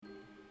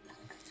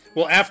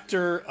Well,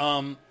 after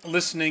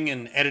listening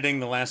and editing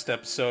the last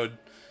episode,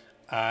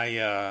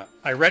 I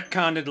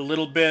retconned it a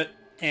little bit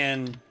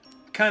and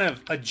kind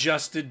of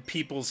adjusted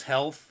people's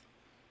health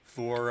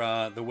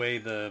for the way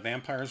the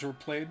vampires were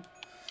played.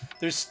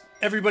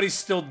 Everybody's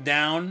still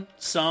down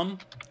some,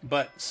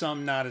 but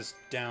some not as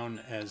down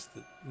as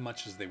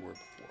much as they were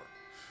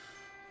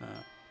before.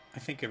 I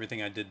think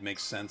everything I did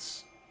makes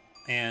sense.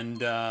 And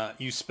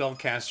you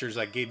spellcasters,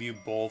 I gave you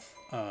both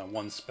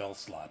one spell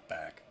slot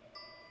back.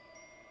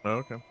 Oh,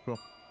 okay, cool.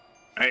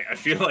 I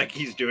feel like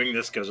he's doing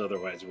this because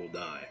otherwise we'll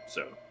die.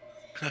 So.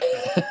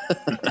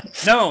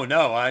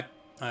 No,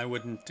 I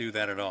wouldn't do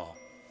that at all.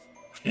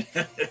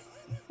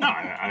 No,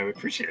 I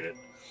appreciate it.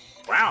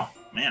 Wow,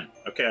 man.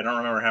 Okay, I don't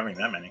remember having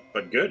that many,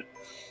 but good.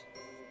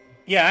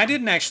 Yeah, I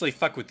didn't actually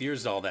fuck with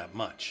yours all that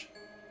much.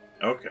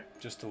 Okay.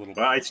 Just a little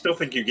Well, bit. I still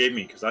think you gave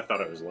me, because I thought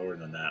it was lower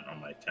than that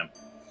on my temp.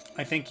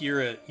 I think you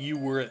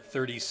were at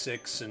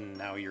 36 and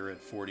now you're at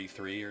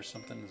 43 or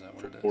something. Is that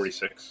what it is?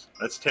 46.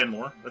 That's 10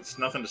 more. That's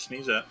nothing to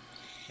sneeze at.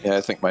 Yeah,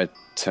 I think my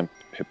temp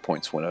hit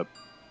points went up.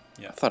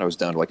 Yeah. I thought I was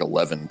down to like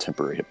 11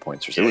 temporary hit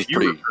points or so. It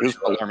was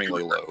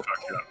alarmingly low.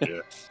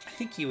 Yeah. I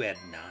think you had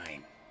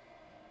 9.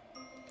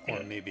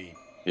 Or maybe.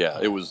 Yeah,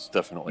 it was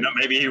definitely. No,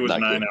 maybe he was 9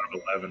 good. out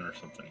of 11 or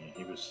something.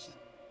 He was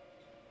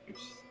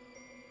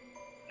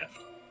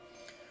effed.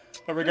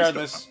 But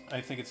regardless,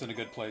 I think it's in a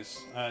good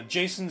place.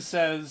 Jason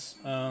says,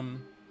 go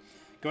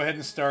ahead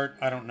and start.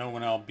 I don't know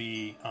when I'll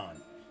be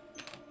on.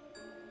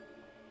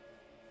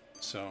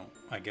 So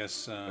I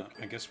guess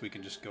we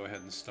can just go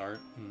ahead and start,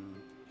 and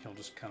he'll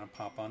just kind of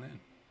pop on in.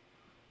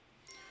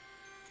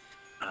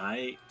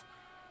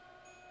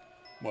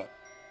 What?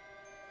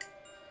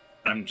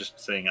 I'm just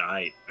saying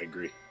I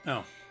agree.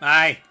 Oh,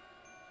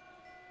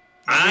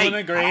 Everyone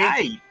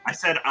agree? I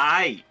said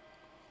I.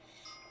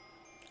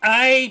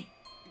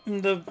 I'm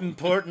the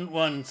important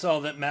one. It's all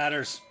that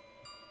matters.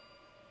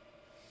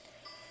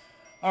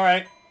 All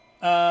right.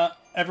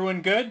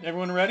 Everyone good?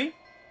 Everyone ready?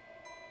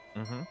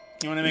 Mm-hmm.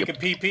 You want to make a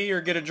pee-pee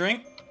or get a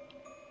drink?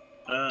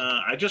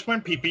 I just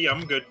went pee-pee.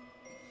 I'm good.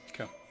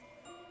 Okay.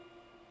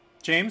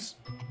 James?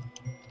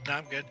 No,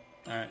 I'm good.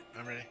 All right.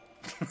 I'm ready.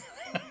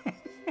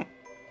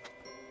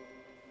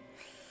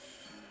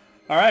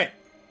 All right.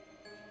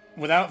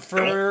 Without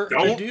further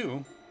Don't.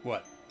 ado,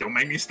 what? Don't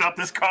make me stop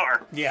this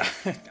car. Yeah,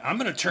 I'm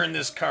going to turn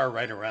this car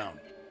right around.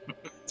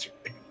 That's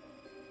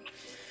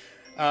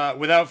right.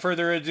 Without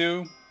further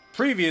ado,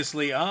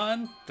 previously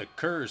on The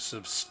Curse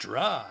of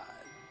Strahd.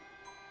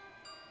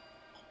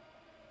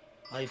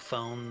 I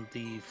found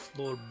the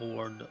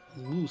floorboard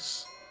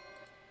loose,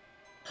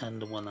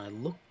 and when I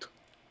looked,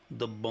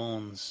 the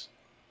bones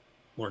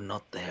were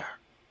not there.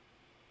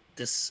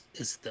 This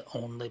is the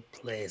only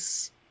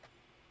place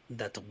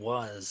that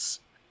was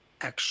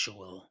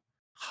actual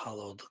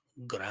hallowed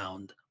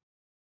ground.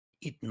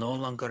 It no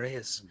longer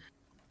is.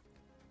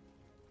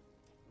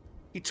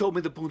 He told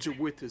me the bones are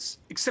worthless,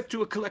 except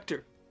to a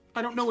collector.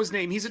 I don't know his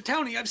name. He's a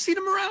townie. I've seen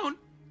him around.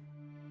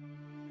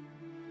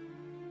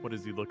 What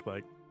does he look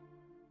like?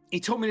 He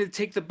told me to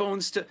take the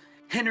bones to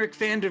Henrik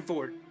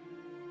Vandervoort,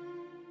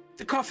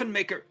 the coffin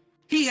maker.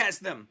 He has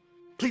them.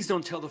 Please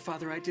don't tell the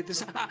father I did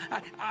this.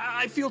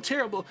 I feel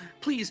terrible.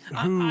 Please,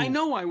 I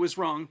know I was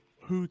wrong.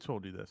 Who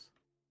told you this?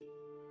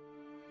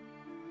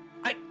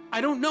 I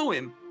don't know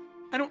him.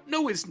 I don't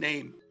know his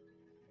name.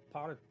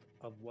 Part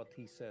of what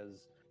he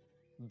says,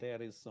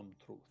 there is some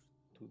truth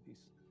to this.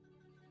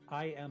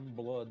 I am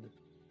blood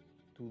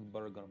to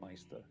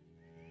Burgermeister.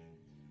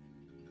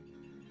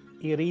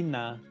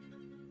 Irina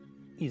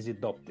is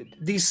adopted.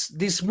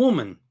 This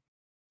woman,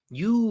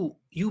 you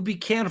be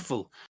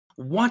careful.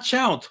 Watch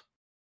out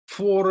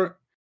for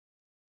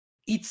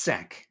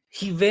Itzhak.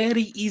 He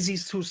very easy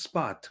to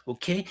spot,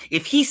 okay?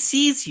 If he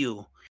sees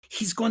you,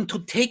 he's going to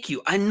take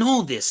you. I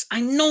know this. I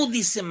know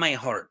this in my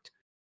heart.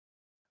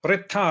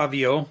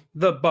 Retavio,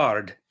 the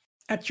bard,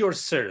 at your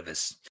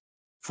service.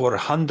 For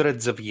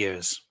hundreds of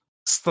years,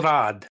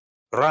 Strahd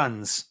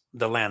runs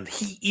the land.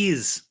 He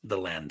is the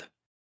land.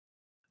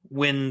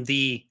 When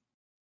the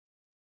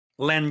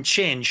land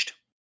changed,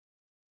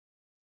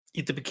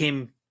 it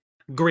became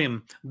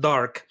grim,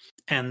 dark,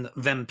 and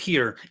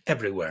vampire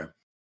everywhere.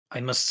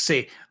 I must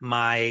say,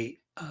 my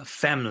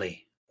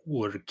family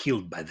were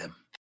killed by them.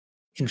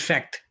 In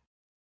fact,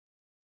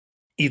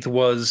 it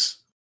was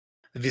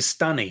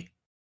Vistani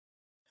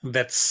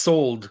that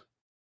sold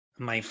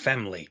my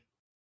family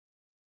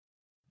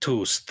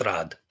to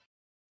Strahd.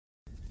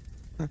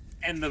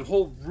 And the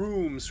whole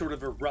room sort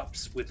of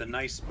erupts with a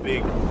nice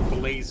big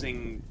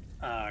blazing,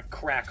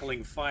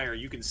 crackling fire.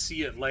 You can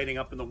see it lighting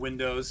up in the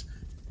windows.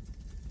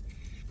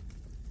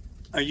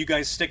 Are you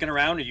guys sticking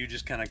around, or you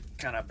just kind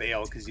of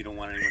bail because you don't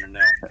want anyone to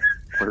know?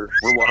 We're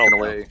walking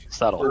away.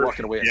 Subtle. We're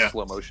walking away in Yeah.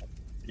 slow motion.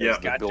 Yeah. As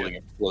the building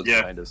explodes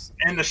Yeah. behind us.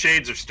 And the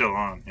shades are still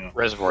on. Yeah.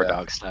 Reservoir Yeah.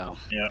 Dog style.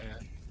 Yeah.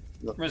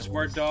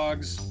 Reservoir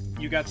Dogs.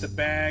 You got the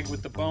bag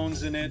with the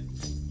bones in it.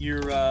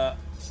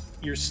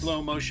 You're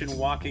slow motion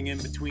walking in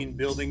between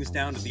buildings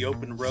down to the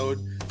open road.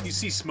 You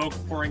see smoke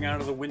pouring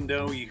out of the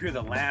window. You hear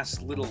the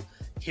last little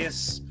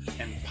hiss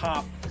and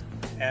pop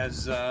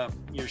as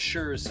you're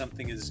sure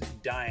something is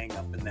dying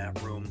up in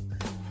that room.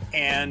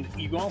 And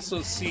you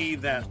also see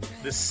that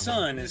the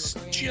sun is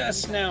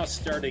just now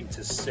starting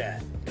to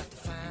set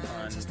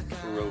on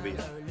Barovia.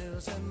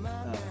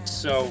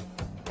 So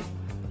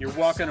you're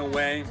walking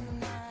away.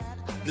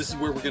 This is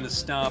where we're going to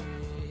stop,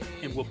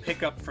 and we'll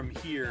pick up from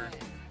here.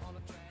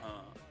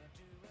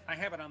 I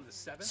have it on the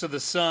 7th. So the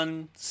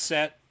sun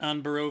set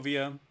on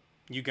Barovia.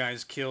 You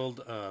guys killed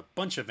a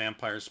bunch of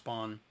vampire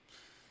spawn,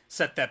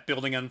 set that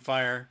building on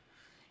fire.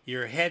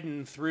 You're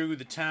heading through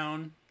the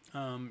town.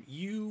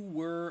 You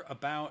were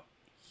about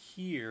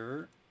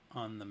here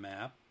on the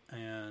map,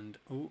 and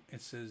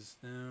it says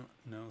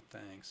no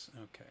thanks.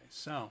 Okay,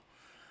 so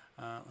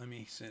let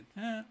me sit.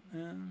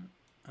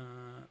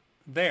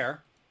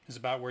 There is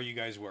about where you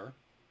guys were,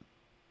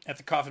 at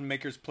the Coffin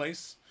Maker's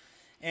place,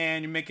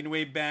 and you're making your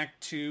way back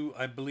to,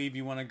 I believe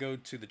you want to go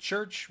to the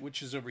church,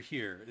 which is over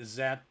here. Is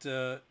that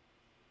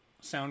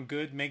sound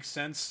good? Makes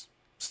sense?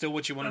 Still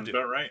what you want to do?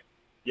 About right.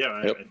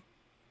 Yeah, Yep. I'm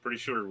pretty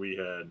sure we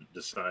had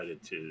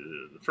decided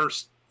to. The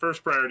first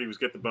priority was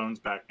get the bones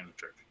back in the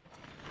church.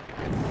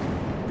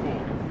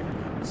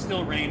 Cool.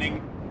 Still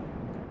raining.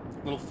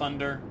 Little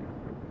thunder.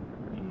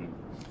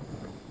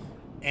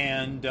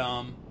 And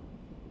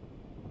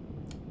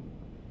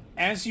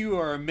as you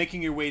are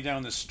making your way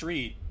down the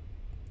street,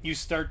 you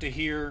start to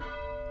hear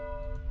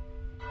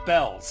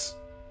bells.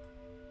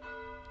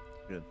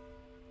 Good.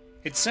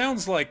 It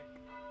sounds like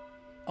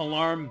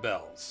alarm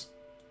bells.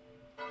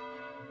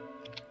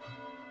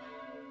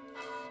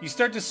 You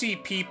start to see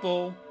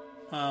people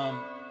kind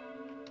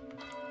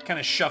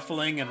of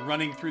shuffling and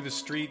running through the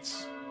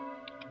streets.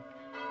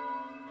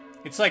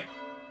 It's like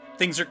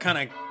things are kind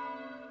of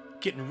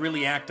getting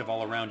really active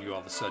all around you all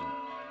of a sudden.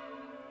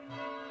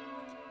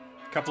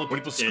 A couple of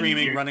people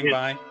screaming, running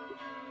by.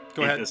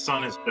 Go ahead. The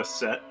sun is just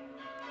set.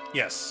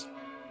 Yes.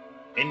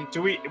 And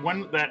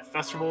when that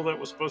festival that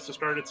was supposed to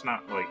start, it's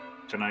not like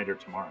tonight or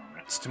tomorrow,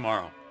 right? It's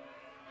tomorrow.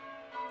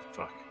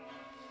 Fuck.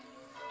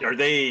 Are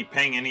they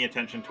paying any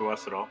attention to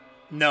us at all?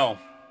 No.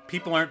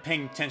 People aren't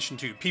paying attention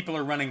to you. People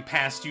are running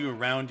past you,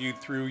 around you,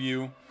 through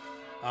you.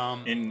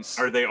 And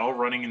are they all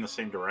running in the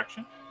same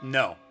direction?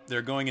 No.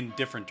 They're going in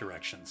different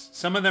directions.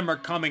 Some of them are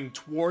coming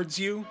towards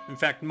you. In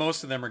fact,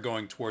 most of them are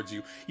going towards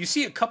you. You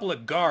see a couple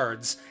of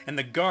guards, and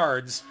the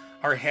guards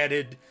are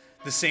headed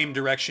the same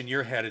direction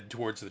you're headed,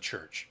 towards the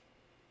church.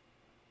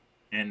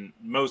 And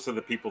most of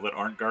the people that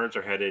aren't guards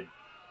are headed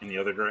in the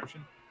other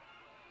direction?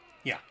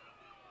 Yeah.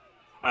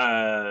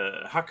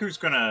 Haku's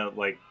gonna,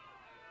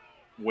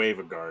 wave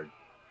a guard.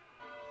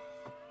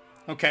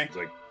 Okay. He's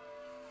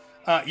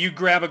like, you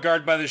grab a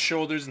guard by the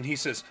shoulders, and he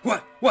says,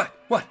 What? What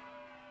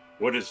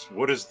is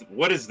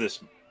this?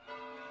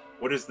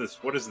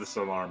 What is this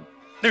alarm?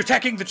 They're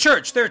attacking the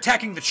church! They're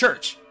attacking the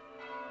church!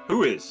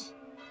 Who is?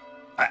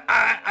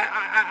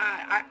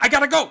 I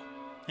gotta go!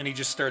 And he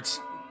just starts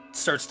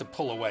to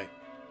pull away.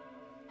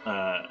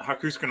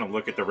 Haku's gonna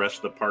look at the rest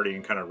of the party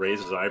and kind of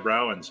raise his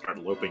eyebrow and start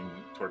loping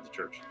toward the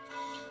church.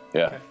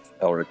 Yeah, Okay.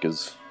 Elric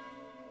is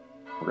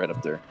right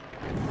up there.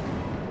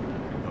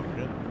 Oh,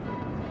 good.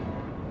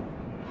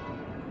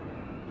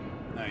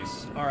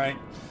 Nice. All right.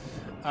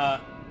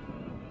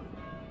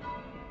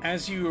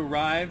 As you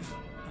arrive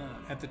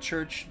at the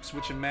church,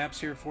 switching maps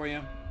here for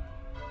you.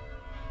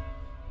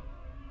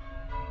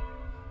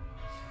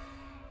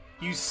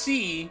 You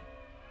see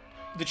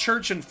the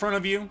church in front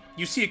of you.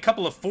 You see a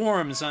couple of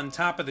forms on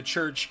top of the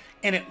church,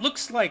 and it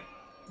looks like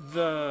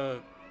the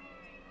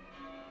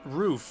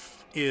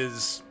roof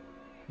is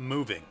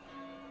moving.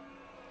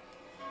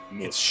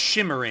 It's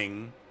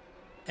shimmering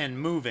and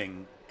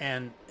moving,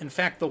 and in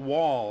fact the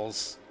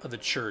walls of the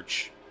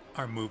church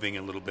are moving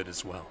a little bit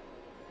as well.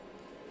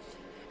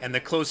 And the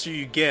closer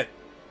you get,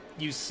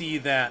 you see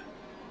that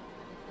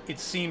it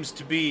seems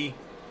to be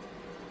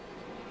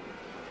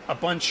a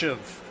bunch of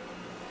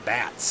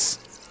bats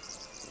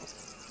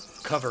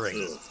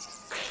covering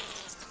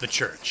the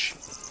church.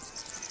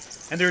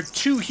 And there are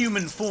two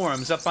human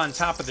forms up on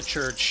top of the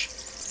church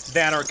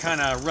that are kind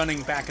of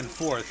running back and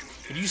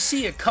forth. And you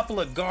see a couple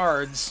of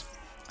guards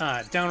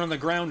down on the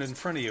ground in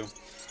front of you.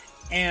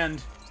 And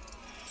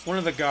one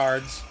of the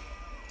guards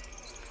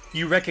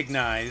you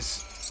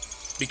recognize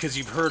because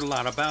you've heard a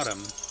lot about him.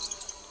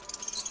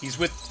 He's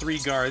with 3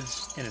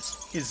 guards, and it's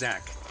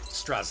Izak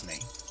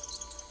Strasny.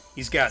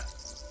 He's got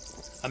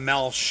a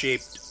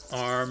mal-shaped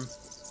arm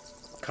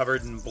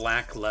covered in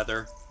black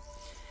leather,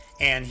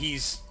 and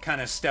he's kind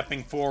of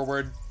stepping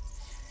forward,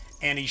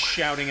 and he's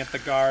shouting at the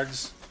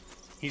guards.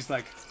 He's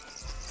like,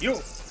 "You,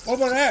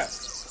 over there!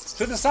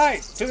 To the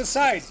side! To the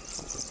side!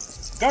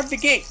 Guard the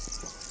gate!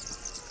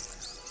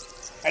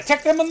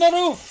 Attack them on the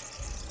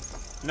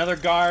roof!" Another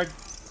guard,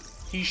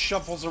 he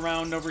shuffles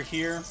around over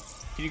here.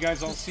 Can you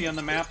guys all see on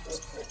the map?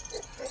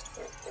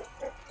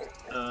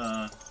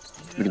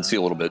 We can see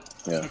a little bit.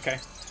 Yeah. Okay.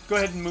 Go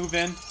ahead and move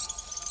in.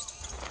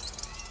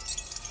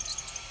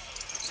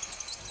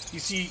 You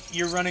see,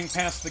 you're running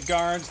past the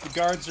guards. The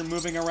guards are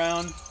moving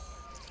around.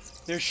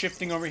 They're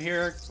shifting over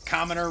here.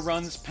 Commoner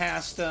runs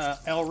past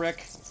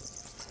Elric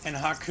and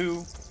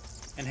Haku.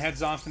 and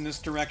heads off in this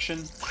direction.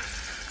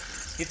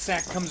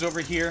 Itzhak comes over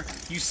here.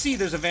 You see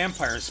there's a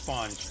vampire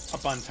spawn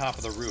up on top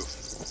of the roof.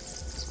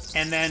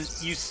 And then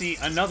you see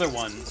another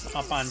one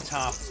up on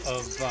top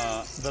of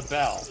the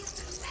bell.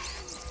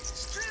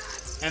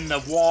 And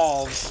the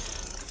walls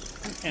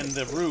and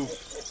the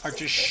roof are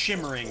just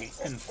shimmering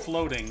and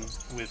floating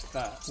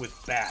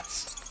with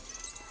bats.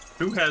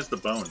 Who has the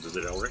bones? Is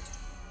it Elric?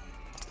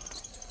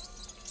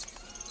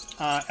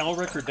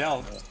 Elric or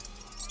Delg?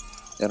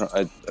 Yeah,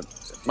 it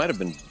might have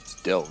been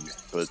Delg,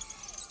 but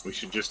We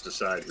should just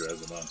decide who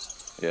has the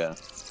bones. yeah,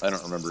 I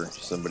don't remember.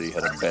 Somebody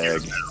had a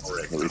bag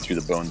that we threw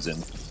the bones in.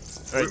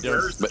 All right,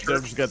 Where's the church?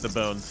 Doug's got the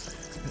bones.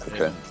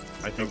 Okay. And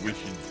I think we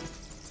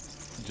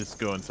should just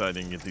go inside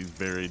and get these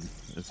buried.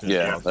 As soon as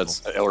Yeah, possible.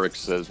 that's Elric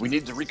says we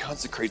need to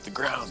reconsecrate the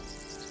ground.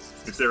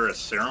 Is there a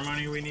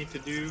ceremony we need to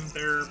do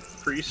there,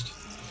 priest?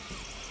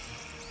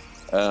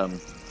 I'm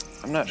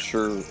not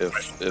sure if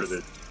For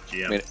the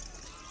GM. I mean,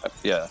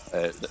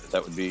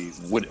 that would be.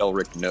 Would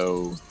Elric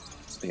know,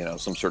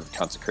 some sort of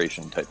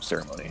consecration type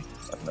ceremony?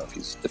 I don't know if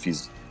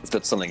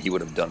that's something he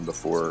would have done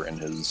before in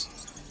his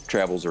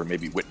travels, or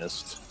maybe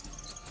witnessed,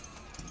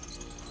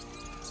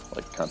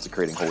 like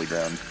consecrating holy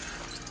ground.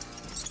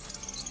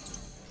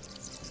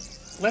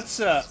 Let's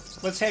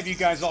have you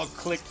guys all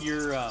click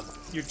your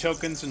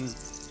tokens and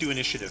do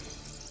initiative.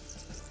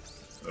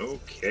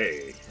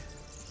 Okay.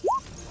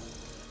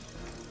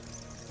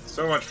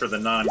 So much for the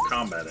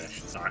non-combat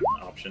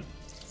option.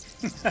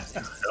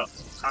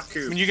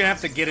 Haku. I mean, you're gonna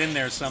have to get in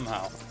there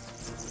somehow.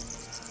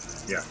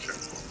 Yeah, sure.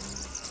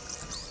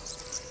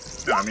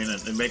 No, I mean,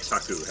 it makes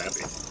Haku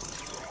happy.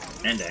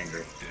 And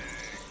angry.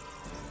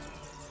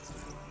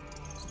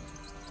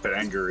 But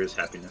anger is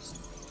happiness.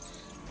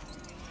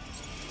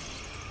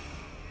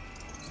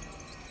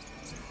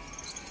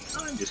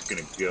 I'm just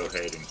gonna go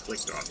ahead and click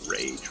on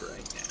Rage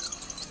right now.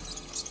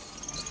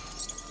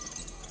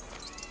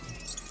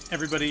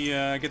 Everybody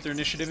get their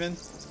initiative in?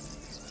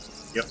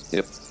 Yep.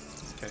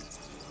 Okay.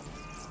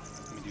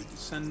 Let me do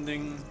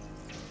descending.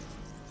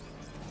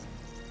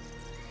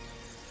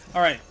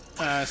 Alright.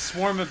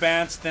 Swarm of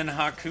Bats, then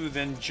Haku,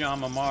 then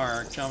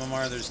Jamamar.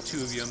 Jamamar, there's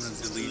two of you. I'm going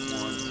to delete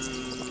one.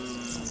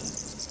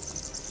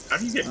 How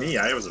do you get me?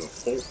 I was a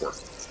 4.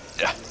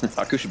 Yeah,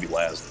 Haku should be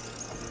last.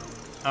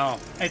 Oh,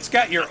 it's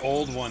got your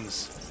old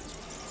ones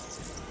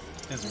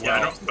as well.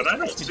 Yeah, I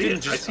don't You see didn't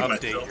it. just I see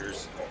update myself.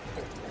 yours.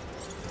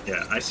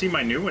 Yeah, I see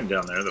my new one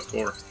down there, the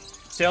 4.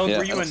 Dale, Yeah,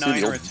 were I you a don't see the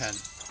 9 or a old 10?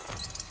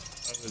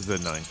 That was a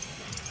 9.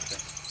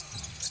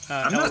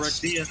 I'm not Elric,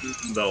 seeing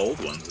the old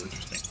ones.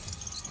 Interesting.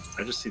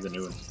 I just see the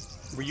new ones.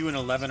 were you an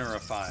 11 or a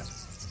 5?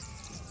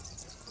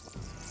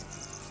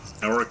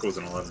 Elric was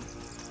an 11.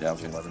 Yeah, I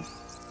was 11.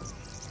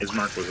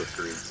 Ismark was a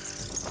 3.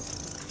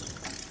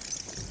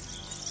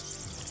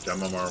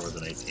 Jamamar was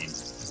an 18.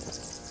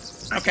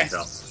 I Okay. can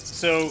tell.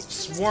 So,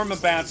 Swarm of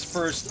Bats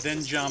first, then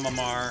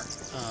Jamamar,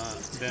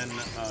 then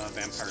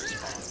Vampire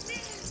Spawn.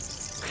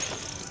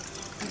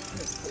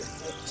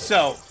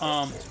 So,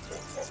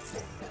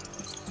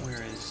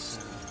 where is...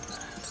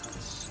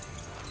 let's see.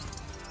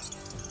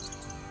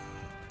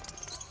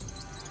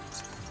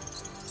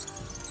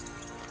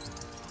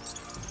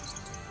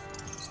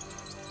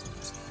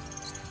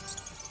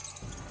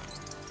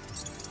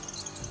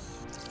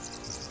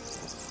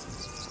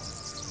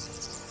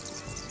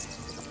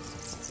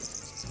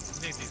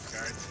 I think these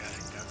guards got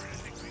it covered. I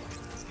think we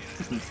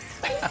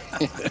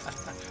can.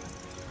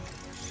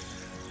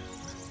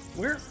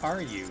 Where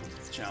are you,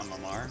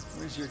 Jamamar?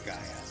 Where's your guy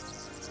at?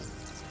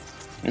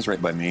 He's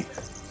right by me.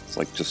 It's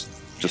like just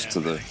to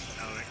the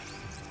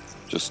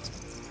just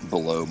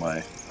below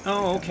my.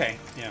 Oh, okay.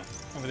 Yeah.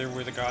 Over there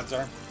where the gods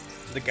are.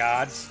 The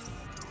gods.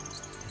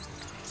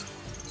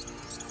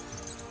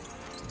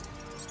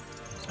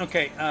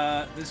 Okay,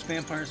 this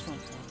vampire spawn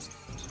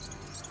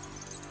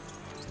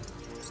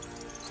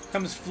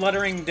comes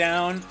fluttering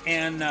down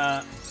and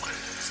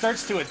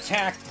starts to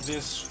attack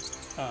this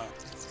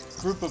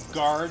group of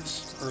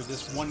guards, or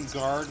this one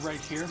guard right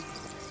here.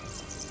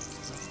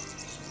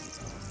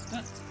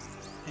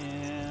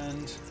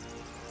 And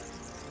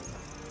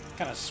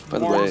kind of By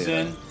the swarms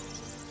way, in.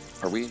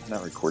 Are we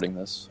not recording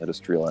this? I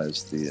just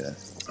realized the.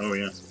 Oh,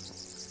 yeah.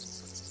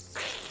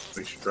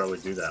 We should probably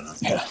do that, huh?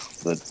 Yeah,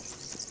 the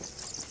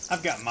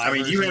I've got my I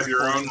mean, you version have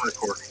your own recording.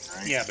 recording,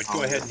 right? Yeah, but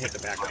go ahead and hit the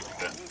back button.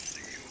 button.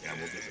 Yeah,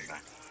 we'll get it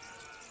back.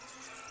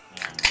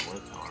 And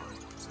what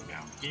are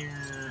down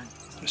here?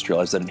 just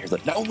realized I didn't hear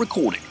that. Now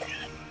recording.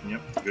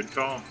 Yep, good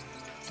call.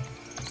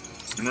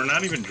 And we're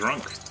not even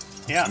drunk.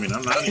 Yeah. I mean,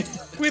 I'm not even.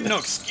 We have no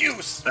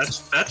excuse.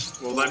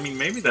 That's. Well, I mean,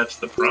 maybe that's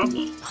the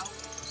problem.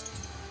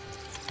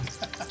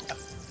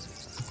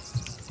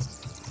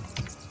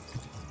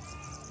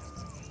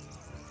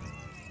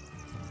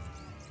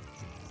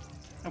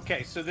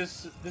 Okay, so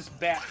this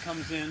bat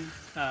comes in,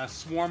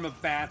 swarm of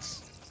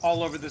bats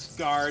all over this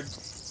guard,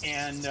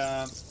 and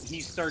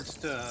he starts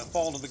to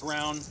fall to the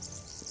ground,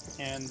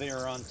 and they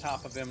are on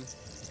top of him,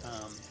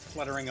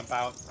 fluttering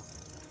about.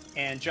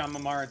 And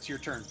Jamamar, it's your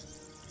turn.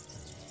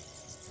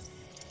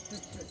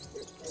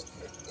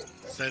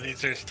 So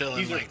these are still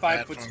These in are like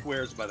 5-foot platform.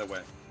 squares, by the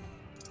way.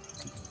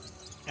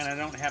 and I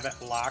don't have it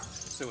locked,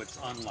 so it's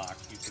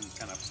unlocked. You can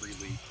kind of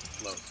freely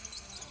float.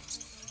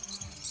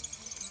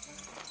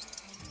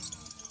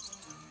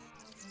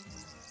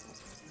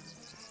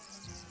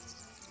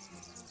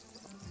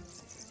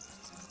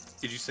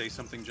 Did you say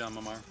something, John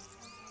Mamar?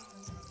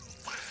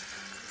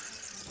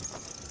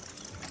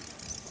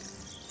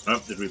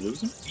 Oh, did we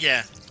lose him?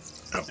 Yeah.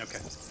 Okay.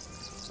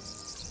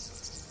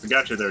 We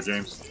got you there,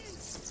 James.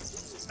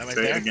 Am I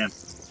Say there? it again.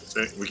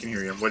 Say, we can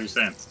hear you. What are you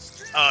saying?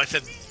 Oh, I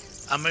said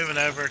I'm moving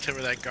over to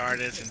where that guard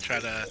is and try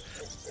to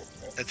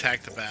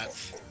attack the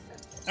bats.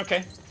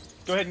 Okay.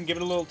 Go ahead and give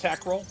it a little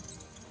attack roll.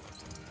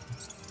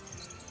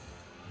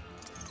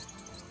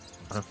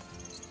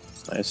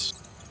 Nice.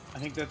 I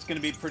think that's going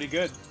to be pretty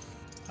good.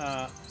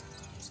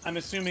 I'm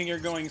assuming you're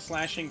going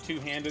slashing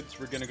two-handed, so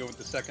we're going to go with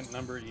the second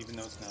number, even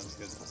though it's not as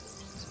good.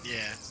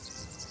 Yeah.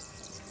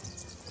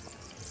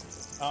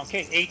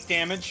 Okay, 8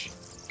 damage.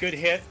 Good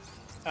hit.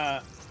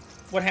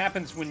 What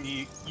happens when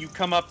you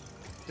come up?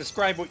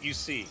 Describe what you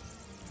see.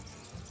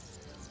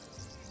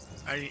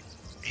 He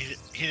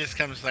just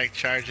comes like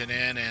charging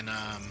in, and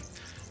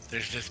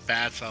there's just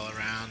bats all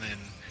around, and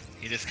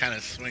he just kind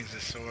of swings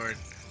his sword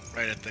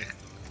right at the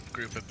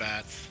group of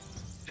bats,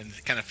 and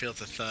kind of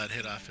feels a thud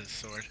hit off his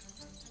sword.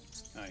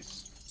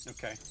 Nice.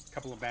 Okay,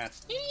 couple of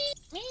bats.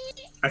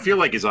 I feel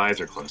like his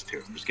eyes are closed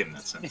too. I'm just getting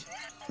that sense.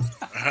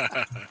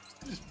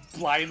 Just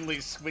blindly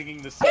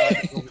swinging the sword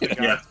over the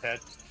guard's head.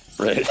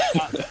 Right.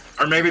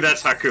 Or maybe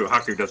that's Haku.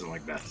 Haku doesn't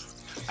like bats.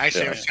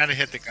 Actually, Yeah. I was trying to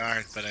hit the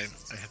guard, but I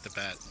hit the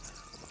bat.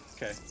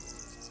 Okay.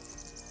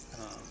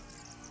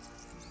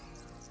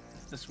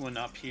 This one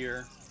up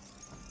here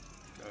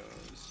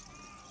goes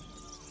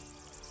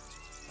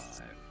 5,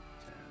 10,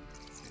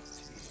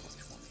 15,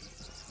 20,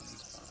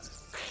 25,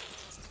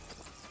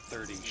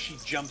 30. She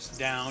jumps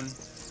down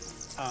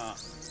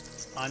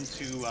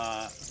onto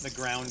the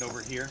ground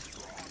over here.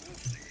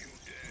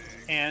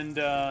 And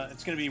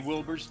it's going to be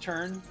Wilbur's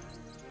turn.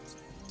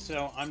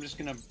 So I'm just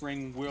going to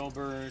bring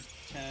Wilbur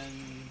 10,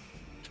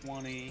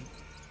 20,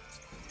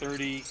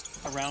 30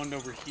 around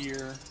over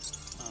here.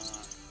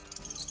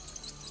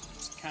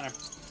 Kind of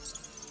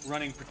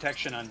running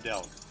protection on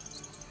Delg.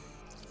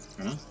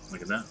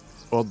 Look at that.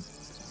 Well,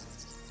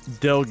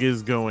 Delg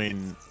is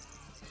going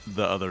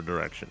the other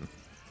direction.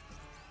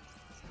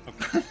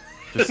 Okay.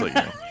 Just so you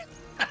know.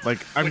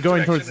 Like I'm Which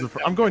going direction towards is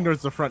Delg I'm going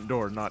towards the front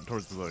door, not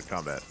towards the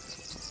combat.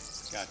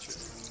 Gotcha.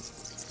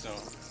 So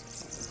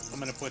I'm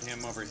going to put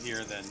him over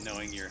here then,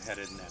 knowing you're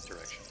headed in that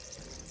direction.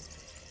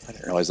 I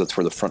didn't realize that's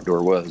where the front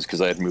door was because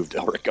I had moved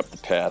Elric up the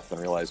path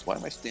and realized, why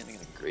am I standing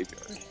in a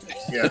graveyard?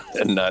 Yeah.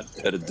 And not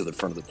headed to the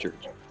front of the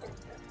church.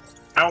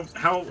 How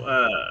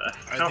the,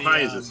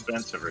 high is this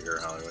fence over here,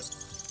 Hollywood?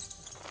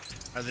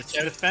 Are the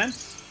The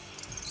fence,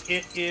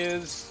 it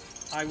is,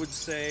 I would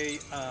say,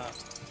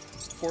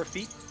 4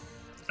 feet.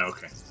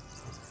 Okay.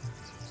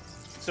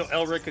 So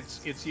Elric,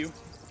 it's you.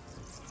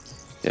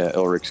 Yeah,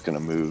 Elric's going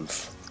to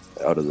move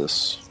out of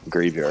this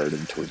graveyard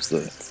and towards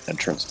the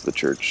entrance to the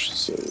church.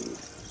 So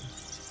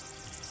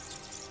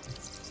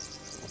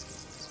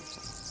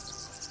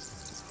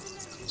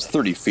it's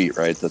 30 feet,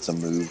 right? That's a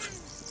move.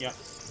 Yeah.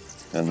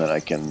 And then I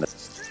can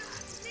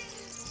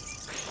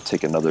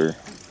take another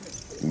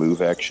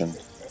move action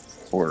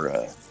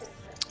or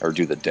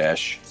do the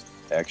dash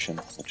action,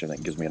 which I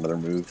think gives me another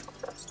move.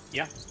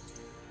 Yeah.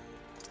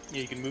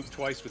 Yeah, you can move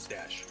twice with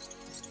dash.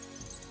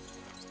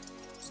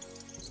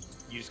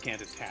 You just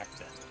can't attack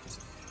them.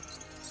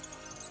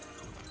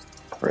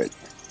 Right.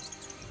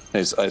 I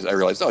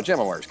realized,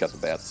 Jamamar's got the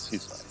bats.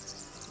 He's fine.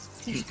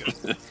 He's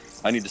good.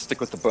 I need to stick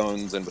with the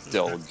bones and with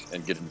Delg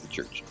and get into the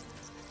church.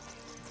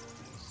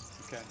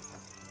 Okay.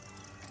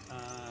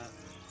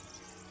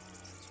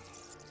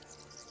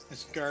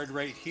 This guard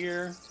right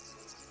here.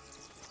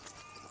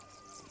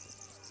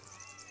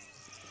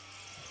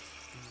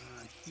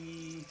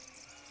 He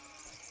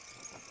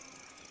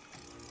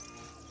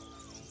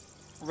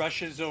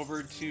rushes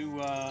over to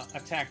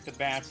attack the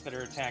bats that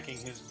are attacking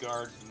his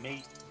guard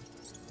mate.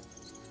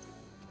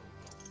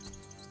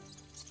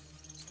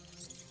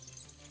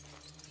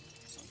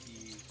 So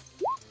he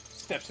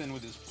steps in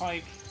with his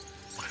pike.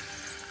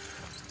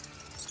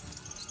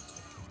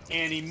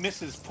 And he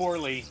misses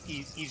poorly.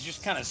 He's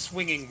just kind of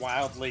swinging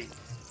wildly.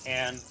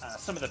 And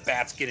some of the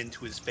bats get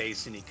into his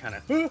face and he kind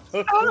of...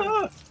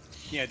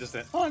 Yeah, just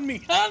that, on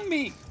me!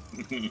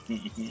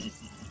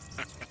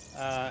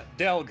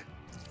 Delg.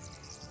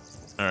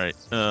 Alright,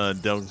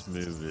 Delg's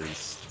move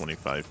is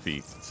 25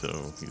 feet,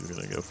 so he's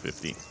gonna go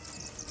 50.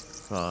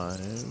 5,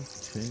 10,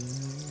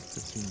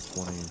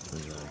 15, 20,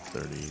 25,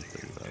 30,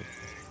 35,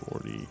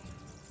 40,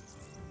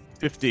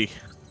 50.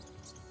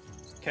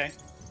 Okay.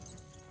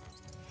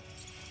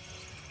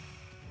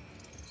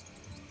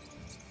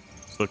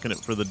 Booking it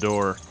for the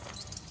door.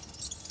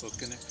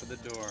 Booking it for the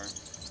door.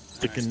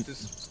 Dipping, Alright,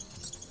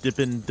 this-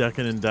 dipping,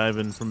 ducking, and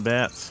diving from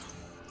bats.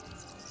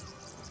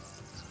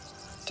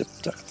 Dip,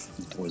 duck.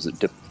 What was it?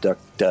 Dip, duck,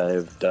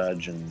 dive,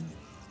 dodge, and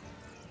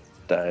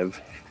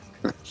dive.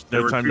 No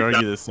There were time two to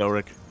argue ducks. this,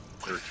 Elric.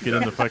 There were two Get in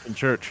the ducks. fucking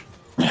church.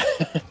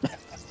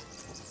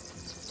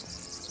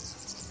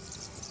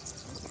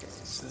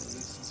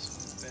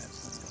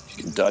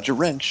 can dodge a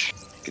wrench.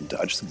 You can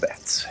dodge some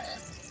bats.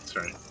 That's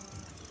right.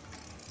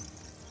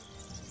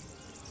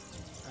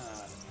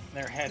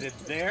 They're headed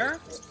there.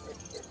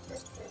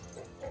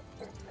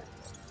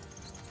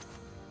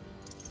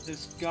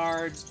 This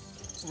guard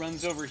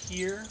runs over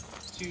here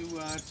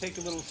to take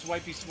a little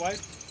swipey swipe.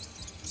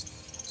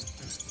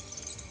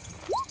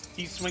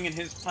 He's swinging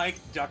his pike,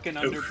 ducking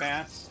under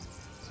bats.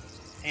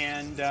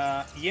 And,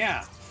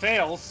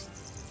 fails.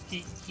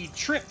 He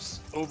trips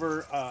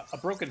over a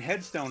broken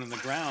headstone in the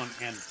ground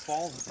and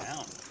falls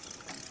down.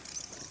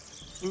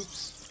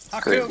 Oops.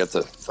 Great, we got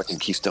the fucking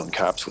Keystone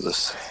Cops with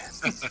us.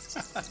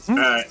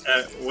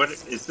 What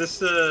is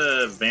this?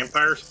 A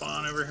vampire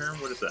spawn over here?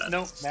 What is that?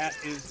 No, that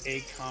is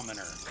a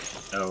commoner.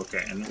 Oh,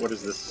 okay. And what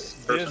is this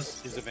person?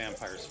 This is a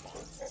vampire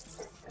spawn.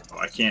 Oh,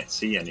 I can't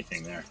see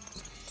anything there.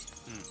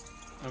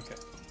 Okay,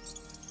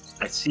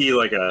 I see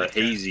like a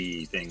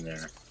hazy thing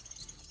there.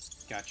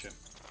 gotcha.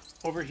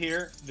 Over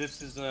here,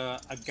 this is a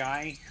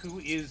guy who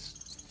is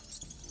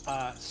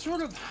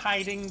sort of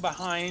hiding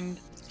behind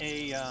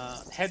a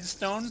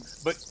headstone,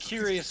 but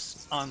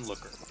curious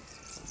onlooker.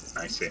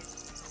 I see.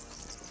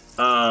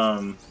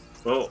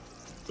 Well,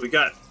 we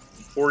got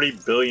 40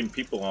 billion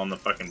people on the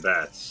fucking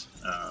bats.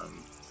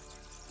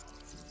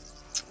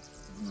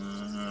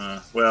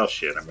 Well,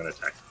 shit, I'm gonna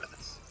attack the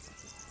bats.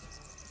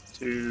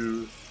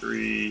 2,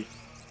 3,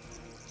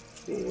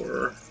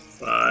 4,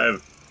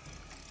 5.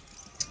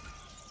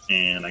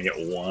 And I get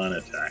 1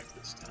 attack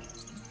this time.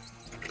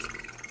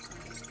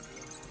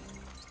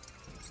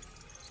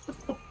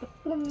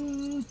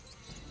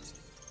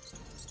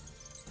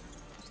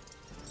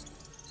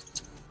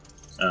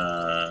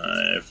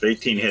 If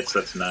 18 hits,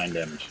 that's 9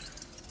 damage.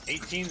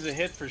 18's a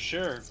hit for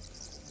sure.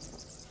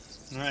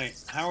 All right,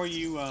 how are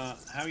you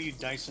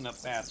dicing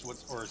up bats?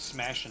 Or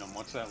smashing them?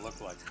 What's that look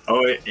like?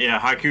 Oh yeah,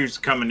 Haku's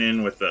coming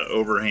in with the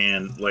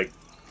overhand, like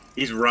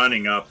he's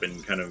running up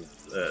and kind of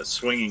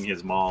swinging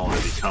his maul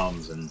as he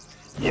comes, and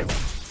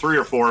 3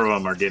 or 4 of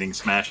them are getting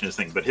smashed in his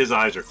thing, but his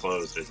eyes are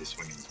closed as he's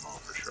swinging his maul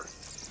for sure.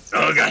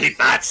 Oh god, he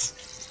bats!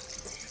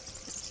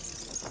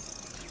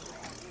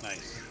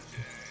 Nice.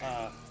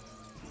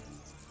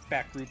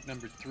 Back group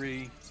number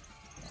 3.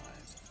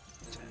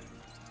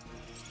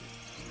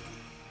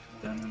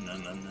 5, 10,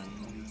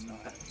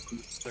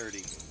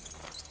 30.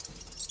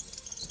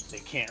 They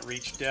can't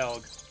reach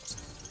Delg.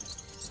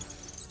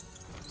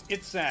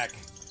 Itzak.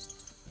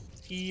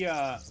 He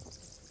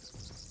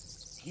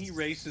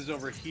races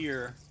over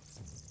here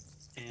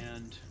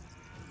and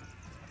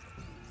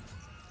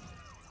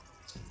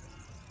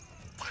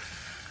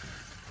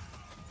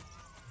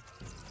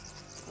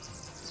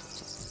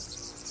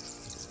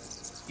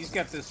he's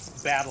got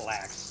this battle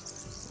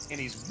axe and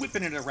he's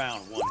whipping it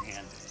around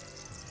one-handed.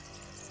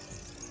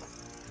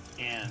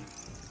 And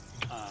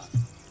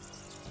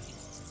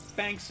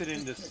banks it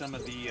into some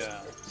of the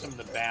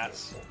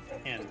bats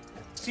and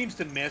seems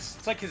to miss.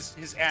 It's like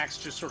his axe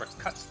just sort of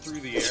cuts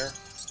through the air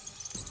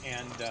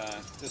and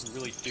doesn't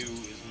really do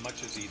as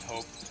much as he'd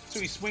hoped. So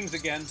he swings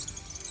again,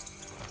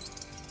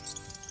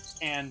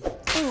 and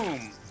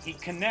boom! He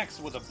connects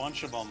with a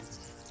bunch of them,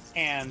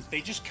 and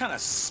they just kind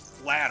of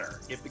splatter.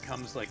 It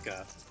becomes like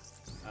a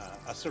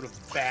sort of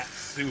bat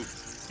soup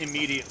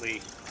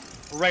immediately,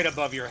 right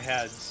above your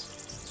heads.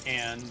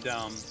 And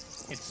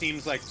it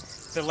seems like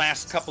the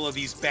last couple of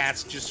these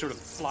bats just sort of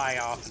fly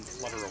off and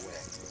flutter away.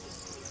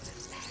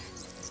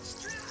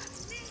 So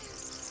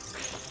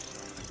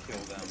I'm gonna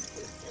kill them.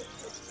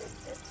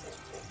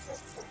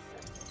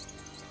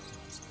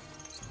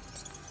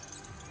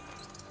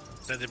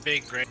 So the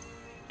big gray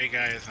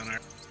guy is on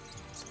our.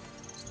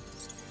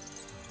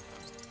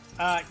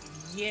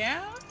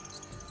 Yeah.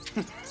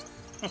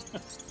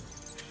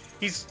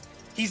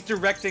 He's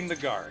directing the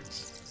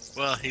guards.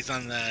 Well, he's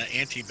on the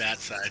anti-bat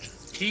side.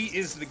 He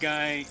is the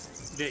guy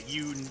that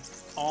you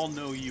all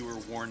know you were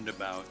warned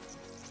about.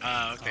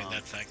 Okay,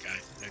 that's that guy.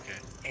 Okay.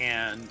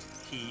 And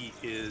he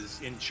is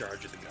in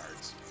charge of the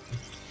guards.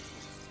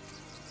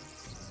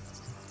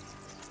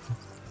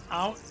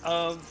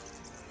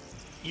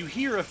 You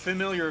hear a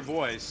familiar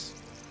voice.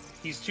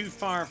 He's too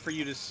far for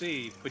you to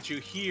see, but you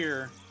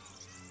hear,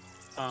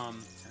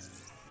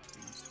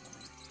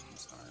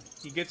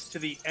 he gets to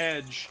the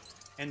edge,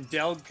 and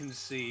Delg can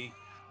see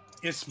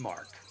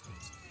Ismark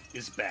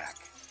is back.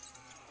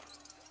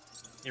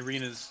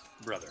 Irina's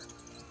brother.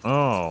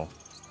 Oh.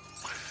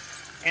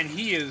 And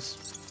he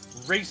is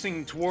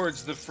racing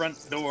towards the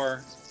front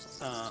door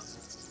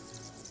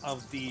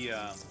of the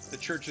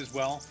church as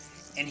well.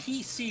 And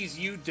he sees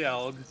you,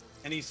 Delg,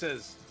 and he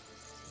says,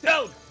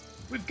 "Delg,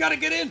 we've got to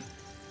get in.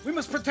 We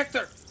must protect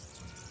her."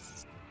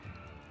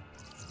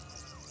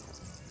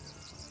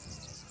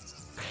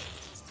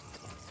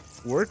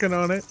 Working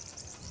on it.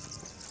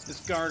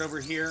 This guard over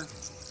here,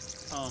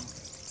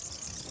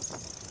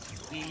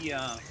 he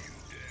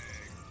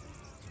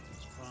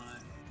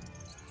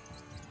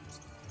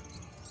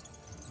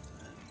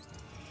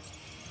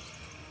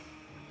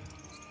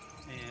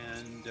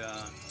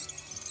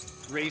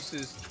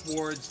races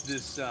towards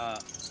this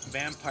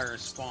vampire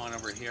spawn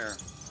over here,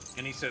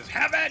 and he says,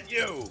 "Have at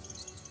you!"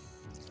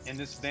 and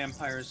this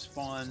vampire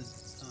spawn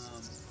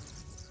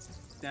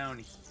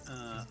down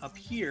up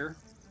here.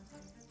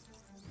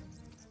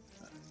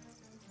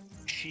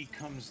 She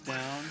comes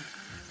down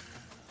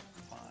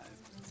 5,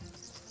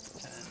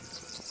 10,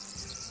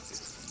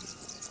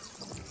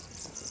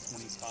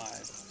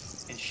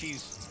 25, and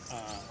she's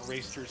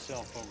erased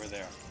herself over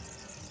there.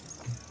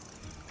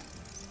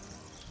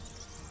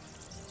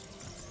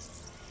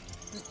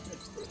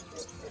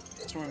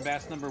 Swarm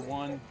Bats number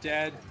 1,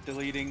 dead,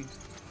 deleting.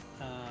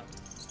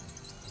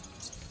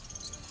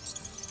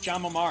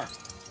 John Mamar.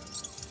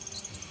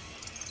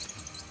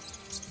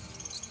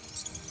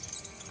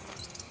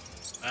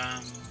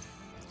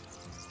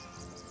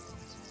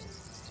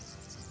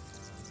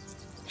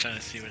 Trying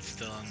to see what's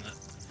still on the.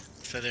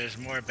 So there's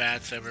more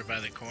bats over by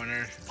the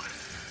corner.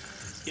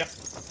 Yep.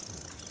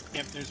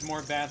 There's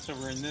more bats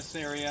over in this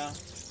area.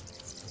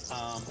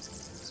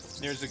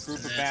 There's a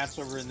group of bats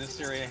over in this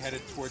area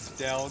headed towards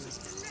Delg.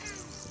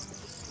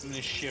 I'm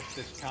gonna shift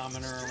this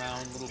commoner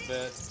around a little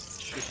bit.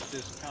 Shift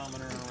this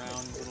commoner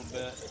around a little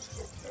bit.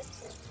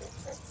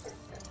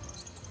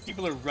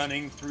 People are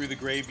running through the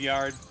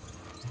graveyard.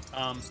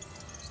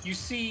 You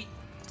see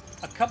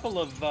a couple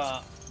of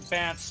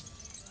bats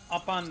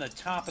up on the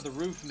top of the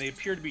roof, and they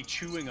appear to be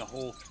chewing a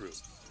hole through.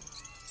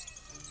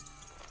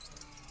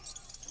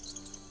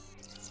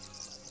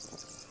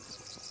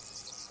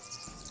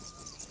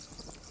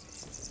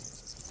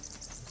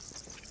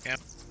 Yep.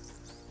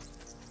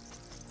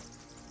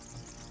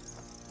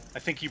 I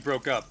think you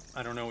broke up.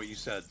 I don't know what you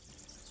said.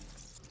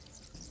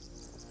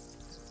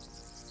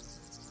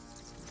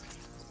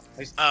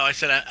 I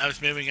said I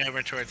was moving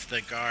over towards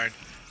the guard.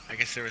 I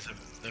guess there was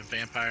a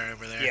vampire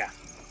over there. Yeah.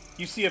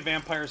 You see a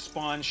vampire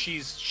spawn.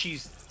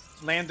 She's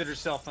landed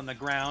herself on the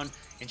ground,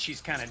 and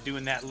she's kind of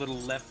doing that little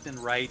left and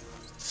right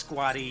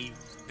squatty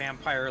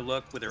vampire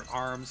look with her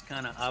arms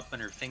kind of up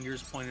and her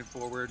fingers pointed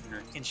forward,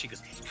 and she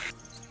goes,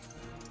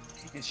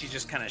 and she's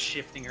just kind of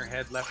shifting her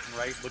head left and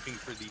right, looking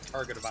for the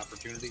target of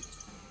opportunity.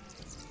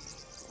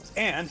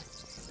 And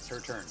it's her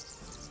turn.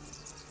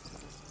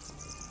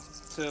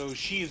 So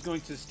she is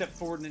going to step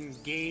forward and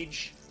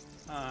engage,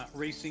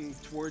 racing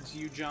towards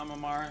you, John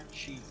Mamar.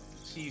 She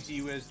sees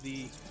you as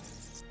the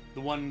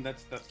one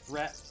that's the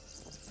threat.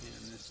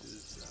 And this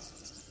is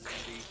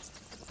ready.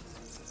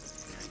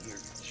 Right here.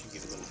 She can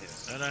get a little hit.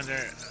 Don't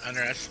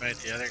underestimate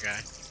the other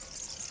guy.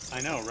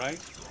 I know, right?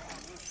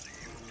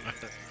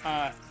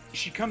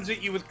 She comes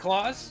at you with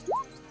claws.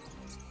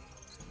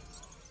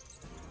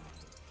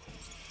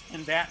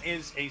 And that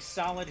is a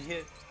solid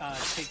hit.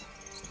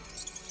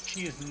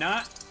 She is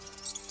not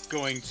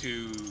going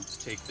to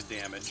take the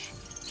damage.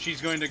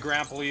 She's going to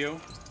grapple you.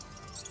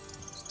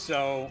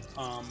 So,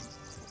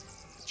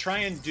 try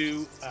and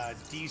do a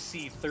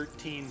DC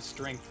 13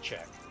 strength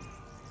check.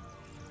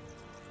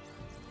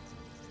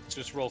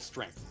 Just roll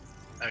strength.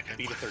 Okay.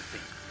 Beat a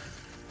 13.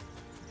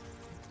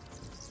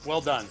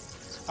 Well done.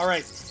 All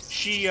right.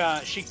 She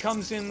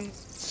comes in,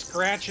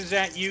 scratches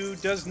at you,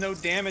 does no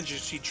damage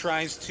as she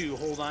tries to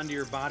hold onto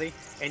your body,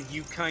 and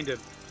you kind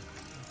of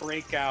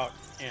break out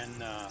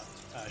and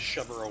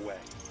shove her away.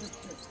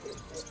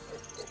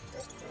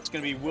 It's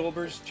going to be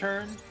Wilbur's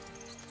turn.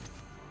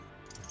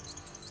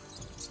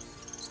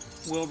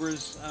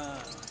 Wilbur's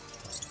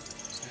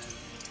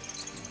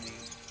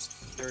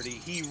 30.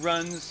 He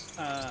runs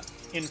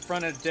in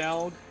front of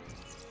Delg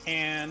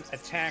and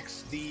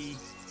attacks the.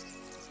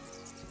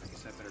 I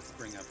guess I better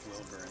bring up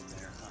Wilbur in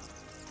there, huh?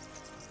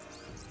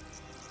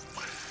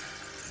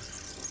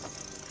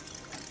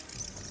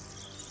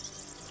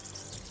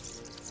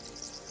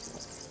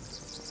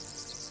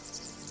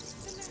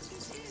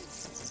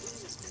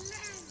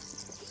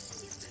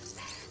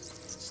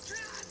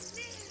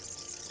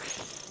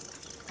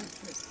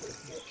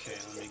 Okay,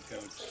 let me go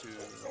to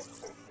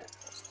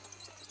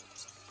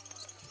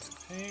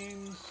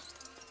campaigns.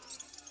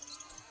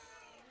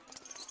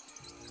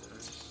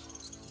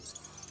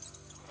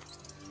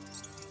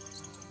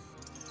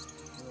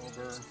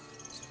 Wilbur.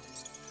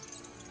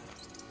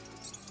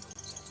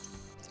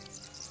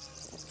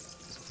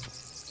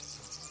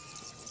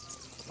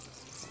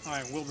 All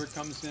right, Wilbur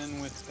comes in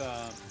with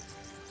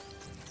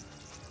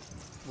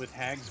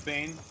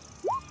Hagsbane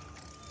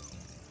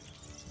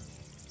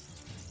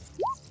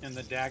and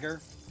the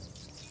dagger.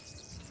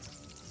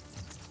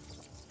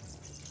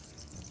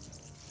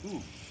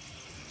 Ooh,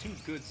 2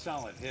 good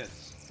solid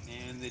hits,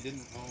 and they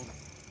didn't roll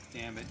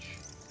damage.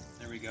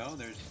 There we go.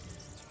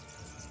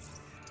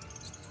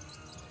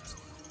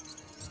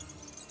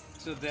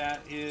 So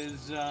that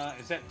is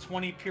that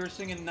 20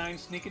 piercing and 9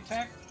 sneak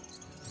attack?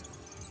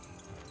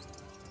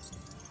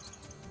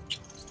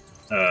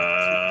 He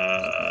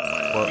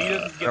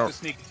doesn't get the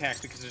sneak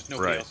attack because there's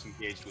nobody else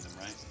engaged with him,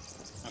 right?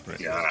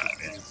 Okay, Yeah.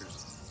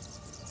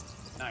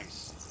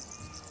 Nice.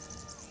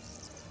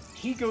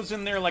 he goes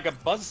in there like a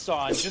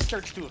buzzsaw and just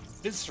starts to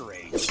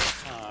eviscerate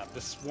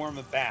the swarm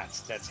of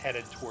bats that's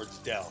headed towards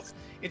Delg.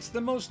 It's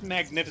the most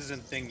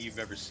magnificent thing you've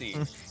ever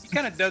seen. He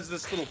kind of does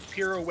this little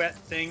pirouette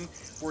thing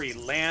where he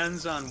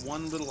lands on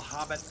one little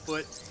hobbit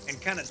foot and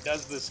kind of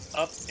does this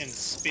up and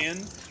spin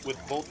with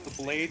both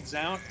the blades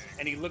out,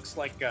 and he looks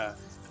like a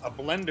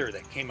blender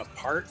that came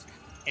apart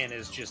and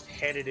is just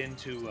headed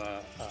into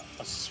a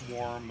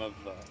swarm of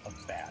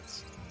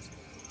bats.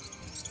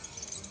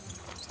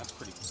 That's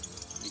pretty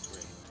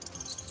great.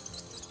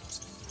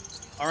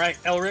 All right,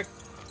 Elric.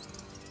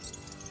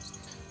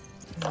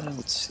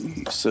 Let's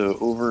see. So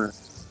over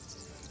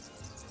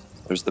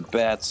there's the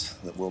bats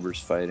that Wilbur's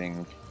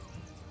fighting,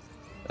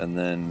 and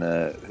then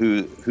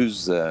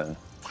who's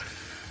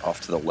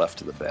off to the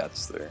left of the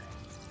bats there?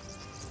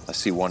 I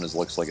see one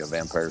looks like a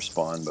vampire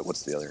spawn, but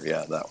what's the other?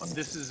 Yeah, that one.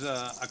 This is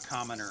a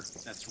commoner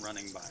that's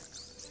running by.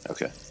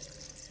 Okay.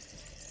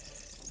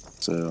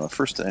 So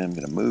first I am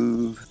going to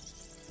move.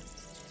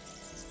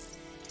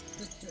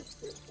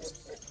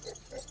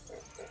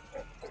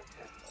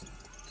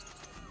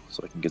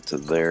 So I can get to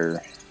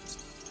there.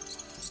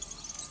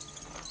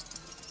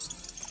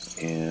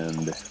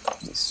 And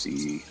let me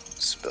see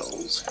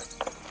spells.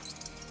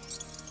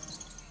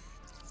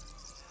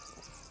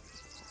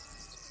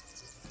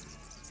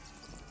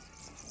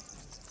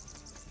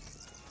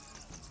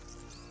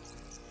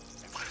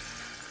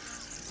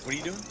 What are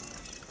you doing?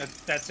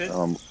 That's it?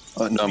 No,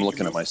 I'm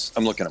looking at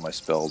my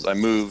spells. I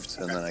moved,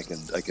 and then I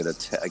could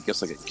attack. I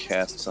guess I could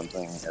cast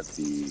something at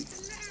the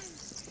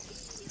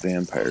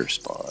vampire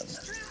spawn.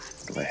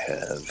 What do I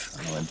have?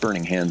 Oh, my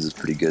Burning Hands is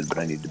pretty good, but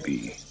I need to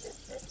be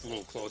a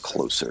little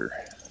closer.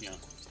 Yeah.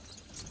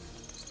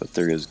 But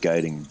there is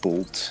Guiding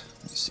Bolt.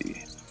 Let me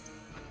see.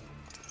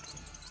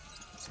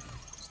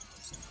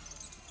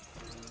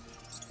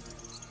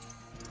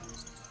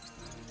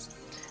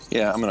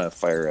 Yeah, I'm gonna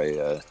fire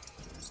a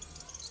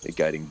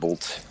Guiding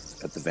Bolt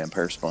at the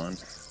vampire spawn.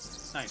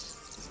 Nice.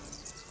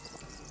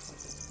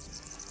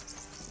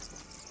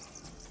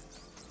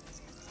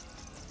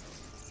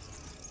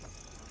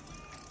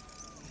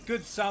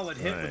 Good solid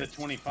hit with a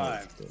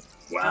 25.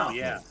 Wow. Oh,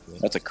 yeah.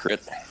 That's a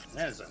crit.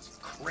 That is a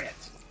crit.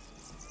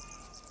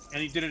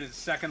 And he did it at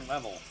second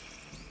level.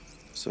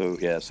 So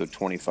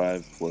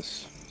 25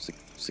 plus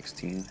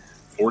 16.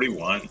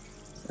 41.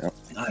 Yep.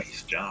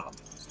 Nice job.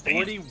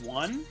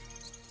 41?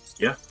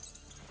 Yeah.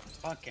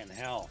 Fucking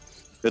hell.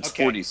 It's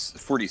Okay.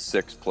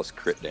 46 plus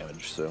crit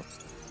damage, so.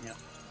 Yeah.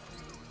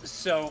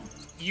 So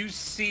you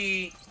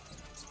see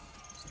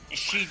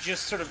she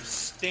just sort of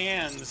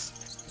stands.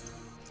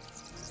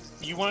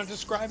 You want to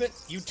describe it?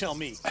 You tell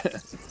me.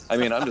 I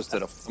mean, I'm at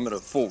a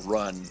full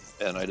run,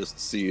 and I just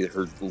see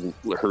her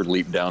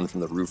leap down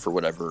from the roof or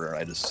whatever, and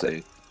I just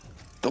say,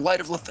 "The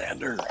light of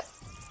Lathander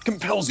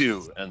compels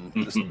you," and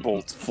this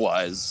bolt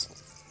flies.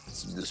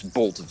 This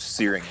bolt of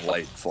searing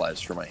light flies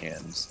from my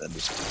hands and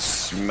just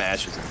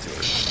smashes into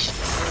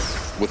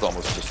her with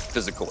almost just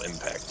physical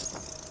impact.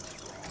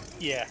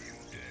 Yeah.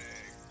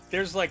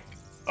 There's like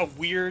a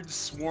weird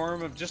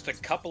swarm of just a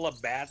couple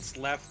of bats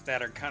left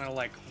that are kind of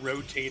like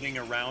rotating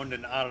around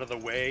and out of the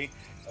way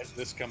as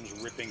this comes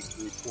ripping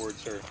through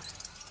towards her.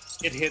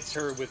 It hits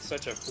her with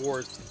such a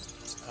force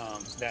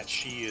that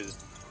she is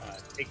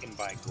taken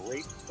by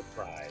great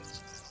surprise.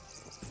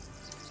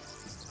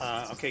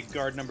 Okay,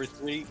 guard number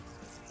 3.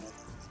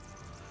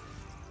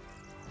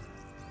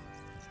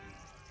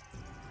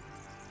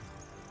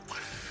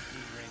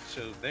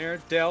 So there,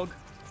 Delg.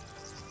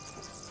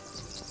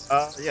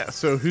 Yeah,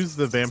 so who's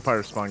the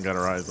vampire spawn got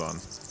her eyes on?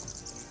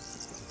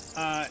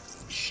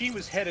 She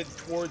was headed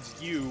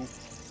towards you,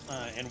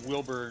 and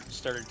Wilbur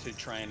started to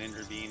try and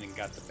intervene and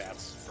got the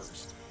bats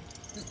first.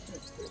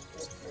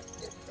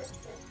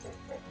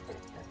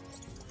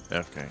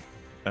 Okay.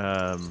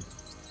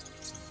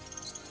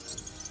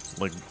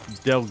 Like,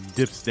 Del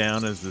dips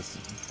down as this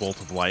bolt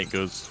of light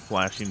goes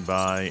flashing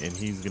by, and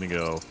he's gonna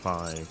go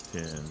 5,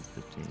 10,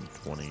 15,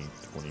 20,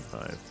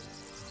 25,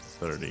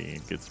 30.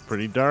 It gets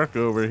pretty dark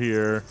over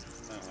here.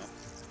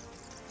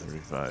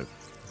 35,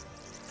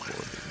 40.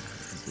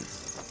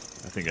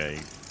 I think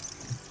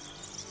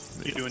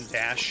You doing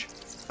dash?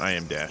 I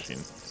am dashing.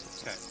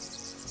 Okay.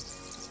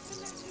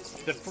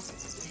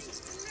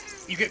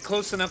 You get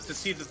close enough to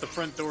see that the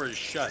front door is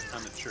shut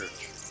on the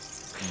church.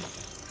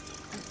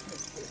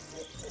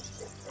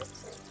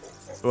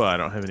 Well, I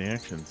don't have any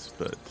actions,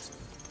 but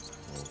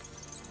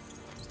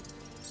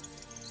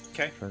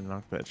Okay. try to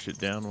knock that shit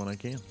down when I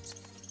can.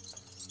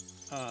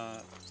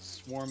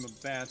 Swarm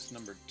of bats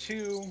number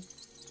 2.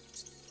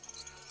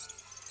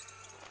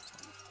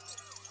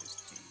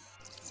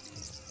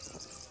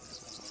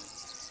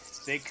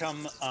 They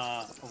come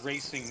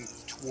racing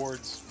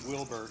towards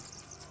Wilbur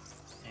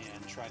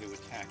and try to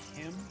attack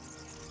him.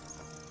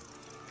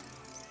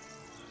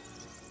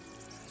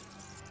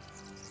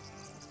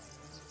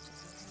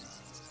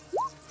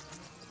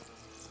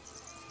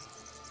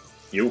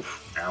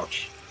 Oof.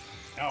 Ouch.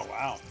 Oh,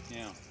 wow.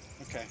 Yeah.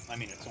 Okay. I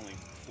mean, it's only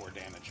 4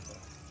 damage, but...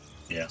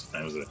 Yes,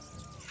 that was a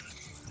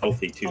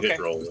healthy 2-hit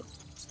Okay. roll.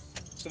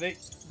 So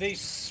they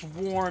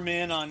swarm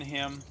in on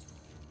him.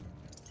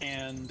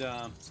 and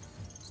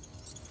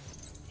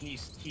he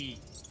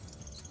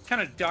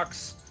kind of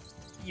ducks.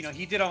 You know,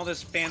 he did all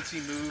this fancy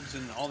moves,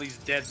 and all these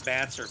dead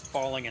bats are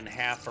falling in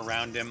half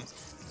around him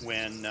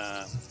when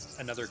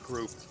another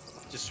group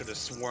just sort of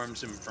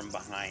swarms him from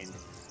behind,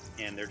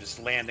 and they're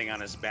just landing on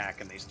his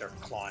back, and they start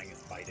clawing and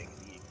biting.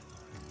 And he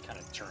kind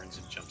of turns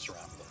and jumps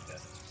around a little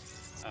bit.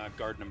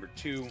 Guard number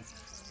 2,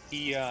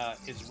 he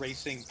is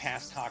racing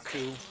past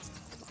Haku,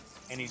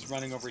 and he's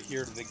running over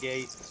here to the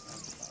gate.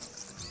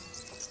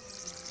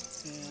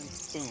 And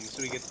boom,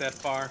 so he gets that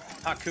far.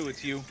 Haku,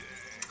 it's you.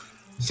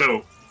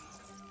 So,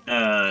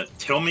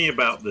 tell me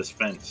about this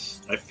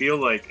fence. I feel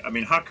like, I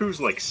mean,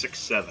 Haku's like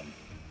 6'7".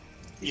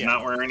 He's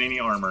not wearing any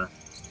armor.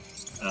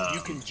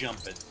 You can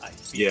jump it, I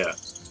think. Yeah.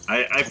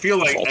 I feel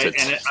like, Vault it.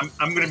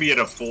 I'm going to be at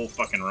a full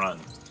fucking run.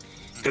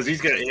 Because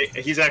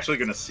he's actually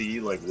going to see,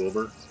 like,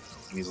 Wilbur.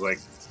 And he's like,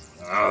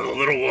 the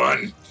little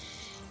one.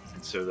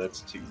 And so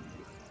that's 2,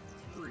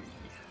 3,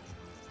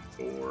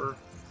 4,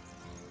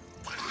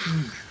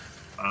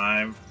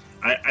 5.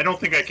 I don't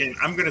think I can.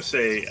 I'm going to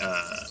say,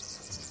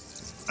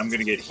 I'm going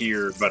to get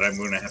here, but I'm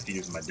going to have to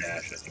use my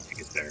dash, I think, to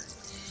get there.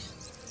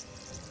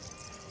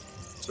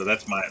 So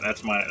that's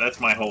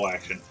my whole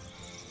action.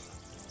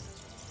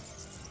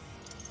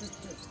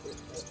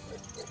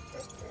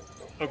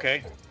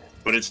 Okay.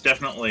 But it's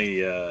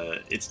definitely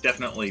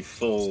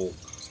full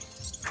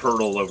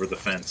hurdle over the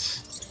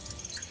fence.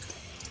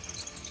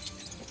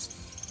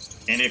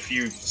 And if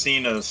you've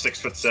seen a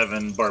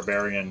 6'7"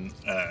 barbarian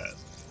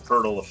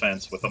hurdle a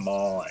fence with a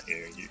maul at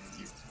you,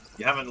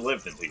 you haven't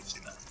lived until you've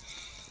seen that.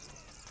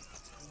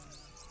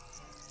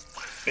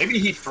 Maybe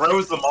he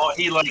throws the maul.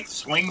 He like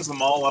swings the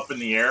maul up in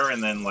the air,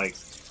 and then like,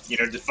 you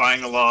know,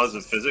 defying the laws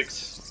of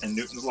physics and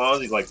Newton's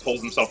laws, he like pulls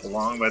himself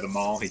along by the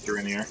maul he threw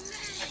in the air.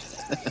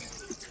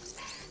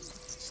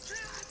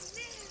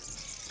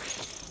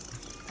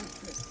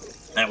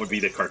 That would be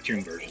the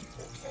cartoon version.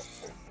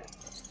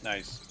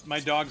 Nice. My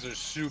dogs are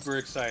super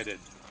excited.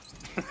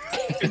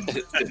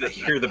 Did they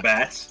hear the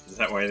bats? Is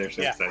that why they're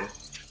so Yeah. excited?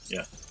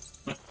 Yeah.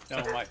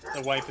 No,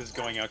 the wife is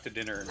going out to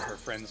dinner, and her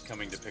friend's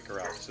coming to pick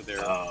her up. So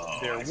they're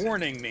I see.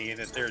 warning me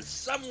that there's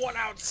someone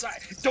outside.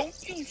 Don't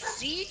you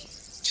see?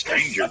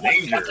 Stranger Someone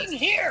danger. fucking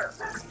here.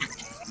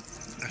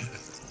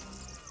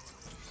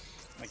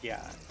 Like,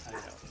 yeah, I know.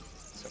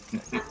 It's okay.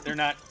 They're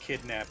not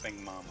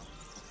kidnapping Mama.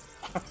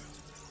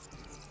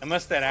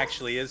 Unless that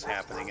actually is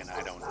happening, and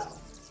I don't know.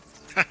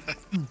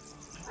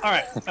 All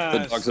right.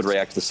 The dogs would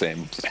react the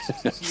same.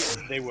 Yeah,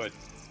 they would.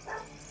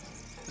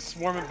 The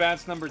swarm of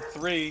bats number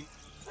 3.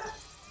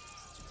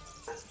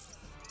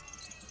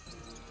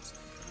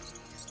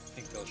 I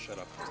think they'll shut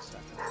up for a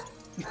second.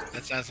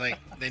 That sounds like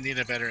they need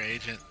a better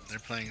agent. They're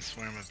playing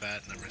Swarm of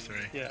Bat number 3.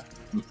 Yeah.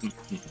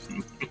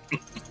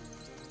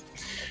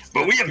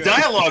 But we have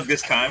dialogue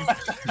this time.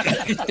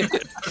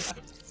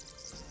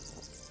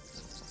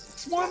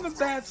 Swarm of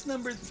bats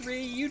number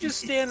 3. You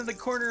just stand in the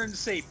corner and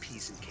say,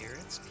 peas and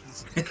carrots,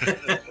 peas and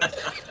carrots.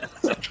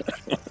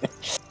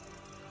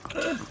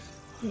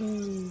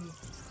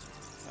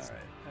 All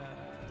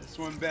right.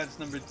 Swarm of bats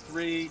number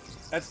 3.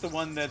 That's the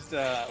one that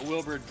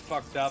Wilbur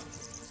fucked up.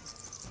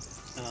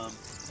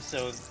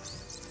 So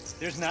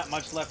there's not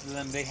much left of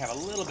them. They have a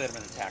little bit of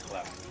an attack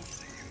left.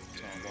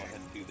 So I'll go ahead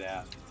and do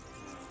that.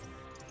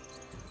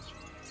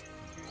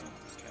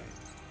 Okay.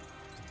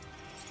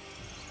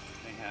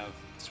 They have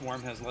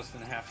Swarm has less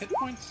than half hit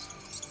points.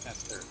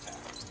 That's their attack.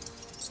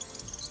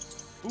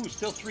 Ooh,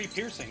 still 3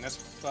 piercing.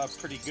 That's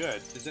pretty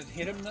good. Does it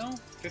hit him though?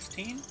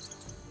 15?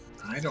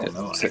 I don't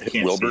know. I Does it hit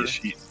can't Wilbur?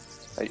 see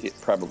a sheet. It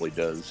probably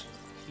does.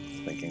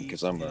 He Thinking,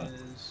 'cause is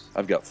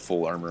I've got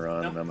full armor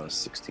on, No. and I'm a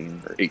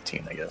 16 or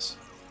 18, I guess.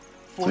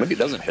 14 maybe it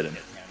doesn't hit him.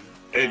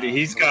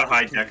 He's got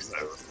high dex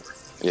though.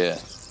 Yeah.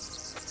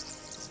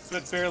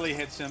 But barely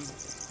hits him.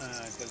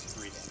 It does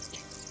 3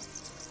 damage.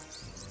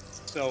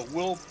 So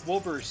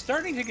Wilbur's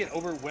starting to get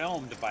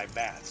overwhelmed by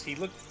bats. He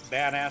looked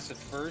badass at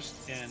first,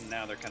 and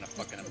now they're kind of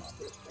fucking him up.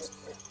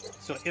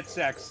 So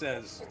Itzhak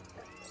says,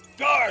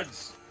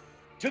 "Guards,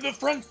 to the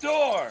front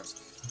door!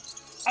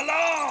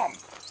 Alarm!"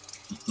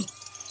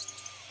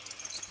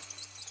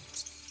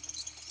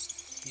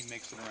 He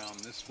makes it around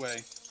this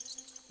way.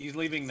 He's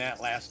leaving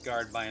that last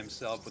guard by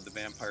himself with the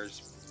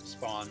vampires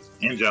spawn.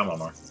 And John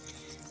Lamar.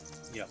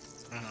 Yep.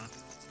 Uh-huh.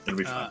 It'll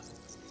be fun.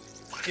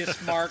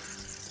 Ismark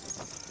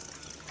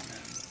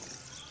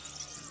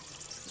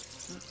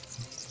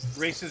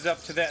races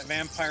up to that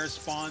vampire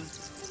spawn,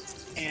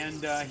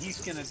 and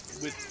he's gonna,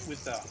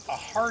 with a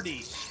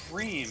hearty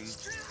scream,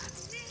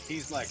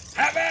 he's like,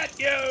 "Have at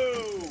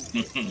you!"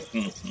 Let's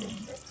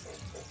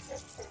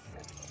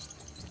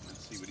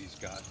see what he's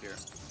got here.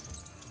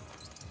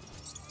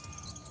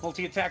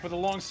 Multi-attack with a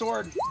long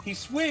sword. He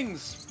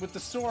swings with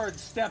the sword,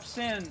 steps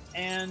in,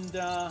 and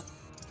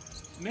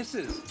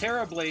misses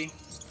terribly.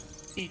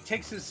 He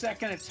takes his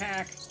second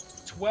attack,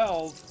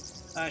 12.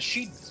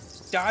 She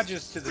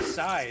dodges to the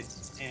side,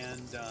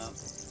 and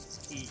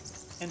he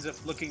ends up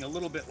looking a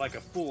little bit like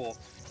a fool.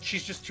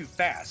 She's just too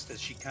fast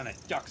as she kind of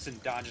ducks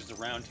and dodges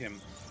around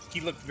him.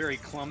 He looked very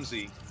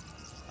clumsy.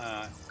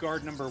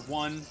 Guard number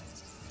 1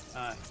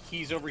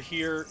 He's over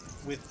here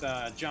with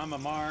John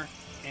Mamar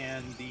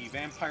and the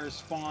vampire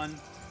spawn.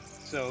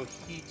 So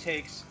he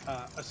takes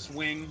a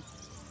swing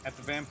at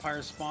the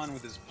vampire spawn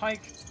with his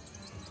pike.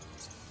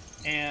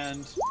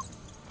 And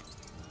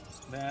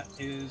that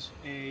is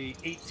a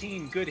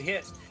 18. Good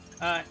hit.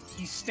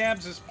 He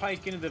stabs his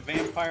pike into the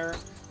vampire,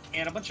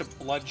 and a bunch of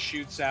blood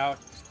shoots out,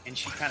 and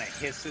she kind of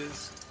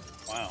hisses.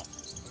 Wow, that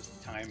was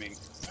timing.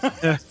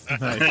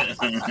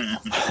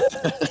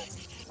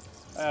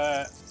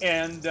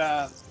 And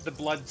the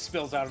blood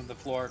spills out on the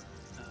floor,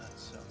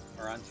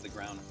 or onto the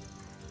ground.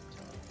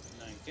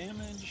 So 9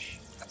 damage.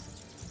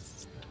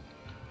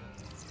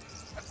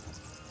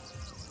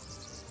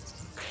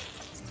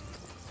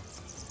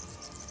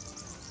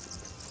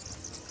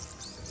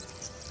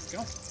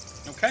 Go.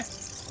 Okay.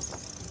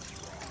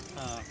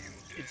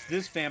 It's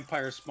this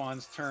vampire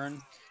spawn's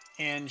turn,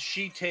 and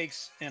she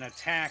takes an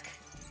attack,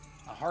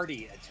 a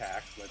hardy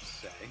attack, let's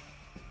say,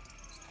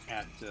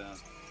 at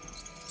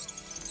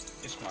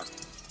Ismark.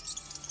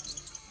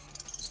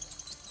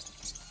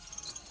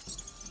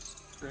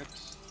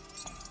 Trips.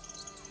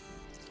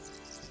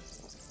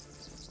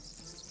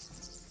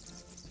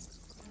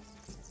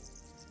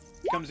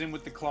 Comes in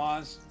with the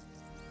claws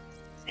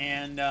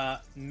and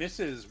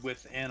misses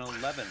with an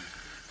 11.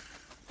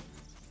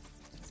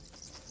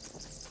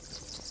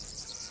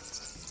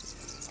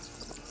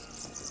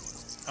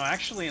 Oh,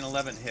 actually an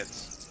 11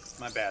 hits.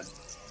 My bad.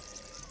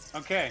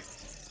 Okay,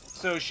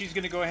 so she's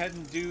going to go ahead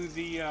and do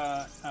the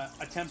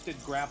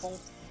attempted grapple.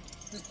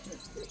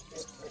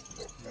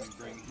 Let me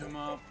bring him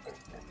up.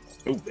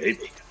 Oh,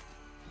 baby.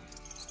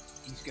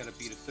 He's got to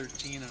beat a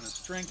 13 on a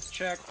strength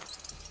check.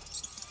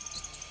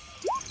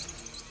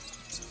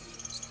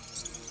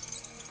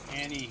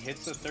 And he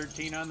hits a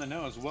 13 on the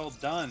nose. Well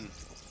done,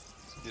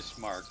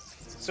 Ismark.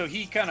 So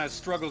he kind of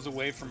struggles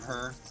away from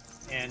her.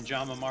 And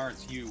John Mamar,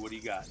 it's you. What do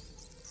you got?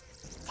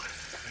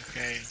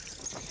 Okay.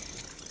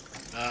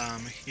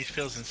 He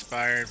feels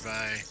inspired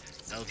by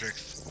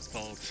Eldrick's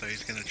bolt, so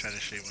he's gonna try to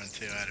shoot one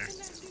too at her.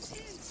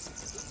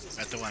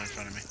 At the one in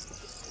front of me.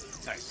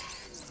 Nice.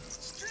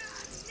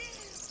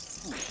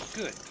 Ooh,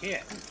 good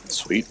hit.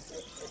 Sweet.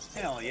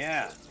 Hell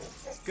yeah.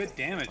 Good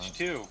damage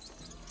too.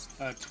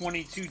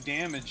 22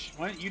 damage.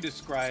 Why don't you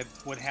describe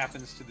what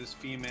happens to this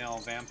female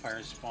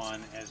vampire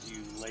spawn as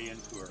you lay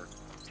into her?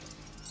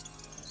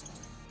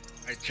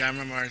 Alright, John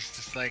Mamar's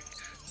just like,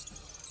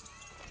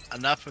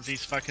 enough of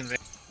these fucking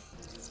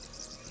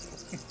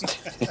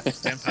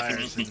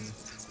vampires, and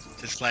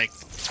just like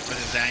with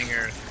his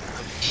anger,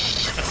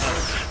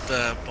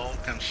 the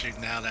bolt comes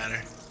shooting out at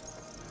her.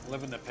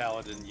 Living the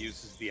Paladin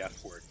uses the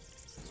F word.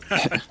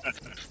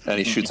 And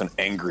he shoots an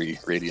angry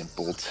radiant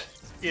bolt.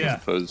 Yeah.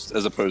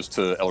 As opposed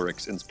to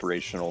Elric's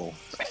inspirational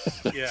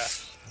Yeah.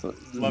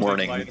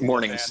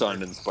 morning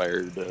sun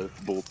inspired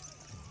bolt.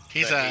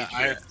 He's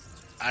a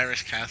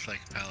Irish Catholic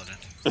paladin.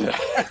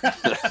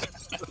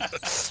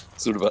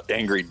 Sort of an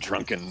angry,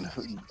 drunken,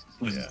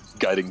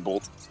 guiding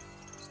bolt.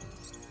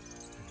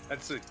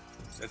 That's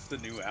the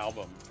new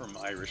album from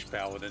Irish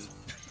Paladin.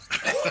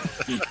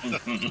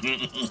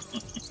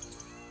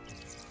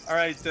 All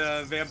right,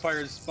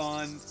 vampires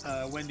spawn.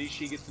 Wendy,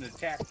 she gets an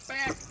attack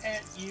back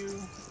at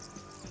you.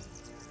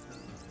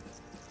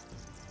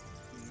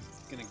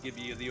 Gonna give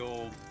you the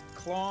old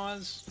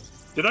claws.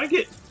 Did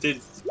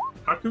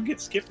Haku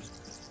get skipped?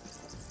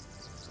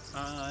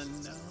 No.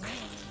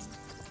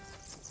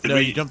 No,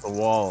 you jumped the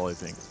wall, I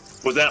think.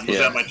 Was that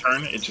my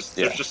turn? It just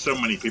Yeah. there's just so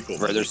many people.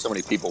 Right, there's so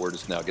many people. We're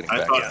just now getting I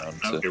back thought. around.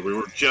 Okay, we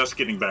were just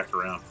getting back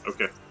around.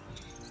 Okay.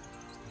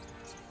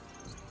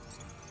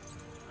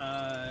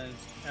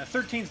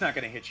 13's not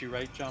gonna hit you,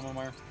 right, John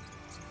Momar?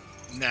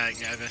 Nah,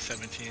 yeah, I've got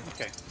 17.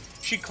 Okay.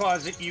 She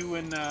claws at you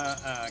and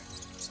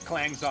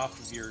clangs off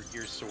of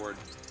your sword.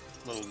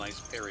 Little nice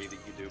parry that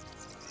you do.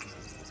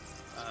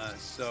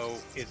 So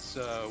it's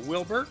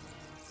Wilbur.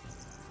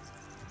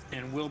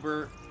 And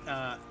Wilbur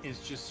is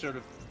just sort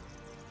of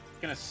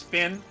gonna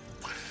spin.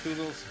 2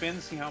 little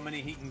spins, see how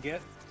many he can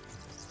get.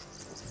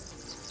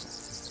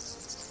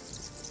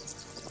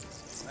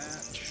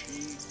 That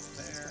sheet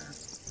there.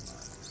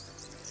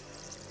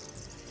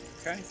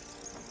 Okay.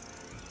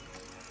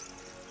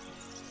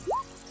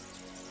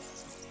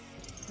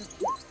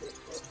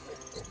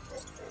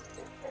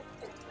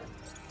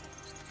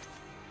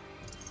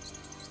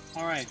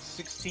 All right,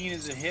 16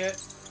 is a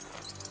hit.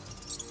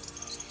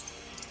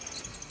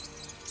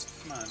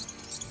 Come on,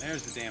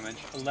 there's the damage.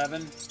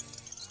 11.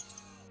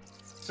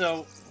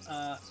 So,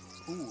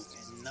 ooh,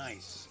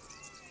 nice.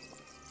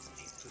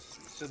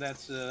 So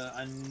that's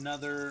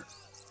another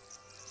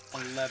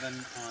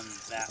 11 on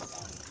that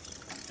one.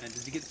 And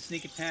does he get the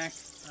sneak attack?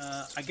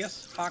 I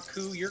guess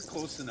Haku, you're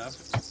close enough.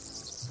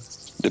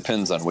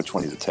 Depends on which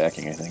one he's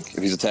attacking, I think.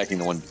 If he's attacking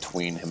the one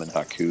between him and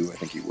Haku, I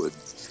think he would.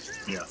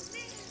 Yeah.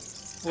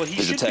 Well, he If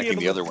he's should attacking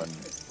be the able other one,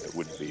 it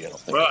wouldn't be, I don't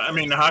think. Well, I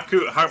mean,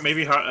 Haku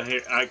maybe can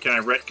I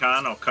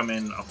retcon? I'll come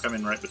in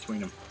right between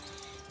them.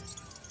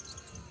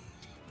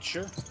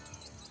 Sure.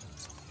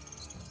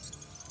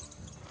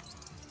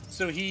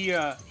 So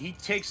he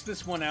takes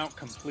this one out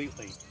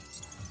completely.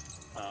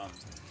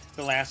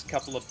 the last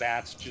couple of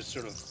bats just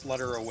sort of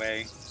flutter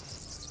away,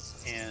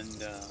 and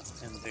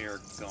they're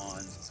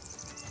gone.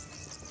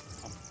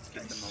 I'll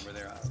get them over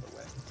there out of the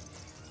way.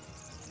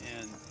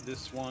 And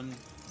this one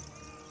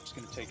is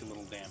going to take a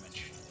little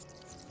damage.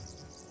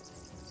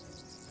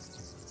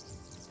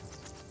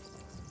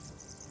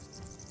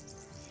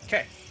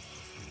 Okay.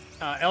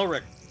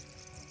 Elric.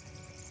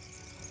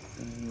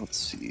 Let's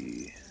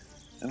see.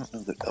 I don't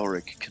know that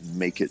Elric can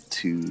make it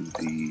to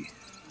the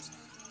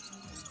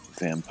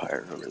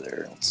vampire over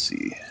there. Let's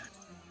see.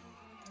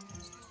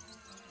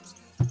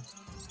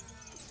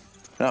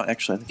 No,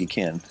 actually, I think he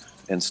can,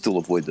 and still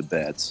avoid the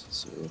bats.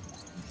 So,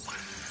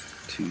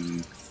 2,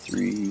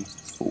 3,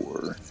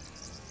 4,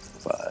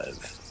 5,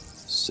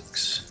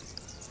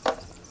 6.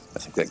 I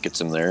think that gets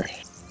him there.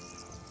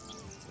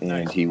 And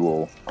Nice. he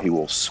will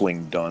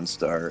swing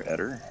Dawnstar at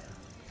her.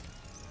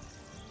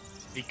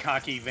 The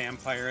cocky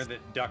vampire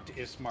that ducked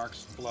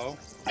Ismark's blow.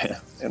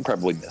 And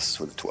probably miss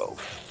with a 12.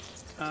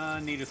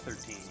 Need a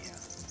 13, yeah.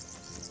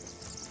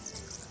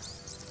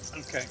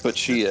 Okay. But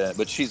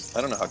she's,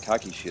 I don't know how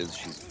cocky she is.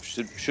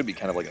 She should be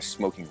kind of like a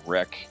smoking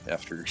wreck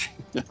after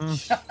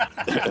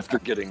after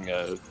getting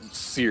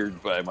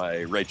seared by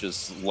my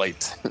righteous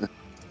light.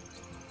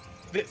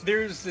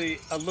 There's a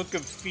look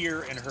of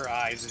fear in her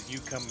eyes as you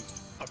come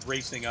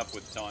racing up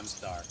with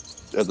Dawnstar.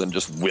 And then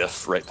just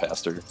whiff right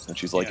past her. And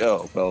she's like, Yeah.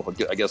 oh, well,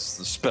 I guess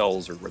the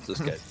spells are what this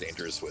guy's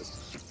dangerous with.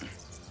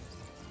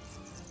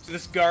 So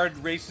this guard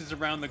races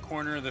around the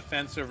corner of the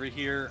fence over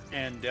here,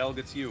 and Del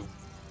gets you.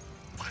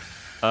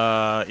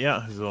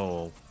 Yeah, he's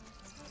all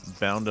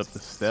bound up the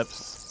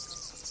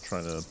steps,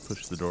 trying to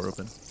push the door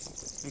open.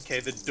 Okay,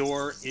 the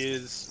door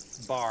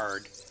is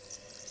barred.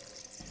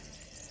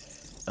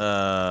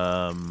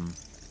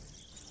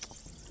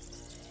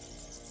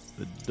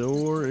 The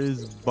door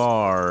is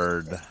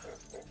barred.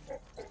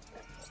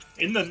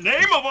 In the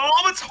name of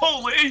all that's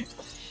holy!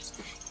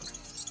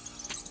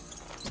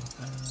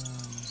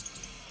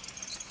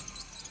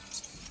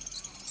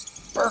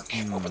 Burke,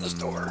 open this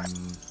door.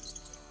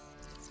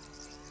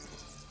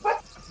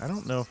 I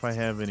don't know if I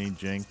have any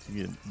jank to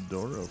get the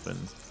door open.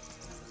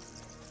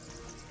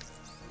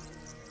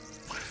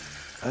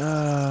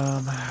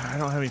 I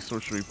don't have any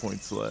sorcery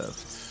points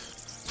left.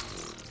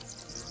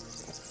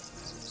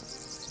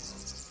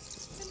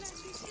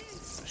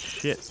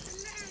 Shit.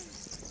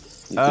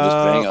 You can just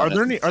bang on Are it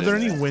there and any? Are say there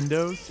any that.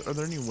 windows? Are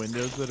there any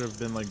windows that have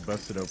been like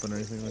busted open or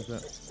anything like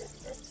that?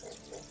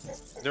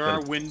 There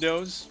are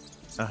windows,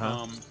 Uh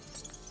huh.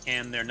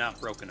 and they're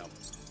not broken open.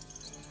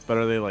 But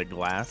are they like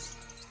glass?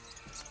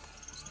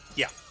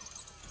 Yeah.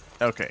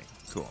 Okay,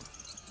 cool.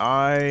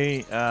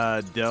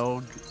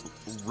 Delg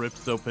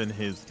rips open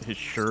his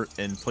shirt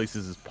and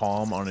places his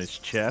palm on his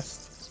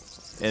chest.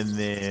 And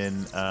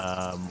then,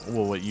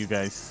 what you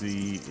guys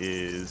see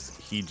is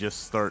he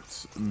just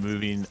starts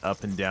moving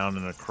up and down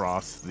and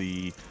across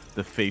the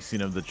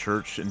facing of the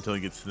church until he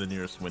gets to the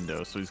nearest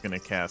window. So he's going to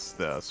cast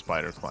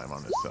Spider Climb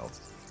on himself.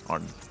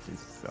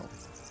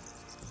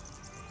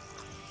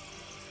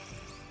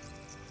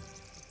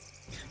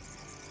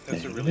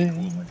 That's a really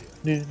cool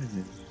idea.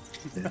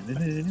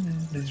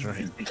 That's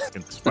right.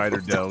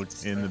 Spider Delg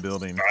in the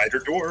building. Spider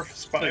dwarf, So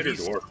spider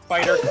he's dwarf.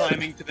 spider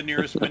climbing to the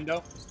nearest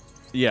window.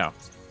 Yeah.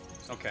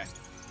 Okay.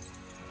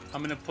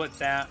 I'm gonna put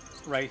that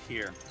right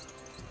here.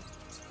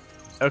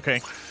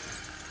 Okay.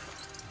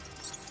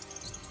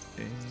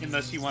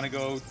 Unless you want to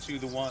go to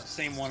the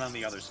same one on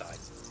the other side.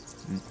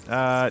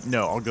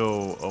 No, I'll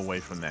go away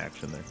from the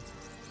action there.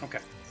 Okay.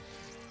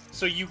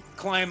 So you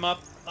climb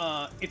up.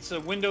 It's a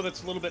window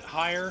that's a little bit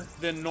higher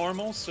than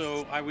normal,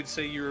 so I would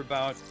say you're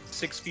about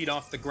 6 feet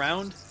off the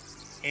ground.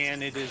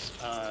 And it is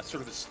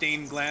sort of a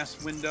stained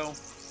glass window,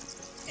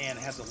 and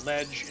it has a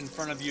ledge in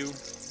front of you.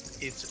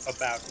 It's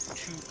about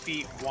 2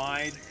 feet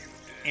wide,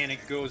 and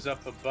it goes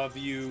up above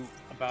you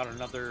about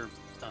another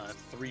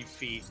 3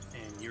 feet,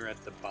 and you're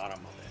at the bottom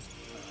of it.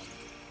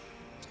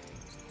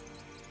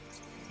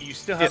 You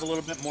still have a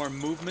little bit more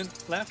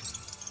movement left.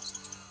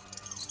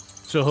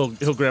 So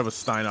he'll grab a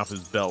stein off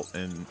his belt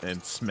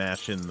and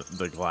smash in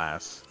the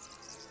glass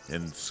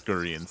and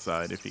scurry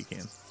inside if he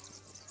can.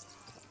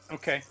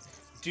 Okay.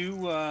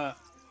 Do a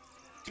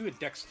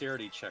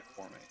dexterity check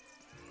for me.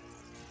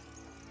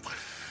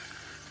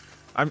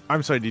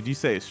 I'm sorry, did you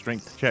say a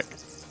strength check?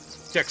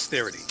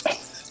 Dexterity.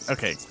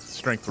 Okay,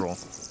 strength roll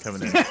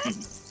coming in.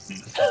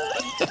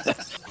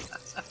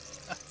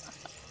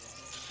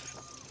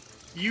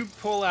 You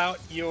pull out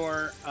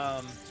your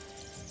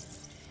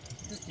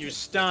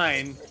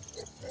stein,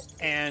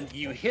 and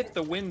you hit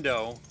the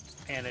window,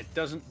 and it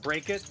doesn't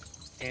break it,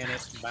 and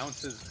it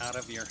bounces out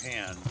of your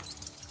hand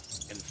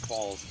and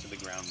falls to the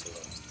ground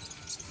below.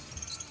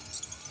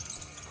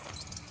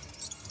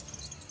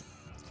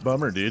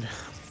 Bummer, dude.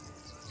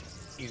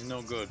 He's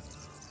no good.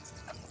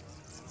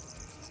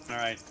 All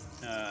right,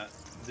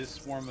 this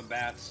swarm of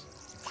bats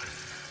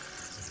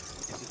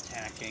is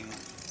attacking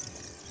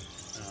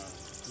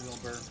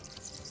Wilbur.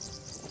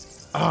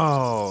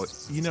 Oh,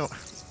 you know,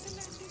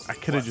 I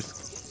could have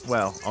just...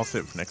 Well, I'll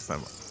save it for next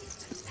time.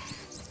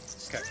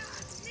 Okay.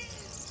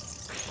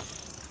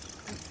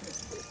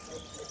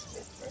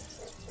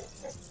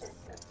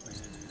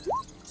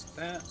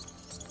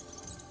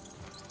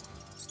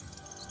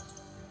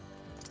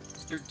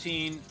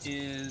 13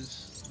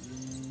 is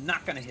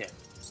not going to hit.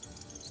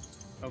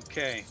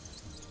 Okay.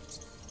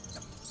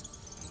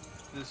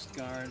 This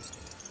guard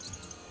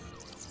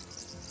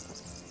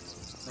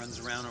runs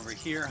around over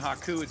here.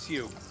 Haku, it's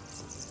you.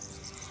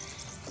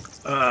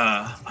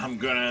 I'm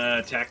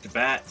gonna attack the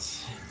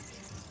bats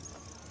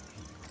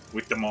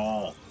with them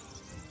all.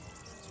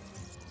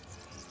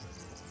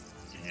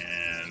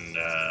 And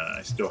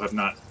I still have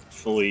not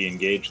fully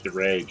engaged the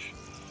rage,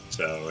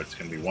 so it's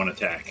gonna be one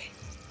attack.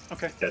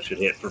 Okay. That should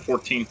hit for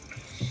 14.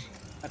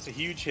 That's a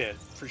huge hit,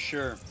 for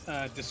sure.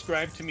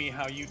 Describe to me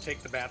how you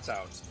take the bats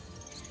out.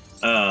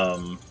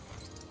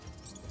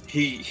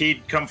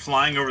 He'd come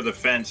flying over the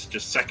fence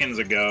just seconds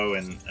ago,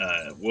 and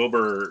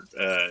Wilbur,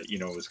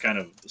 was kind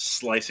of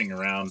slicing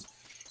around,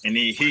 and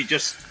he's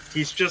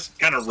just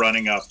kind of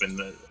running up,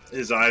 and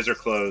his eyes are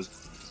closed,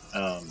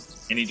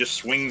 and he just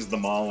swings the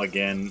maul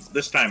again,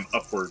 this time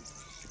upward,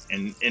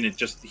 and he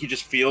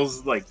just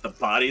feels like the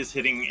body is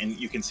hitting, and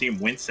you can see him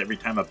wince every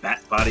time a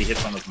bat body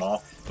hits on his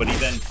maul, but he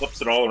then flips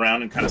it all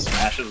around and kind of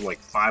smashes like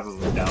 5 of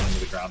them down into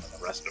the ground, and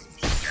the rest of them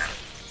just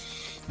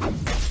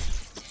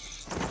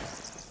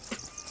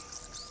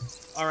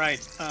All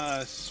right,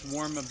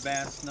 swarm of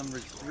bats number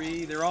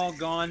 3. They're all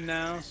gone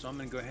now, so I'm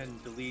going to go ahead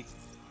and delete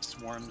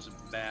swarms of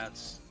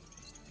bats.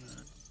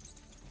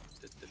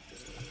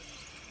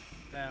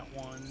 That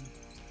one.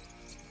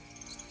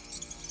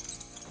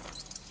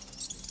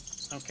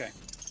 Okay.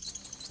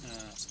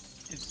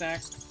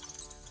 Isaac. 10,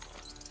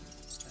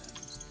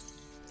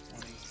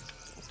 20,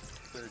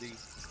 30.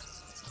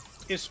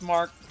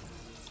 Ismark.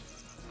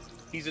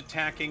 He's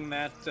attacking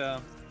that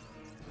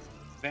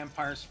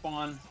vampire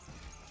spawn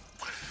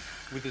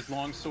with his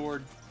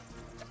longsword.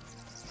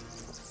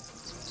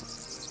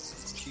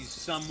 She's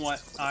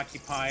somewhat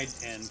occupied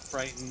and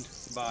frightened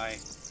by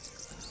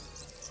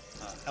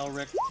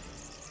Elric.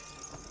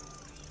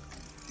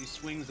 He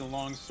swings a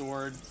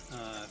longsword,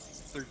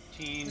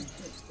 13,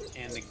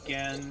 and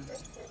again,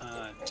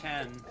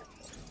 10.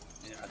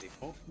 Are they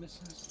both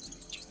misses?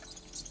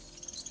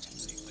 Too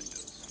many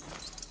windows.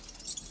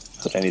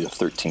 But I need a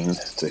 13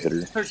 to hit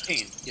her.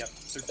 13, yep,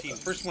 13.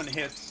 First one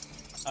hits,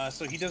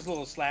 so he does a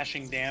little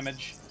slashing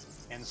damage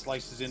and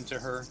slices into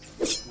her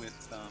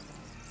with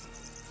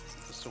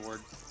the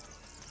sword.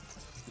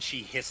 And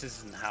she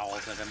hisses and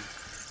howls at him.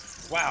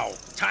 Wow,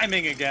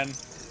 timing again.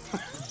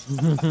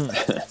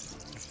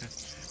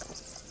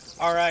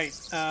 All right,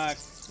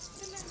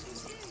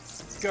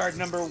 guard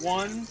number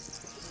 1.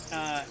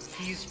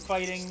 He's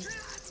fighting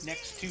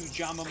next to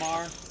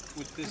Jamamar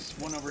with this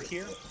one over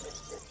here.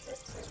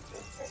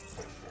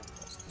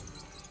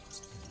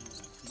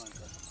 Come on,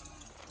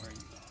 where are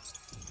you?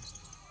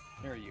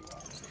 There you are.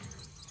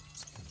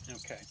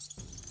 Okay.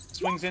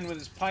 Swings in with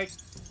his pike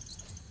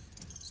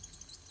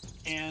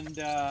and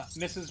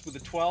misses with a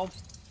 12.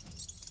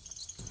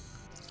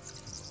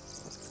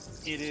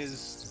 It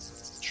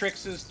is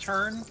Trix's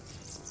turn,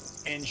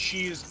 and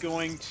she is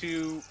going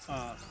to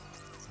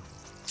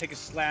take a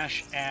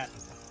slash at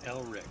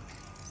Elric.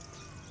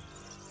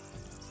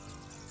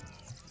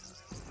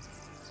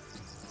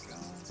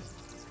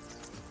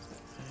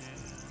 And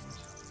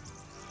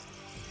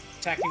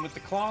attacking with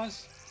the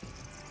claws.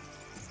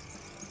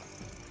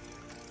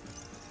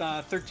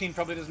 13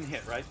 probably doesn't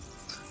hit, right?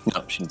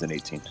 No, she's an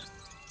 18.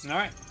 All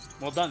right,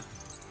 well done.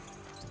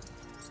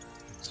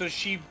 So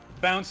she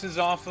bounces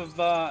off of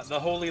the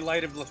holy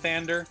light of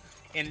Lathander,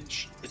 and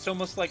it's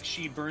almost like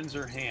she burns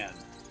her hand.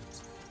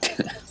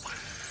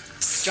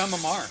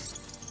 Jamamar.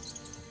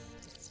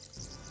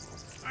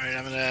 All right,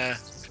 I'm gonna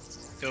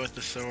go with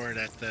the sword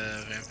at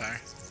the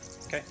vampire.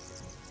 Okay.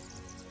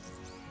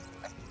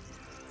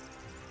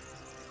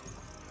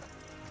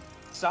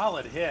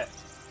 Solid hit.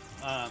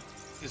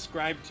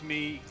 Describe to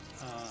me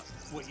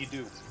what you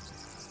do.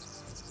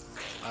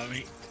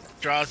 He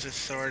draws his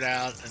sword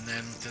out and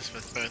then just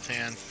with both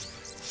hands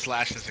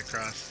slashes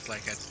across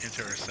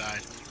into her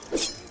side.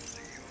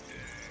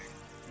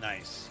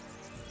 Nice.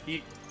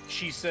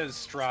 She says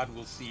Strahd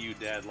will see you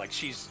dead. Like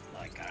she's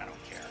like, I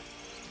don't care.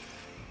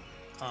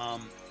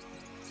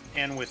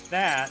 And with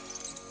that,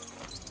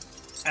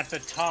 at the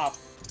top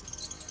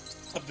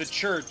of the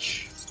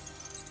church,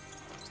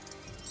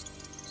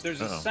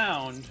 there's a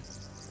sound.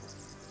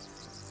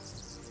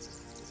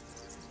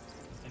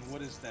 And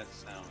what is that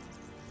sound?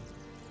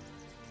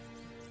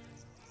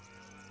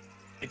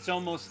 It's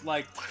almost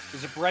like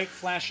there's a bright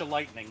flash of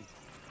lightning.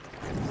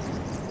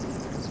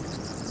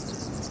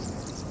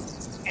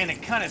 And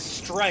it kind of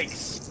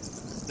strikes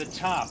the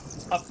top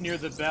up near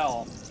the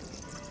bell.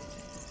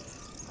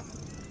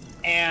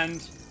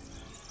 And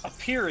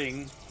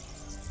appearing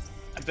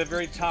at the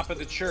very top of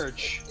the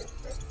church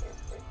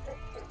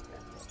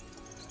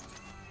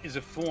is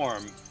a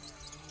form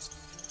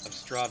of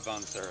Strahd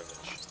von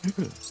Zarovich.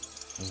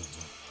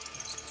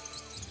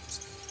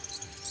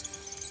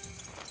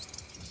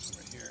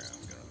 Over here,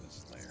 I'm going to this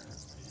layer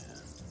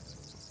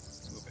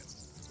and move it.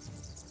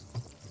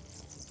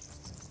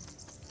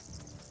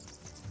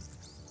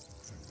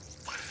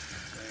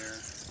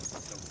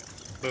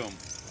 There. Boom.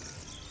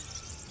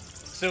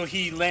 So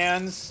he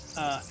lands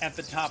at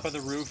the top of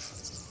the roof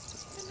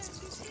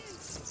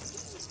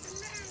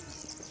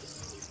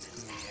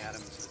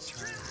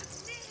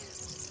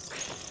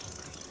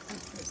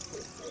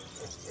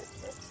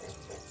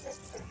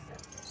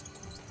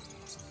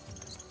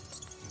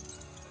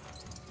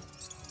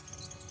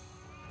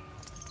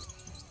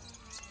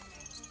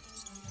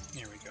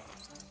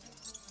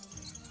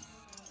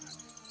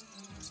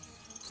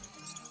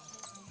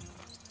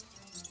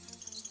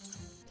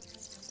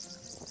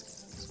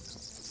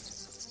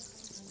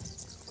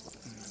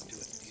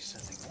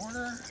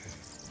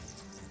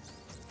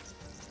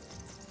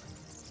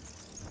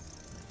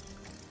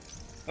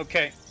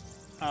Okay.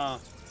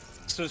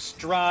 So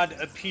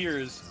Strahd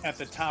appears at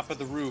the top of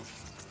the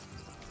roof,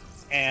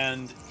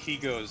 and he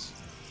goes,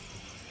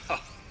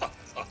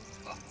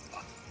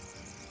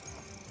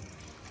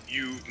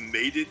 You've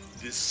made it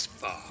this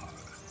far.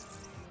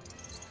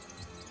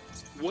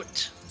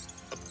 What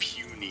a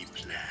puny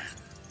plan.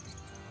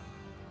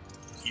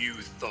 You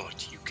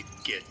thought you could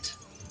get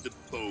the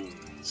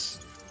bones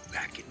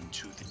back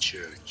into the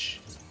church.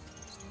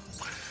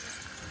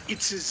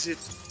 It's as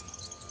if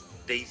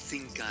they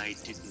think I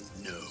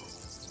didn't know,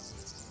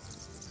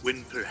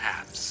 when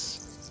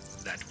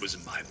perhaps that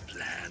was my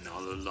plan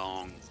all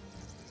along.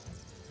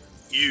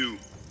 You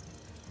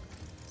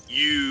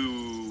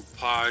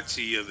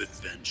party of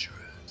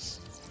adventurers,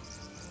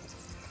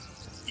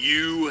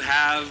 you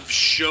have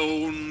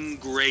shown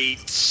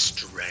great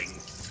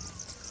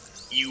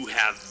strength. You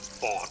have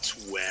fought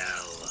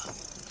well.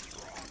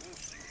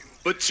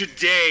 But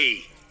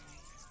today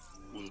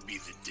will be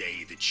the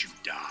day that you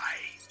die.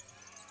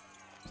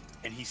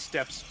 and he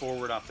steps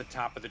forward off the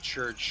top of the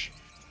church,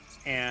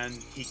 and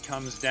he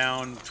comes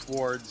down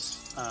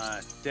towards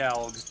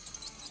Delg.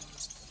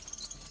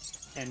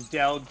 And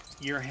Delg,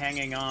 you're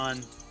hanging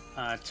on,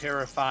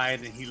 terrified,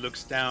 and he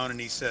looks down and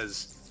he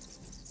says,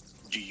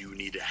 Do you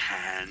need a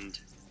hand,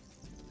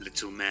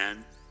 little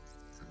man?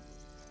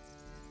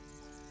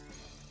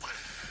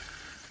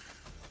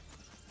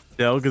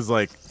 Delg is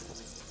like,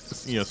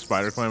 you know,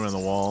 spider climbing on the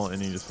wall,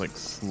 and he just like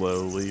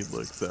slowly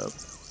looks up.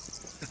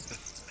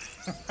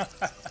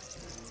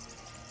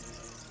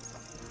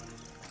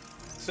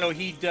 So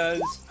he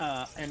does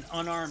an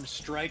unarmed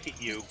strike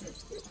at you.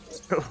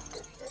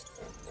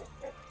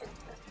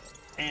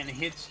 And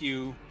hits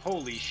you,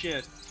 holy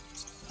shit,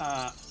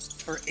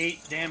 for 8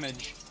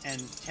 damage and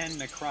 10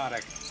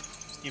 necrotic.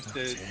 If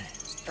the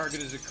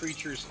target is a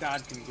creature,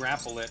 Strahd can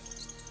grapple it.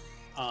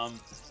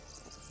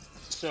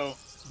 So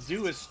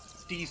do a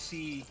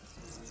DC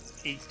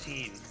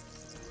 18.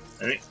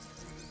 I think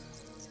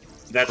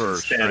that's For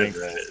instead of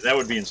that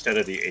would be instead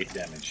of the 8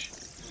 damage.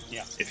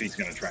 Yeah. If he's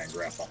going to try and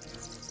grapple.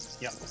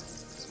 Yep.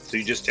 So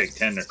you just take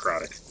 10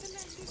 necrotic.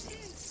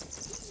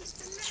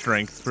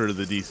 Strength for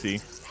the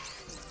DC.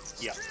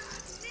 Yep.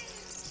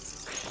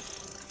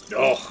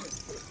 Oh.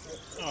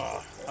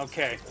 Oh,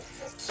 okay.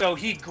 So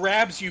he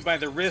grabs you by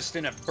the wrist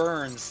and it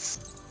burns.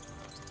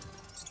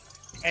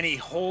 And he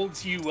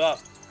holds you up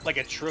like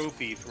a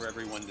trophy for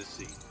everyone to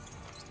see.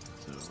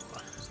 So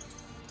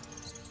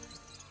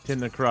 10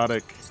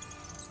 necrotic.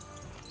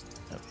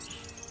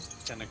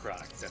 10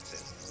 necrotic, that's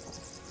it.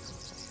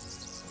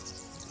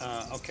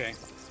 Okay.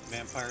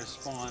 Vampire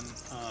spawn.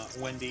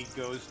 Wendy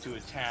goes to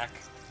attack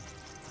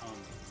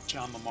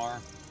John Mamar.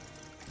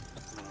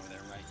 That's the one over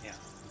there, right? Yeah.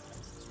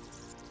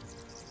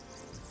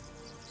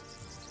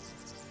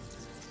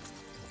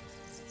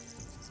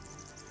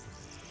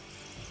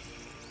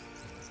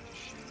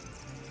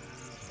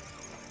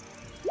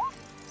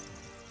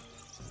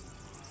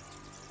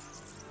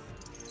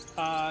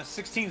 Uh,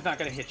 16's not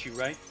gonna hit you,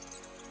 right?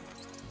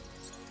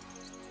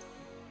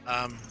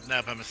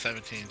 Nope, I'm a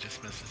 17,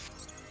 just misses.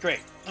 Great.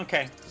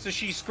 Okay. So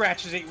she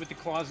scratches at you with the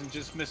claws and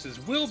just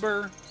misses.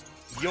 Wilbur,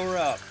 you're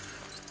up.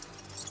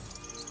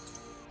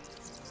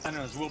 I don't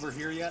know, is Wilbur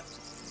here yet?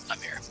 I'm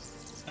here.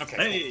 Okay.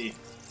 Hey.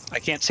 I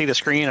can't see the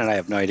screen and I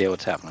have no idea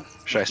what's happening.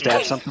 Should I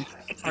stab something?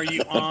 Are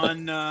you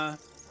on, Yeah,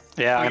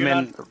 Oh, I'm you're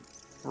in.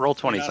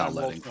 Roll20's not not on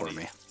loading for Roll20.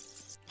 me.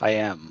 I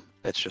am.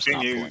 It's just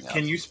not pulling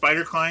Can up. you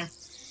spider climb?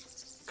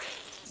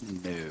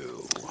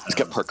 No. He's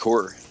got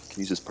parkour. Can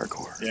use his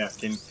parkour. Yeah.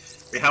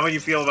 How about you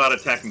feel about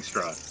attacking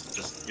Strahd?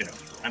 Just,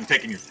 I'm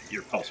taking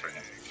your pulse right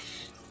now.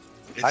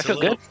 It's I feel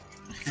little, good.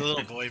 It's a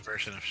little boy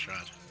version of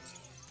Strahd.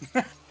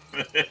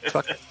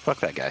 Fuck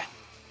that guy.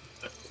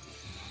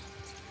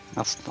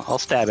 I'll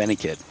stab any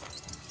kid.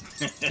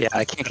 Yeah,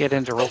 I can't get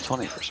into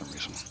Roll20 for some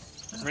reason.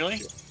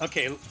 really?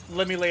 Okay,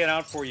 let me lay it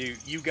out for you.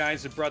 You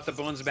guys have brought the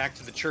bones back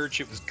to the church.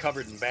 It was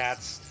covered in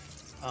bats.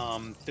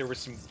 There were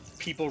some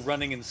people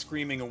running and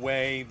screaming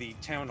away. The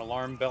town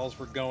alarm bells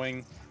were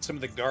going. Some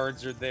of the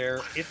guards are there.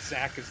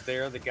 Itzak is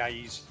there, the guy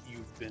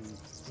you've been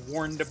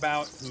warned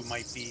about, who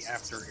might be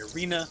after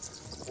Irina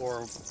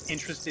or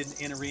interested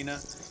in Irina.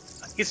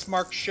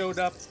 Ismark showed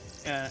up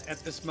at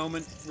this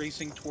moment,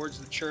 racing towards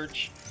the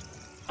church.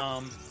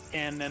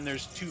 And then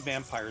there's 2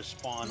 vampires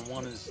spawn.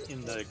 One is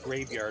in the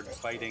graveyard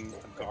fighting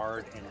a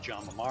guard and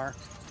John Mamar.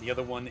 The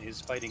other one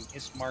is fighting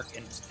Ismark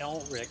and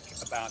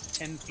Elric about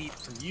 10 feet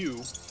from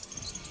you.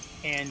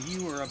 And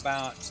you are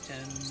about 10,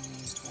 20,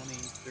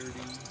 30...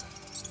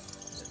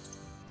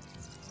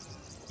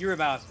 You're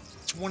about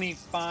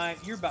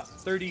 25... You're about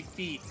 30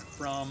 feet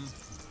from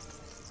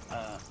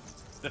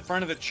the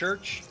front of the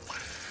church,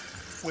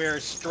 where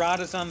Strahd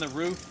is on the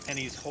roof, and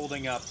he's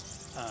holding up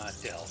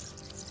Del.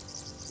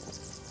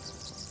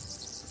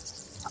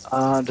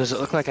 Does it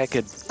look like I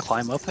could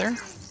climb up there?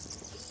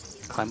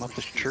 Climb up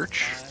this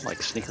church?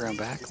 Like sneak around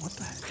back? What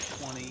the heck?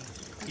 20.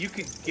 You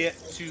could get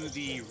to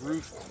the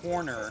roof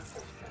corner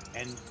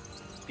and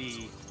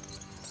be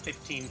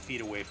 15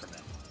 feet away from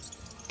it.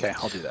 Okay,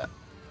 I'll do that.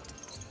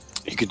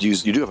 You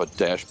do have a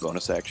dash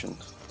bonus action,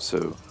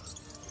 so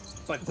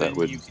But that then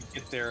would- you could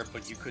get there,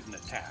 but you couldn't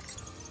attack.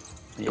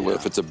 well,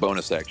 if it's a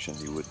bonus action,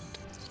 you would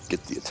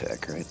get the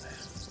attack, right?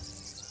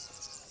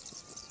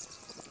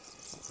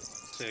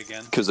 Say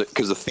again. Because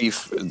a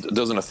thief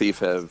doesn't a thief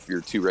have your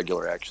 2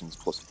 regular actions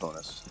plus a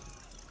bonus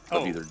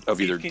of either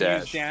Thief can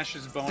dash. use dash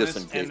as bonus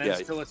disengage, and then yeah.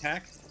 still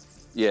attack?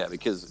 Yeah,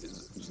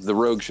 because the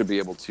rogue should be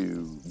able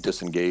to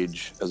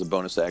disengage as a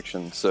bonus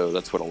action, so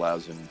that's what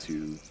allows him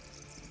to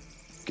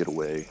get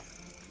away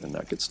and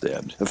not get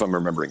stabbed, if I'm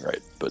remembering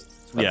right. But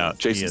I Yeah, mean,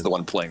 Jason's he is. the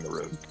one playing the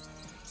rogue.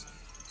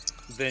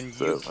 Then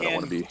So, you I don't can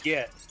wanna be-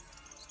 get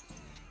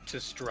to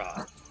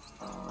Strahd.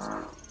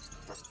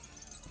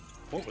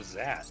 What was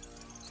that?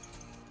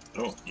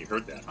 Oh, you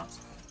heard that, huh?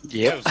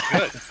 Yep.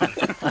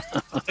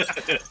 That was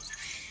good.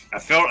 I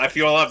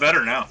feel a lot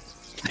better now.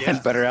 Yeah.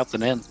 Better out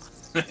than in.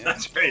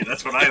 That's great.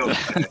 That's what I hope.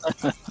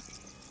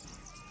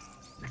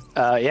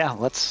 Yeah,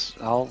 this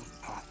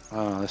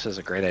is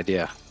a great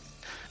idea.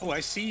 Oh,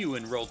 I see you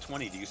in roll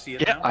 20. Do you see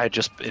it Yeah, now? it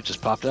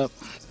just popped up.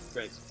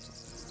 Great.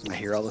 I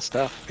hear all the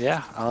stuff.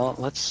 Yeah, I'll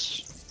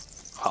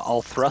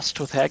thrust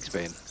with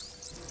Hagsbane.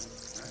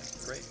 All right,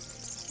 great.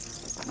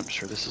 I'm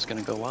sure this is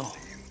going to go well.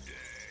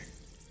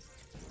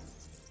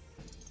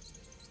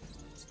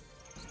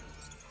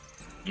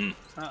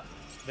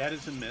 That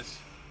is a miss.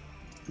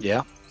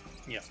 Yeah.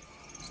 Yeah.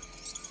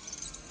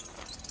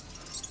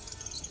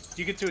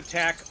 Do you get to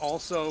attack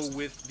also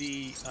with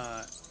the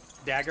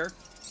dagger?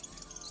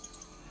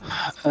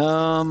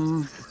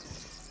 You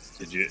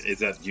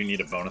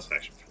need a bonus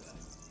action for that?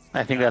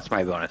 I think that's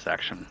my bonus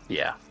action.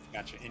 Yeah.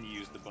 Gotcha. And you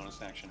use the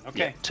bonus action. Yeah,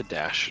 Okay. to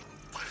dash.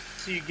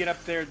 So you get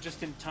up there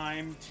just in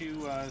time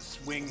to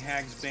swing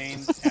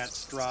Hagsbane at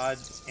Strahd,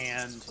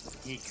 and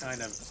he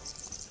kind of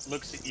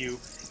looks at you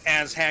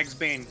as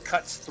Hagsbane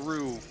cuts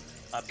through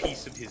a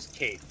piece of his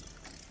cape.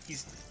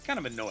 He's kind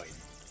of annoyed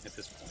at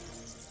this point.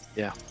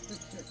 Yeah.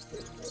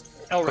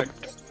 Elric,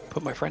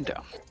 Put my friend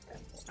down.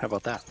 How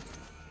about that?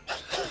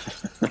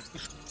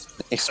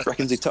 Hey,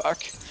 sprechen Sie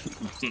talk?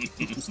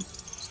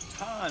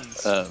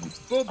 Hans,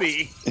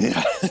 Booby.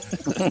 Yeah.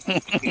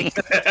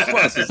 Come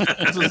on,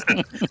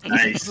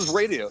 Nice. this is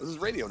radio. This is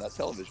radio, not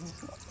television.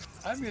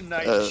 I'm your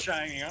knight in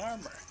shining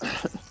armor.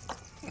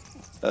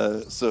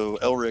 So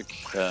Elric,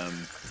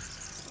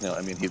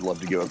 he'd love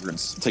to go over and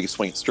take a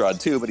swing at Strahd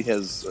too, but he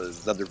has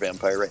another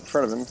vampire right in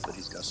front of him that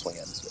he's going to swing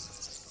at instead.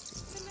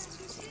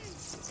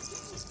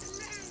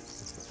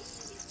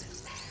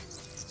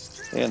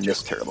 And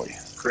missed terribly.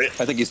 Crit.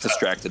 I think he's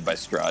distracted by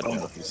Strahd.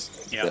 Oh. He's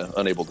Yeah.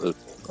 unable to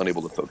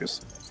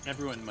focus.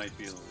 Everyone might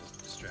be a little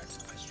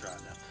distracted by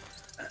Strahd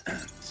now.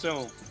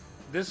 So,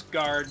 this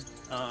guard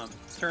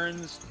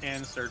turns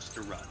and starts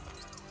to run.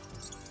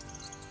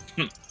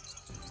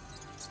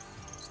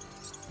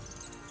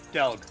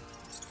 Delg.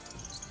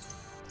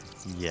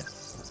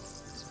 Yes.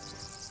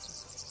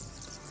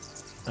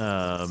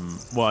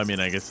 Well, I mean,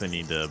 I guess I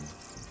need to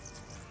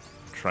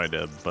try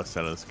to bust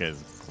out of this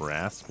guy's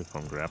grasp if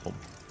I'm grappled.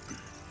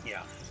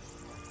 Yeah.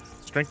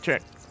 Strength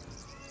check.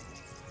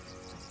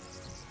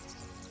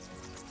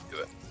 Do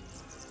it.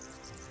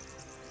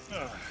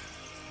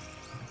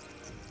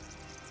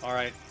 All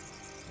right.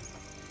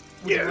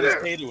 What do you want to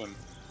say to him?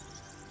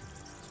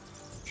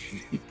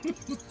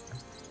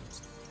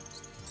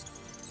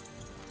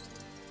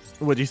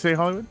 What'd you say,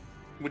 Hollywood?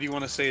 What do you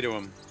want to say to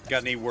him?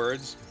 Got any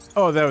words?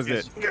 Oh, that was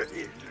Yes. it.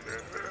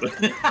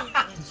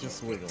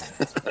 Just wiggle.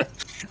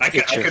 I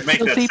could make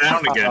that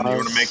sound again. You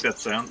want to make that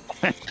sound?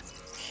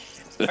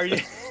 Are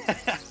you?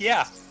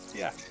 Yeah.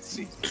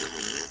 See.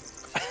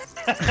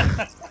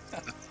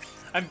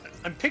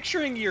 I'm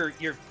picturing your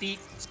feet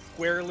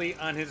squarely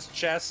on his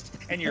chest,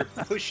 and you're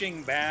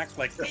pushing back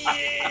like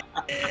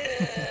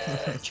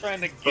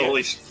trying to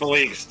get.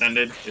 Fully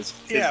extended. His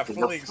Fully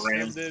dwarf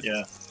frame. extended.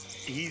 Yeah.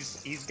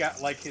 He's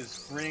got like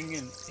his ring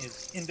and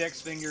his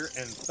index finger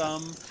and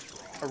thumb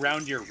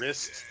around your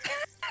wrist.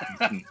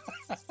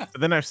 But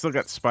then I've still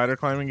got spider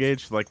climbing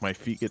gauge. Like my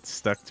feet get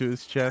stuck to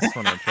his chest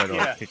when I try to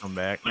Yeah. kick him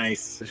back.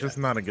 Nice. It's just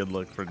not a good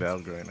look for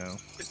Delg right now.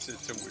 It's a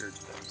weird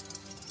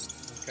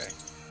thing. Okay.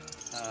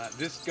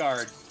 This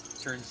guard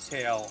turns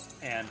tail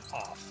and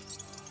off.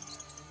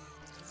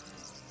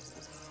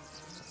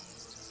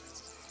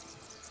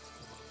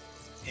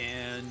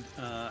 And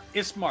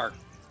Ismark,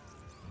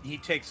 he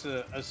takes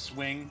a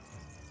swing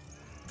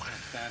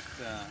at that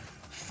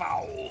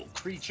foul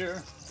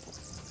creature.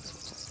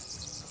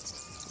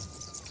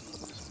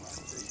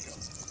 Ismark, there you go.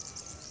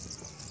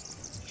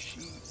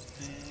 Sheet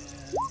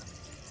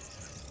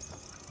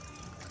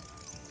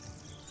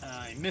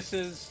and he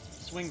misses.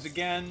 Swings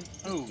again.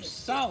 Ooh,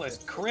 solid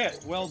crit.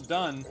 Well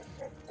done.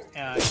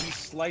 He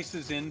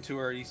slices into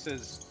her. He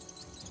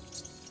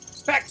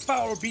says, "Back,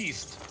 foul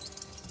beast!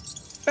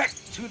 Back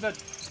to the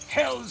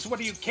hells where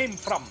you came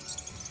from!"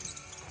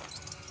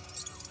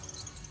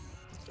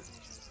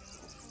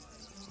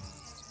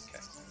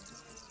 Okay.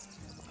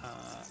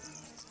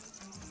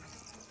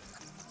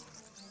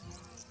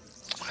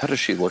 How does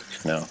she look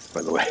now,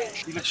 by the way?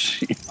 She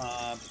looks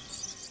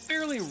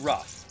fairly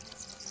rough.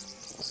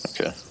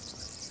 Okay.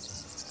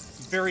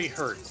 Very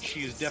hurt.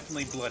 She is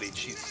definitely bloodied.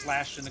 She's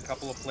slashed in a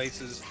couple of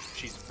places.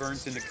 She's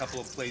burnt in a couple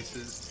of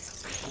places.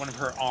 One of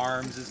her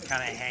arms is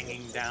kind of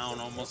hanging down,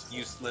 almost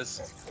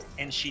useless.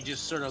 And she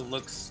just sort of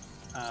looks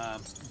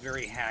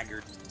very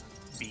haggard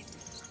and beaten.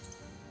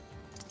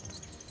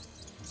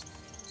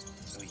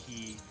 So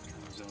he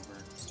comes over.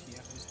 Does he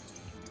have anything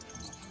he can do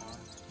from afar?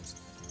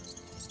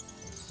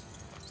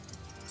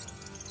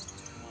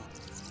 Come on.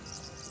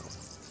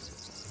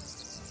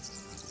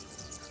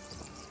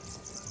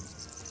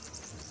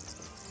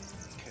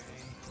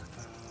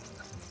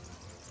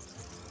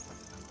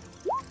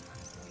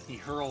 He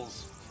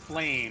hurls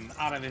flame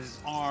out of his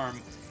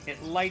arm.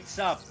 It lights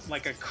up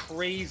like a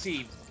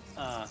crazy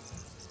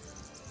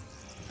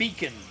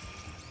beacon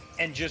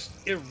and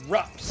just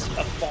erupts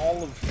a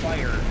ball of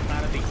fire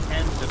out of the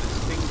ends of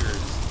his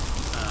fingers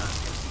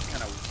as he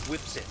kind of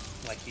whips it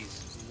like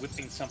he's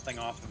whipping something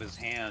off of his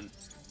hand.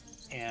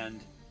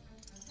 And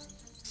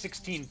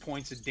 16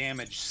 points of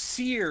damage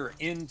sear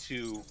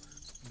into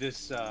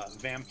this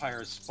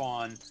vampire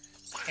spawn,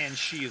 and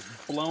she is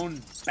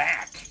blown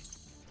back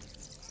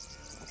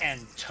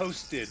and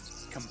toasted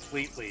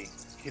completely,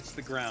 hits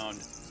the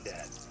ground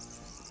dead.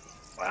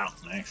 Wow,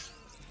 nice.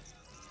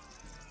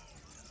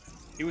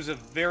 It was a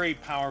very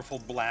powerful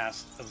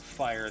blast of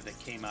fire that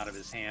came out of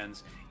his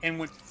hands. And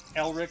when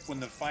Elric, when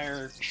the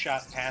fire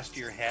shot past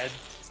your head,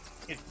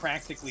 it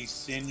practically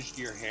singed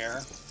your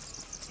hair.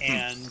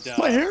 And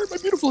My hair, my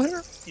beautiful hair.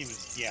 It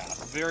was, yeah,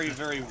 very,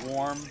 very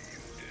warm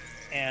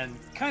and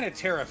kind of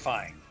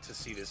terrifying to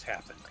see this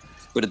happen.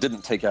 But it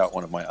didn't take out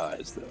one of my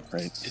eyes, though,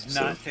 right? Did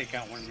not take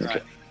out one of your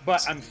eyes.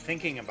 But I'm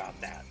thinking about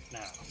that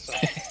now. So.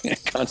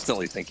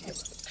 Constantly thinking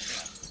about it.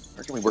 Yeah.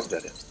 Where can we work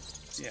that in?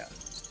 Yeah.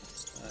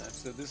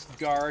 So this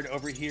guard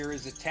over here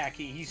is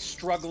attacking. He's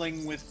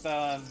struggling with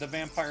the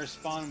vampire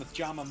spawn with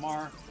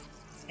Jamamar.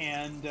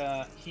 And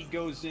he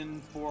goes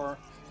in for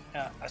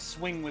a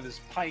swing with his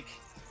pike.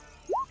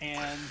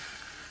 And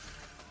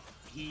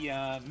he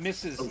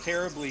misses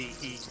terribly.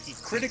 He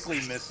critically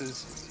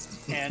misses.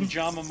 And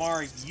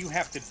Jamamar, you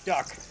have to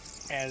duck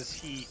as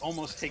he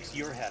almost takes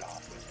your head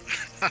off.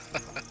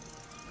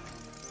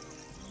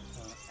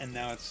 And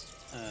now it's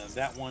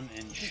that one,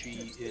 and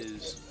she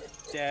is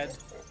dead.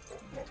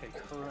 We'll take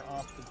her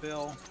off the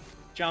bill.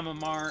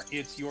 Jamamar,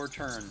 it's your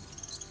turn.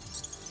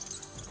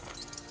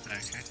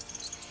 Okay.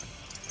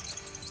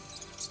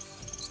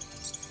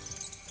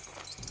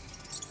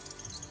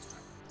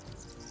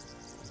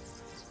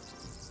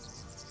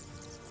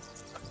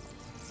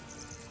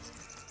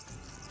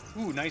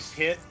 Ooh, nice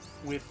hit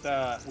with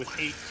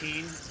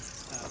 18,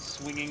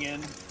 swinging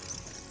in.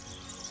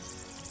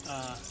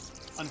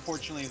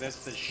 Unfortunately,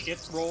 that's the shit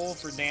roll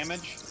for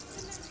damage.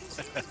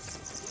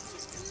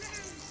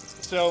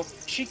 So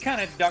she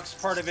kind of ducks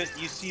part of it.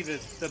 You see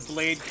that the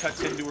blade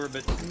cuts into her,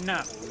 but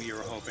not what you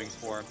were hoping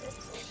for.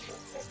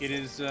 It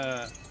is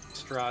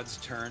Strahd's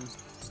turn.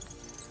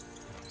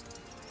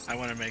 I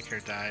want to make her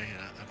die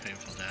a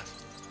painful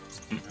death.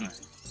 All right.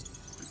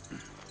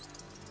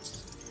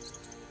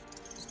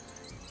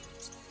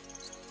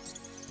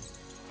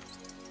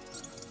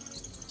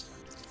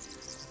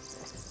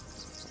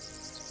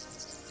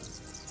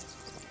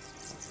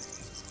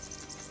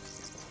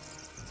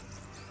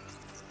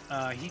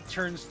 He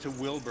turns to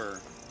Wilbur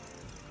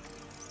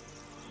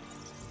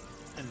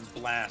and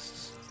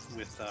blasts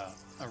with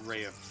a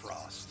ray of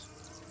frost.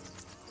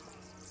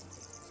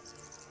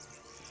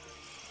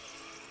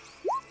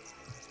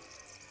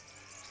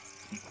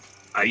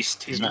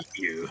 Iced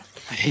you.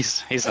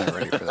 He's not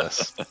ready for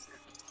this.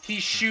 He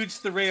shoots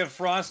the ray of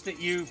frost at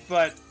you,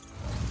 but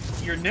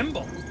you're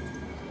nimble.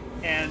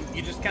 And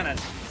you just kind of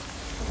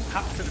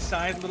hop to the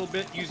side a little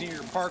bit using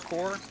your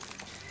parkour.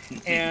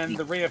 And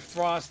the ray of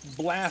frost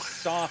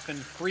blasts off and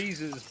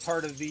freezes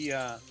part of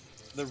the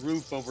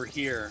roof over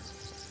here.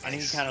 And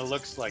he kind of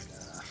looks like,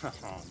 oh,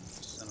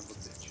 son of a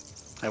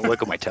bitch. I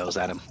wiggle my toes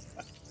at him.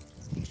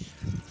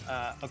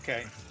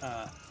 Okay.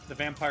 The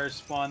vampire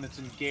spawn that's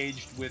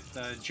engaged with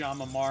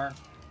Jamamar.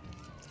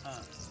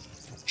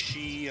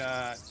 She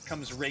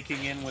comes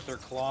raking in with her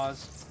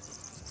claws.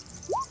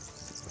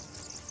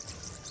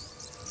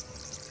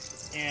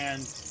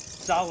 And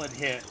solid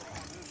hit.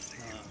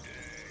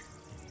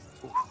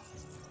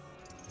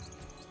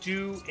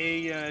 Do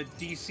a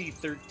DC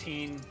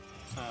 13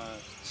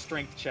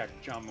 strength check,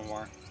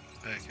 Jamamar.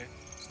 Okay.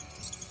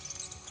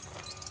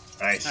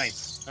 Nice.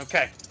 Nice.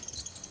 Okay.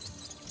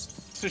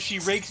 So she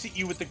rakes at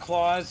you with the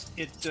claws.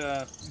 It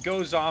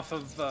goes off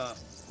of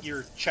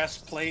your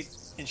chest plate,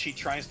 and she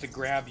tries to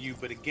grab you,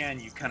 but again,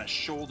 you kind of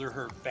shoulder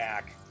her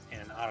back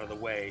and out of the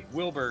way.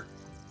 Wilbur,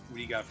 what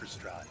do you got for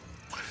Strahd?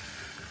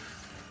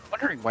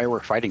 Wondering why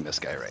we're fighting this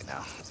guy right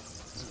now.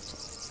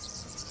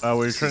 We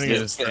were trying to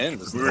get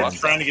We were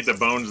trying to get the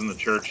bones in the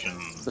church,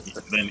 and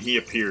then he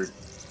appeared.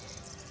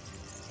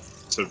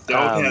 So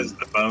Doug has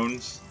the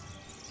bones,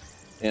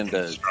 and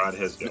Strahd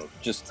has Doug.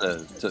 Just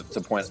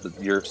to point out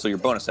that your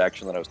bonus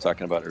action that I was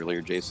talking about earlier,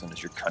 Jason,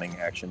 is your cunning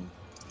action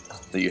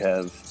that you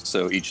have.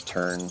 So each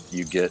turn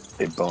you get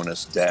a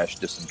bonus dash,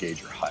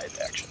 disengage, or hide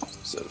action.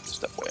 So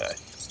just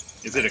FYI.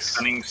 Is it a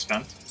cunning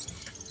stunt?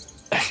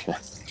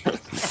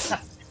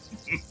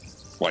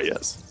 Why,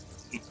 yes.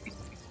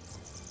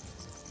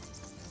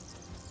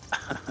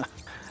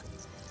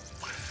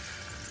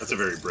 That's a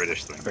very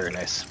British thing. Very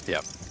nice.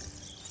 Yep.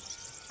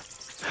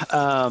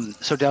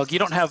 So Delg, you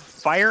don't have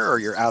fire, or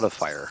you're out of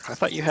fire? I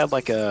thought you had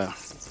like a.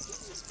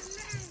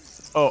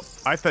 Oh,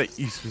 I thought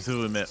you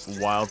specifically meant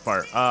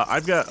wildfire.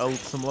 I've got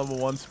some level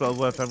 1 spells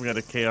left. I've got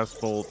a Chaos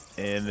Bolt,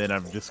 and then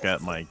I've just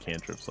got my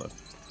cantrips left.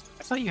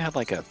 I thought you had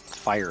like a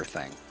fire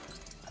thing.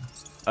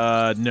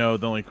 No,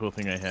 the only cool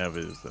thing I have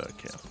is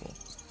Chaos Bolt.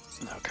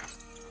 Okay.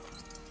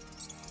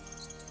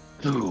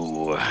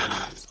 Ooh.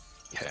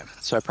 Okay,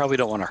 so I probably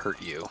don't want to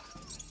hurt you.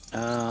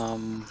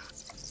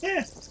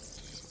 Yeah.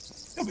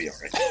 He'll be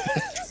alright.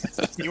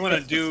 You want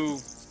to do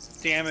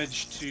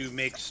damage to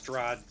make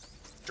Strahd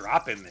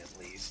drop him at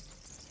least.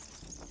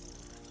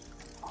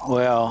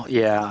 Well,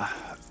 yeah.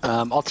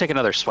 I'll take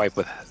another swipe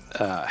with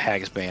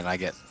Hagsbane.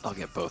 I'll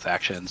get both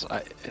actions,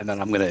 and then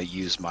I'm gonna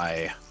use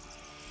my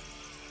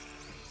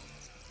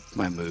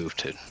move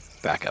to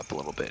back up a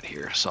little bit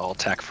here. So I'll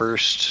attack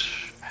first,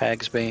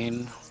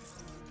 Hagsbane.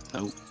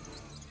 Nope.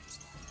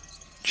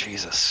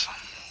 Jesus.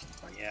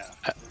 Yeah.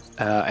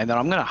 And then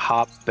I'm gonna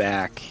hop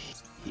back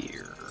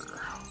here.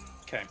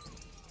 Okay.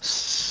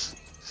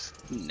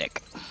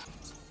 Nick.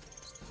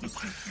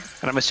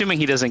 And I'm assuming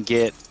he doesn't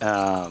get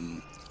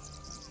an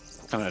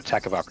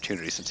attack of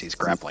opportunity since he's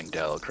grappling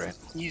Delg, right?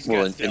 He's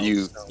Well, got and Delg,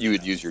 you so-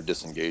 would use your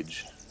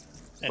disengage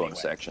bonus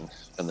Anyway. action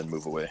and then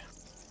move away,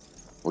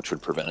 which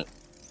would prevent it.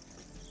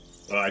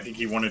 Well, I think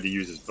he wanted to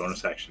use his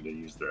bonus action to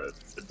use the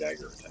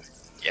dagger attack.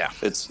 Yeah.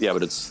 But it's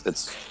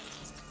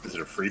Is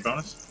it a free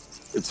bonus?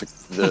 It's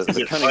the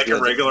It's cunning like a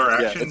regular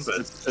yeah, action, but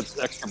it's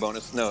extra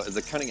bonus. No,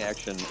 the cunning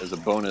action is a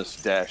bonus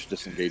dash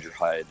disengage or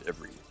hide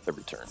every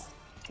turn.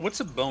 What's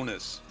a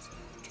bonus?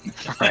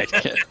 Right.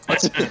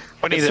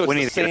 We need So to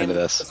it's the get into same-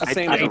 this. it's the I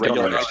same as a don't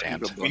regular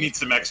understand. action. we need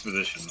some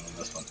exposition on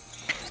this one.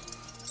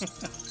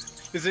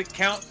 Does it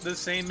count the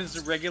same as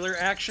a regular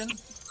action?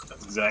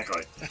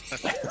 Exactly.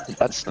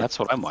 That's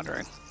what I'm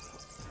wondering.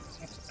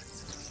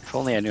 If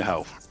only I knew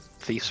how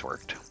thieves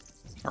worked,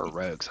 or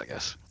rogues, I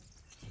guess.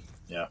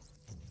 Yeah.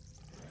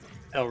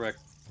 Elric,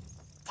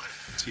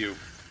 it's you.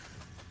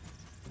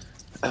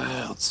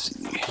 Let's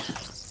see.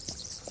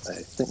 I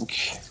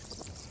think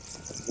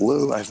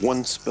I have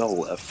one spell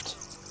left,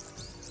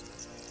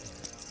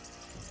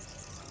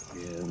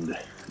 and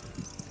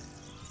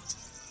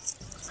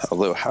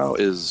although how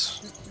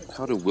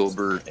do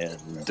Wilbur and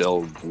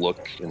Delg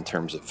look in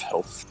terms of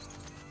health?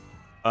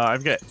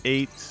 I've got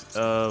 8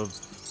 of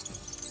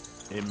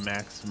a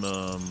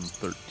maximum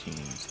 13.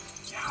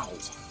 Ow.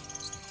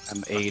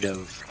 I'm 8 of,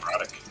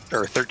 Necrotic.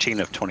 or 13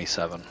 of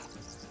 27.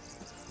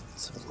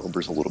 So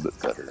Wilbur's a little bit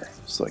better.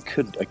 So I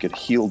could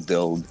heal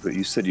Delg, but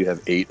you said you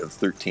have 8 of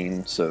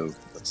 13, so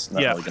that's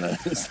not Yeah. really gonna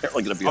it's not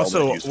really gonna be all that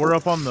Also, useful. we're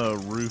up on the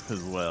roof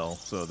as well,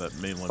 so that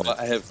may limit. Well,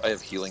 I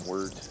have healing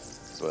word,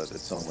 but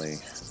it's only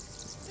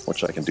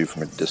which I can do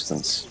from a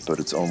distance, but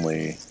it's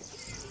only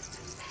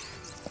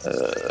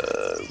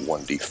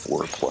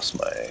 1d4 plus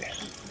my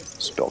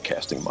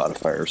spellcasting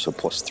modifier, so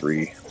plus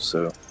 3.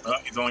 So Well,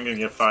 he's only going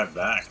to get 5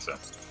 back, so.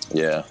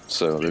 yeah,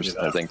 so there's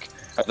that. I think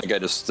I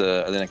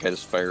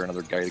just fire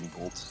another guiding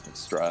bolt at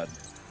Strahd.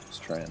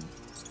 Just try and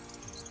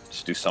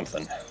just do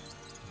something.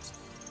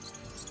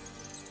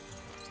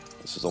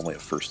 This is only a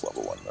first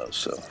level one though,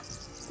 so.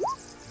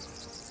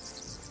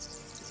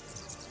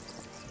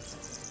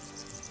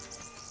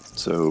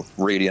 So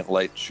radiant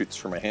light shoots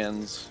from my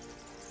hands.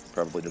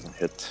 Probably doesn't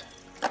hit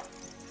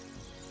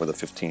with a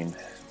 15.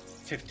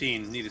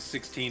 15. Need a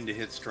 16 to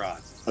hit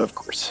Strahd. Of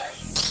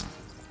course.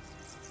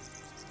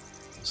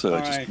 So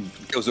it Alright.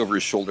 just goes over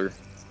his shoulder.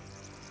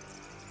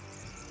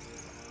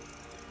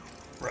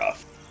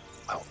 Rough.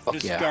 Oh, fuck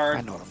This yeah. guard-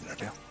 I know what I'm going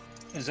to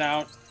do. Is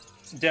out.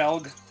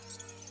 Delg.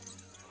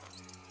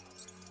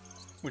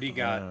 What do you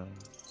got?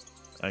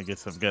 I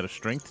guess I've got a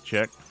strength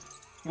check.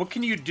 What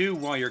can you do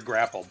while you're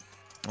grappled?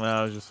 Well,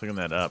 I was just looking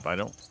that up. I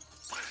don't.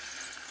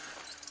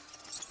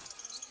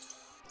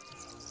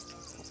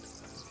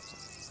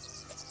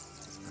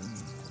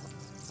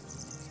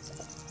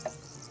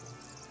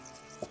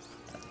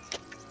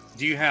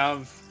 Do you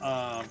have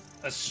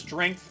a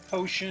strength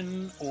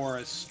potion or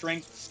a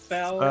strength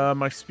spell?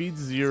 My speed's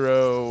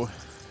 0,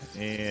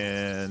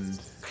 and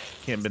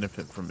can't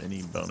benefit from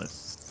any bonus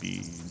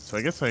speed. So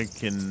I guess I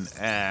can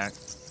act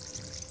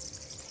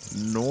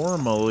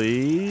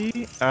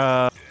normally.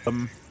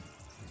 Can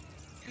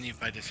you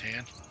bite his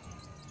hand?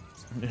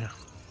 Yeah.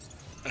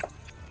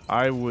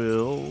 I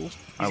will.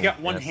 He's got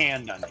one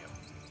hand on you.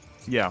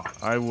 Yeah,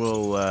 I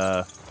will.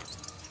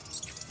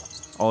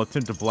 I'll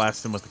attempt to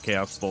blast him with the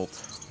Chaos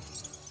Bolt.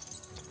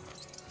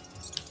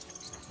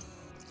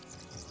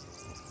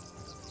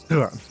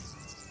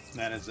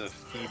 That is a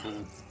feeble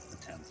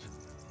attempt.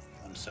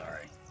 I'm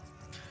sorry.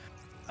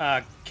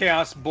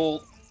 Chaos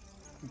Bolt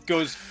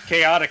goes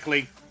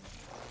chaotically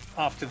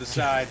off to the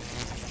side.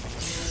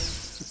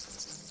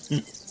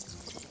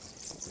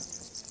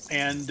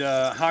 And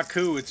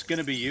Haku, it's going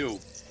to be you.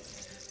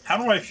 How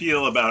do I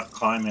feel about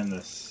climbing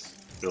this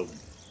building?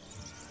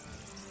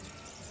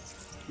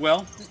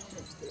 Well,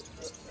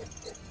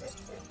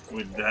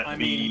 Would that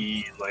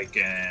be like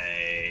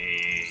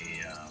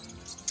a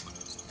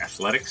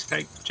athletics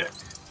type check?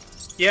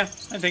 yeah,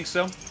 I think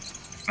so. Not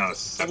a I would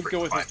separate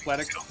go with climbing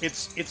athletics.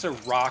 skill. It's a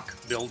rock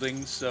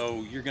building,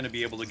 so you're going to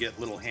be able to get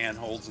little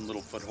handholds and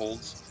little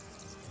footholds,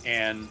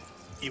 and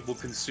it will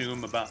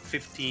consume about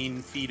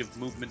 15 feet of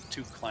movement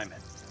to climb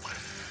it.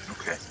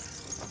 Okay.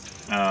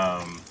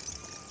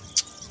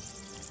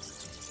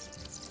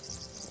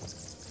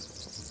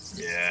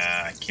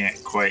 Yeah, I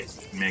can't quite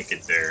make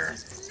it there.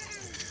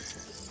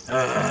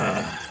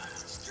 I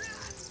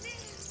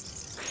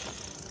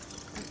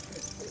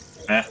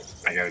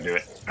gotta do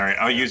it. All right,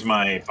 I'll use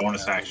my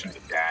bonus action to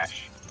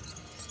dash,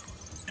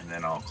 and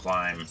then I'll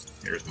climb.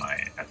 Here's my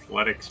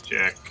athletics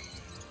check.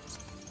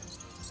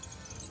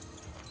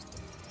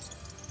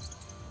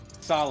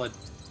 Solid.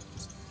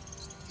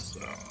 So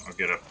I'll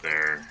get up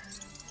there,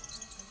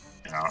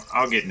 and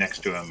I'll get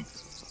next to him,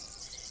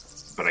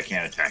 but I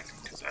can't attack him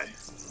because I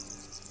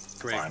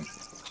Great.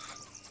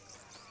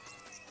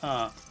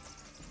 climbed.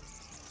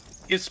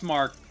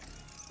 Ismark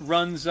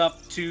runs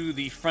up to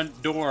the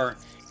front door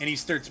and he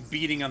starts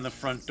beating on the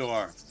front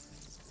door.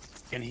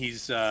 And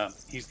he's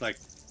like,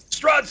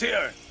 Strahd's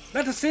here!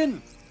 Let us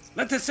in!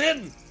 Let us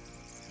in!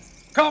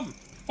 Come!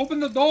 Open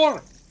the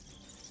door!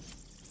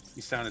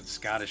 He sounded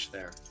Scottish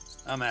there.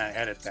 I'm gonna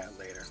edit that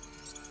later.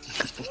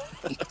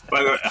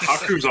 By the way,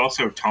 Haku's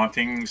also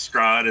taunting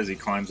Strahd as he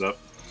climbs up.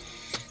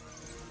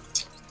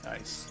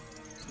 Nice.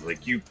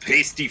 Like, you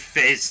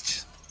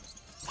pasty-faced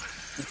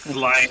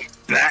flying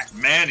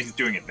Batman. He's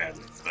doing it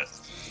badly, but...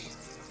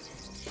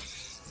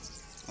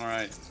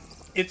 Alright.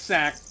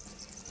 Itzhak.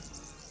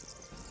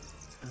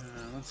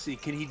 Let's see,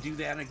 can he do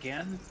that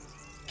again?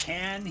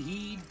 Can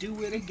he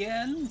do it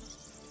again?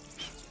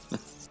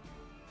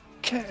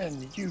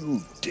 Can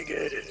you dig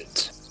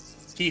it?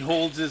 He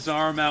holds his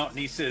arm out and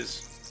he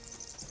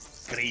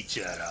says,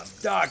 Creature of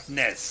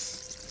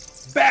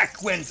darkness,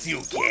 back whence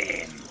you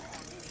came.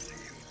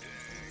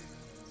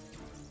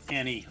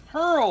 And he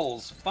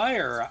hurls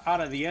fire out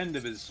of the end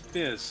of his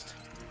fist,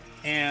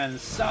 and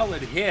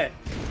solid hit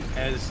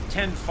as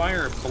 10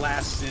 fire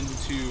blasts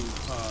into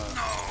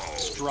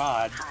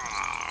Strahd.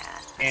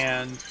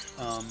 And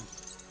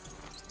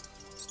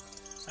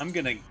I'm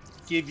gonna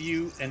give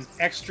you an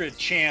extra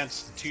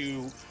chance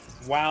to,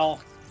 while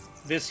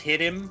this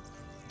hit him,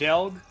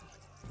 Delg,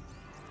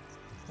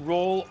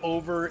 roll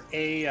over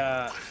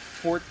a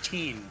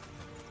 14.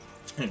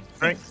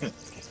 Right.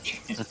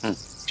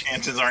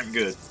 Chances aren't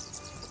good.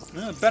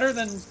 Better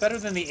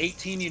than the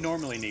 18 you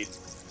normally need.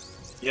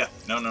 Yeah,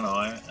 no.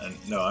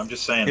 I'm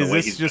just saying. Is the way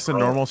this he's just a been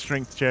rolling, normal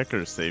strength check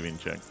or a saving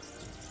check?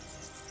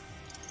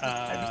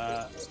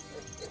 I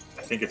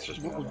think it's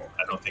just normal.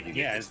 I don't think you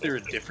get. Yeah, is there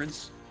a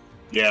difference?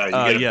 Yeah, you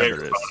get a yeah, bigger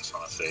there is. bonus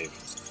on a save.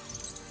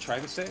 Try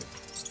the save.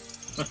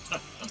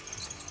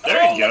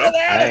 There you go. Look at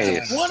that!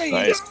 It's a Nice, 20!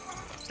 nice.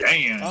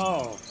 Damn.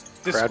 Oh, Crowd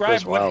describe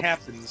goes what wild.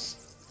 happens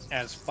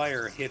as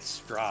fire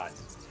hits Strahd.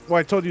 Well,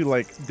 I told you,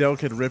 like, Delk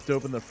had ripped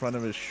open the front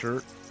of his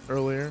shirt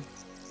earlier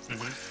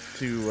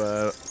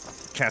to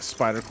cast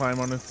Spider Climb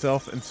on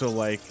himself, and so,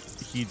 like,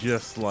 he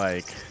just,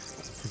 like,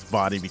 his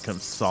body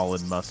becomes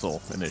solid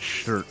muscle, and his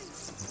shirt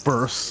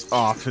bursts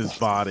off his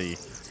body,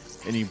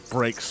 and he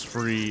breaks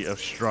free of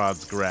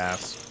Strahd's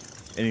grasp,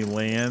 and he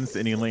lands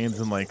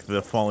in, like,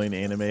 the falling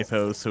anime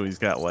pose, so he's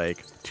got,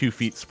 like, 2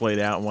 feet splayed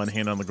out, one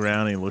hand on the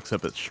ground, and he looks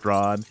up at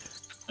Strahd,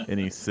 and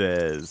he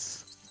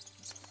says,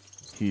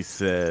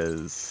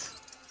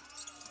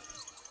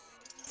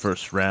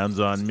 first round's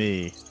on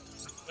me.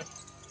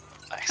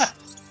 Nice.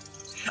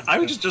 I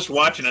was just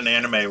watching an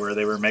anime where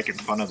they were making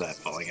fun of that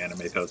falling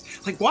anime pose.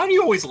 Like, why do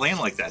you always land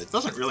like that? It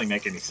doesn't really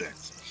make any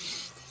sense.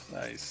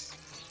 Nice.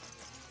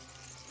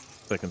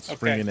 Second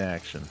spring Okay. in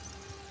action.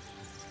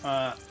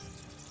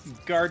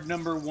 Guard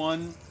number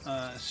 1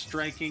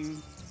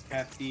 striking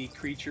at the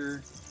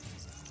creature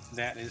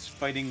that is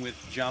fighting with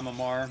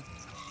Jamamar.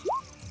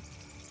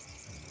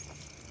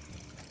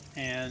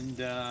 And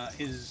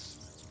is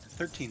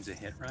 13's a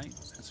hit, right?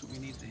 That's what we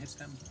need to hit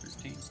them.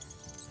 13.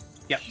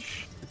 Yep.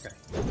 Okay.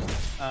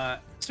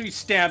 So he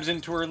stabs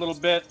into her a little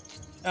bit.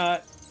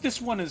 This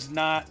one is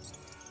not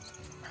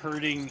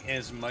hurting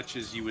as much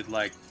as you would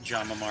like,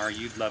 Jamamar.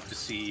 You'd love to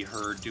see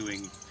her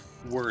doing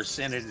worse,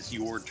 and it is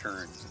your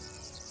turn.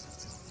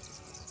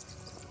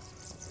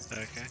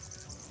 Okay.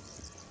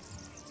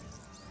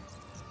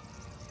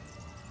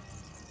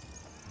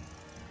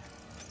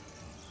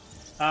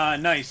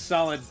 Nice,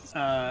 solid.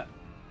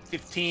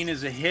 15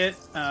 is a hit,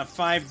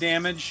 5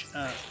 damage.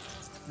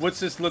 What's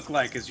this look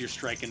like as you're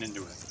striking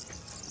into it?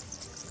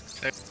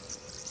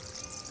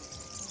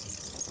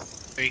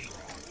 He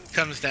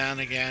comes down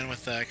again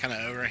with a kind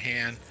of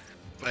overhand,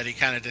 but he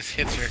kind of just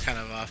hits her kind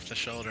of off the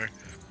shoulder.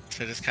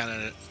 So just kind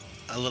of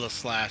a little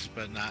slash,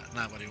 but not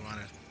what he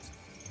wanted.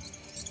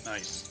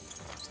 Nice.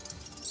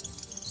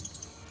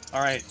 All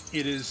right,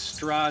 it is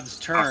Strahd's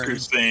turn.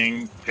 Haku's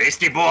saying,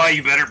 "Pasty boy,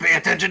 you better pay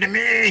attention to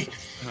me."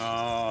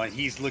 Oh,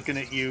 he's looking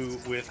at you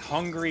with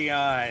hungry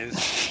eyes.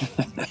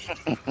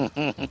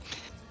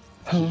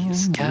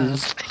 He's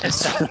got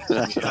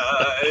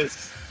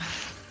Guys.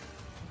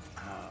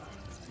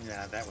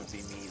 Yeah, that would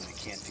be mean. I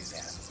can't do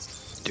that.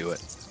 Do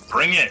it.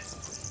 Bring it.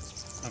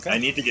 Okay. I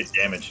need to get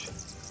damaged.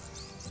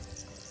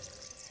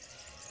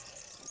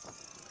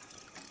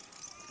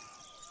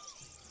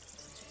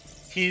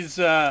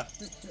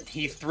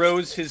 He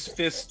throws his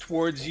fist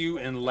towards you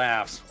and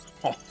laughs.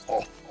 Wow.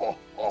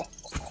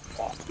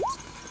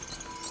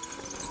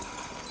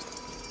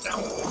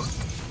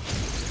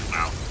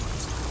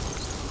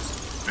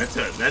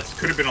 That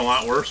could have been a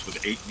lot worse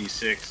with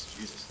 8d6.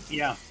 Jesus.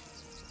 Yeah.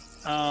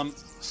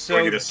 So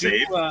Do I get a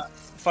save?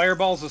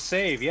 Fireball's a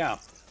save, yeah.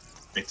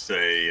 It's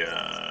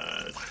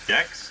a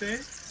dex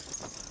save?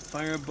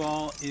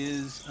 Fireball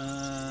is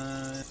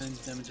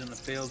damage on a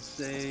failed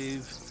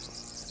save.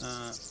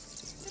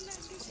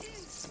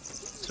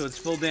 So it's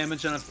full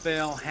damage on a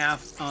fail,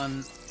 half on.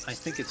 I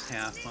think it's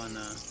half on.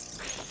 I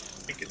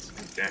think it's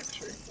dex,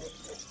 right?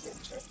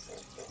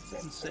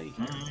 Doesn't say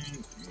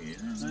here.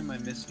 Why am I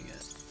missing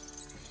it?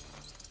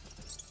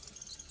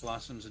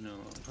 Blossoms in a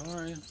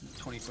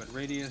 20-foot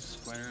radius.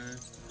 Square.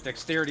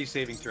 Dexterity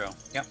saving throw.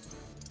 Yep.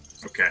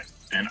 Okay.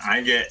 And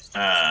I get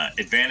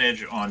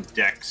advantage on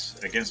dex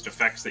against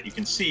effects that you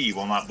can see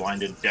while not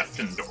blinded,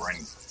 deafened, or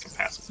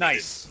incapacitated.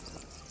 Nice.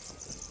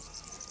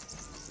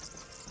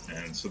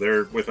 And so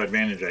there, with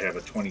advantage, I have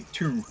a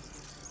 22.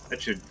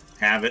 That should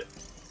have it.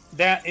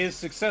 That is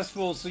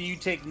successful, so you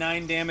take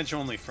 9 damage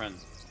only, friend.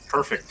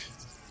 Perfect.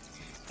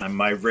 And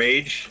my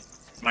rage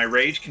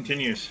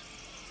continues.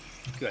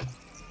 Good.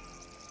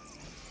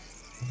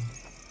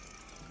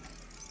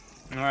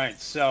 All right,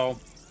 so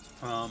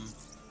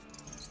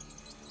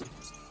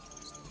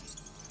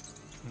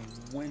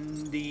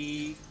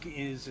Wendy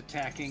is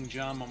attacking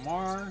John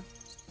Mamar.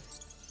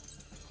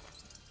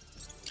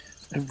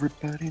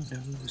 Everybody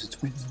knows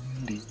it's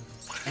windy.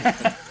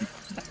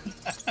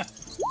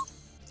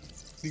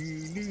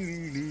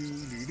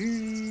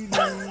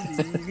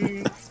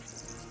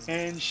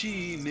 And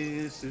she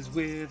misses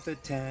with a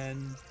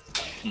 10.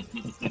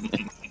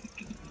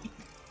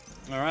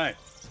 All right,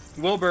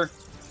 Wilbur.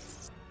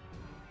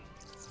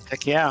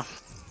 Heck yeah.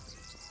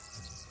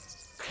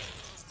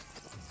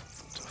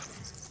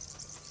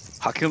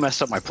 Haku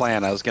messed up my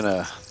plan. I was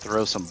gonna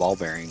throw some ball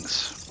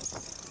bearings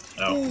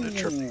Oh,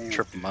 to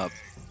trip him up.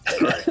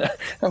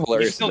 How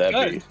hilarious still would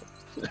that good. be?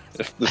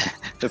 If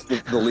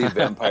the lead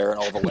vampire in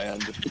all the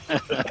land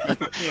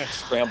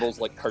scrambles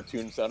like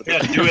cartoon sound yeah,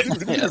 effects. do it.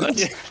 Yeah,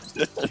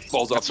 that's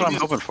falls off. That's what I'm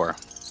hoping for.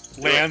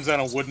 Lands on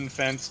a wooden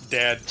fence,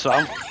 dead. So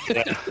I'm,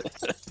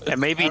 and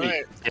maybe, All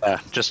right. yeah,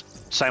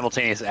 just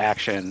simultaneous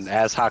action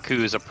as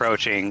Haku's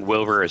approaching.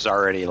 Wilbur is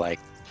already like,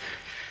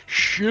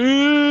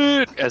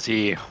 shit, as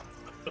he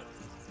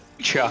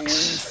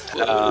chucks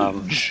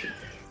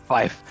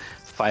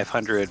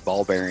 500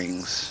 ball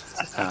bearings.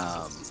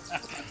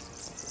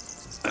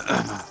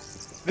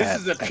 This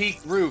is a peak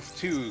roof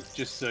too,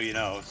 just so you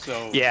know.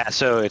 So Yeah,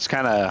 so it's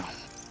kind of,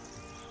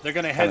 they're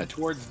gonna head kinda-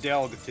 towards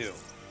Delg too.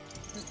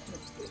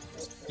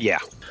 yeah.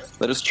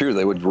 That is true.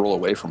 They would roll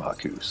away from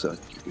Haku, so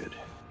you're good.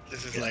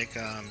 This is like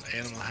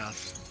Animal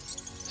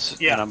House.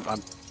 Yeah. And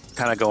I'm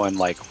kind of going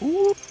like,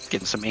 whoop,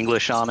 getting some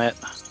English on it.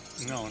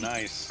 No,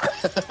 nice.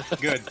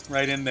 Good,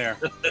 right in there.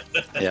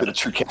 Yeah. But a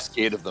true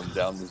cascade of them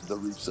down the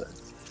roof side.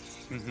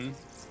 hmm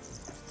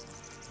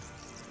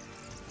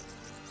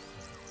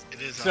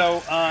It is.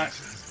 So,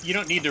 you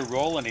don't need to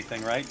roll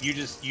anything, right? You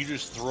just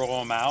throw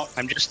them out.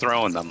 I'm just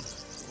throwing them.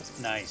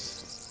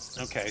 Nice.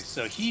 Okay,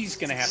 so he's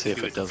gonna have See to if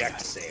do it a does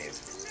dex that.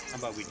 save. How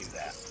about we do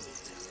that?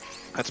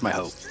 That's my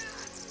hope.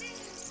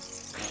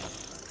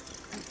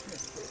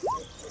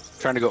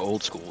 Trying to go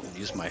old school and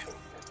use my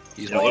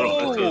A little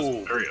Oh!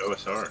 bit. Very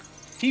OSR.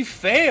 He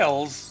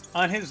fails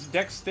on his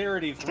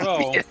dexterity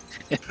throw,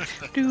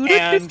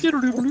 and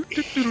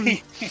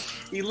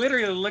he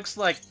literally looks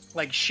like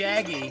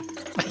Shaggy.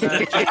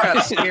 Just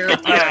got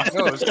scared by a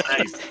ghost.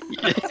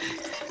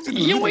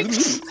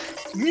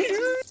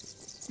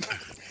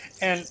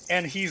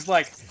 And he's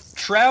like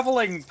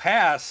traveling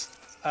past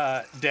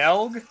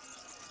Delg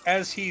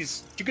as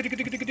he's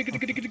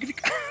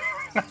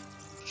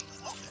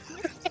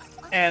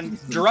and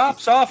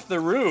drops off the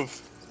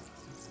roof.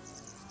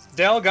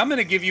 Delg, I'm going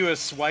to give you a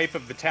swipe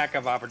of attack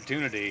of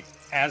opportunity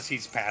as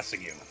he's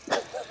passing you.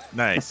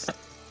 Nice.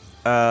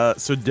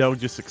 So Del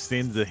just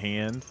extends a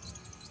hand,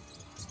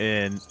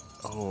 and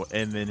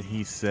then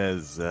he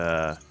says,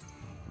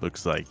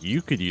 "Looks like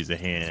you could use a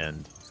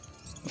hand,"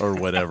 or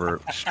whatever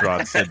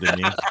Strahd said to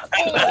me.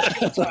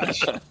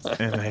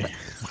 And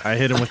I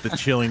hit him with the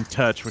chilling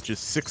touch, which is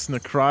 6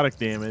 necrotic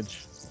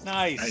damage.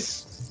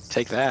 Nice.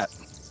 Take that.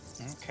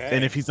 Okay.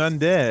 And if he's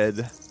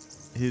undead,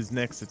 his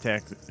next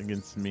attack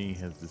against me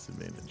has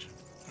disadvantage.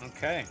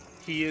 Okay.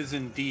 He is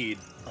indeed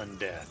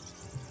undead.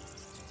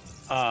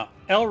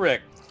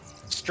 Elric,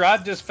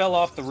 Strahd just fell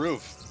off the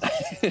roof.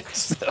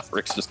 So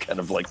Rick's just kind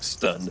of like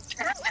stunned.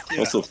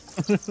 Also,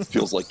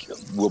 feels like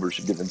Wilbur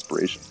should give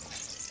inspiration.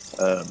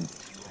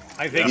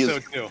 I think so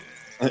too.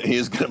 He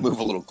is going to move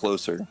a little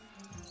closer.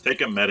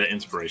 Take a meta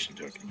inspiration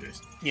token,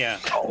 Jason. Yeah.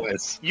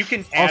 Always. You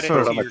can add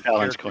Also- it to on the your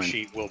challenge character coin.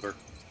 sheet, Wilbur.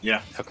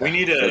 Yeah, Okay.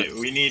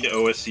 we need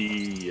OSE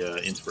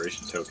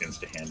inspiration tokens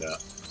to hand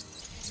out.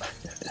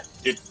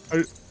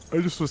 I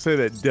just will say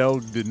that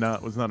Delg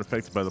was not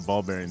affected by the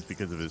ball bearings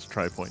because of his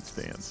tri-point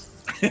stance.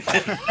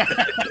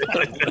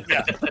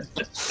 Yeah.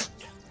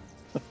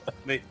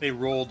 They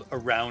rolled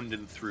around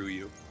and through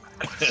you.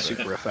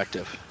 Super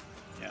effective.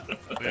 Yeah.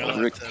 We all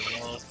Rick- have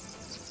to roll.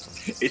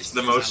 It's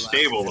the most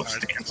stable of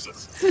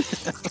stances.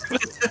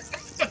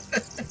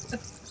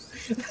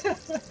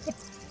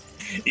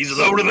 He's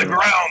low to the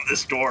ground,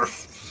 this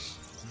dwarf.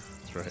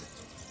 That's right.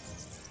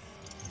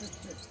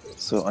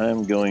 So I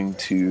am going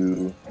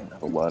to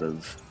have a lot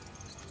of.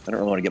 I don't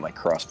really want to get my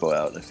crossbow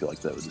out. I feel like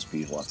that would just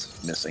be lots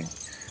of missing.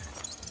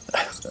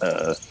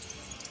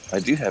 I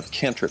do have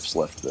cantrips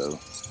left, though,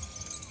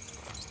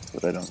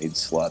 that I don't need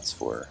slots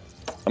for.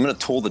 I'm going to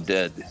toll the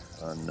dead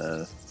on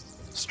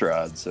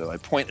Strahd. So I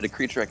point at a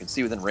creature I can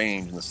see within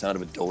range, and the sound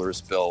of a dolorous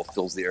bell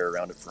fills the air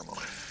around it for a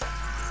moment.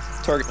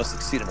 Target must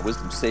succeed in a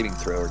wisdom saving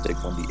throw or take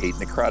 1d8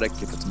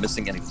 necrotic. If it's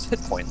missing any of its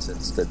hit points, it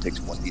instead takes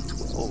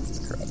 1d12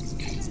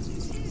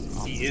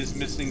 necrotic. He is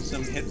missing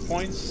some hit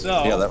points,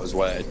 so Yeah, that was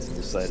why I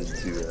decided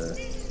to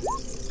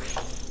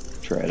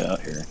try it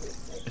out here.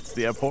 It's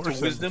the it's a abhorrence.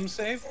 wisdom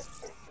save.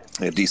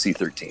 I have DC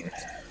 13,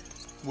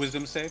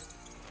 Wisdom save.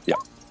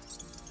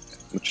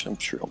 which I'm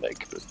sure he'll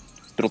make, but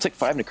it'll take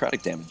 5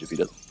 necrotic damage if he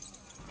doesn't.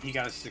 He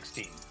got a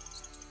 16.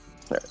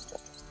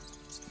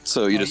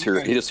 So you Oh, just you hear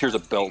guys- he just hears a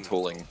bell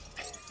tolling,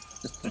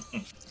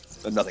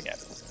 but nothing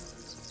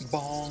happens.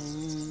 Bong.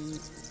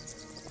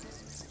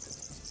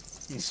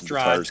 And Some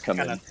guitars Strahd come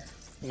kind in. of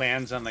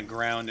lands on the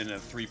ground in a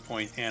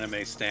 3-point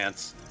anime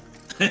stance.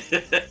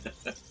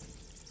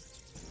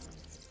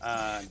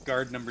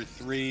 Guard number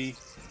 3,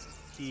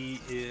 he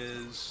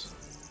is.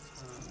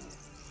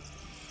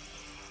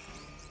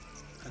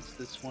 That's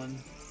this one.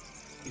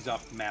 He's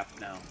off the map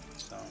now,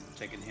 so I'm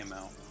taking him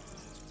out.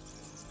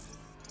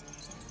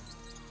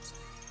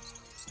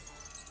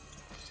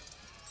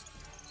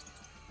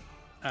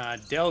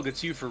 Delg,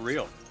 it's you for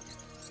real.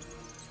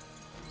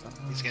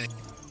 He's gonna.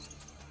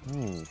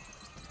 Ooh.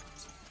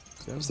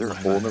 Is there a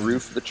hole in the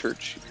roof of the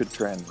church? You could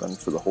try and run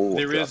for the hole.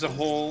 There is a Drop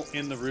hole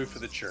in the roof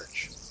of the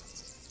church.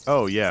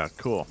 Oh yeah,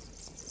 cool.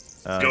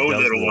 Go, Delg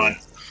little will- one.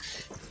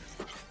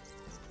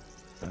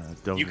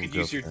 Delg You will could go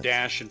use your for it.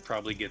 dash and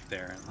probably get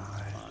there.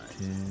 5,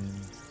 10,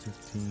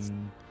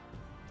 15,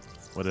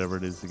 whatever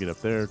it is to get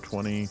up there,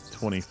 20,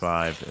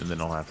 25, and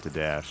then I'll have to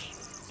dash.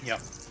 Yep.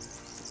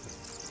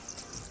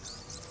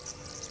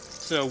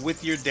 So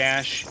with your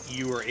dash,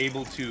 you are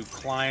able to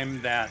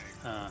climb that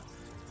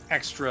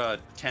extra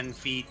 10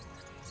 feet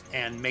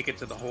and make it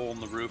to the hole in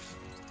the roof.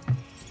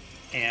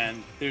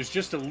 And there's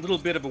just a little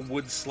bit of a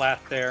wood slat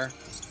there,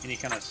 and you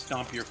kind of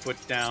stomp your foot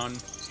down,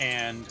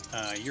 and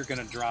you're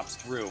going to drop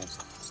through.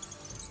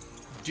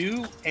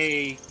 Do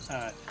a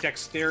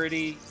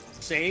dexterity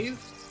save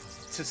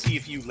to see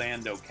if you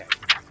land okay.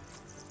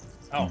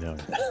 Oh, No.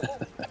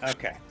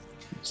 okay.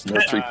 It's no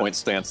 3-point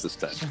stance this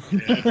time.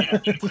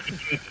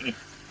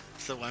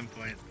 It's a 1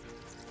 point.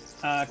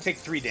 Take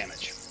 3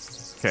 damage.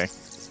 Okay.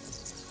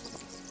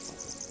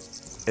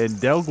 And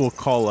Delg will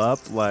call up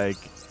like,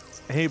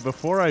 "Hey,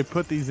 before I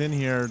put these in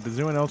here, does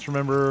anyone else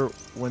remember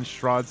when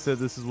Strahd said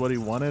this is what he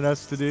wanted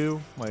us to do?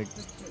 Like,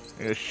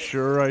 are you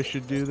sure I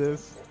should do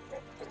this?"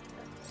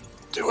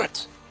 Do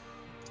it.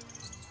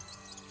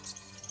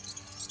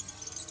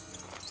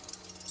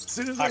 As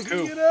soon as I can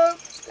Haku. get up.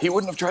 He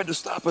wouldn't have tried to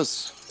stop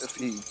us if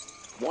he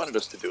wanted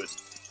us to do it.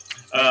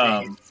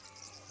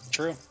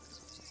 True.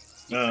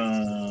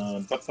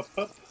 Ba, ba, ba,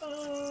 ba.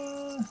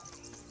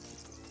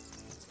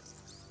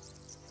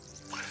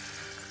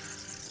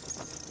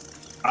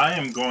 I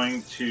am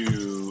going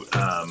to.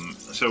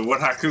 So what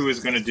Haku is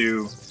going to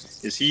do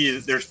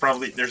is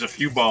there's a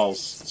few balls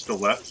still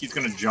left. He's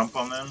going to jump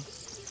on them,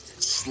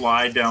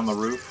 slide down the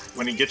roof.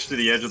 When he gets to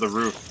the edge of the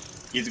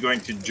roof, he's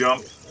going to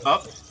jump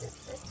up,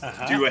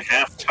 do a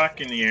half tuck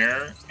in the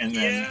air, and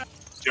then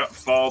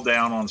fall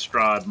down on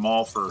Strahd,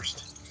 maul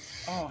first.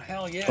 Oh,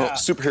 hell yeah. Oh,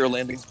 superhero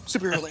landing.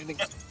 Superhero landing.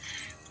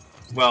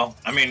 Well,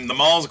 I mean, the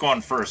maul's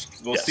going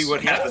first. We'll Yes. see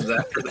what happens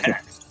after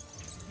that.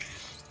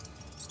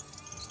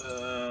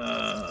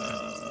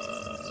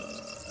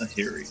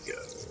 Here we go.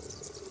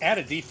 Add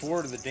a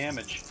d4 to the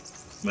damage.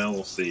 Well,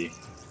 we'll see.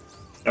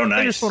 Oh, I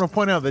nice. just want to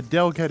point out that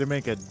Delg had to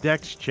make a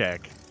dex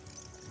check.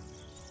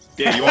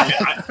 Yeah, you want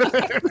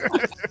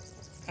me?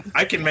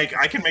 I can make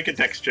a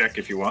dex check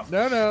if you want.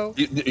 No.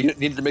 You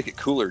needed to make it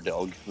cooler,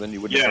 Delg. Then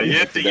you wouldn't. Yeah,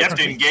 have you have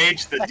to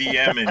engage the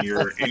DM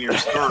in your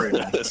story.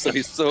 so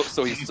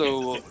he's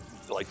so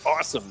like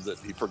awesome that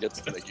he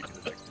forgets to make you do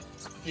the next.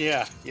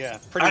 Yeah,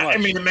 pretty much. I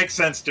mean, it makes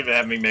sense to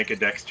have me make a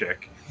dex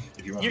check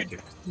if you want me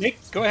to.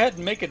 Go ahead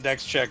and make a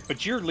dex check,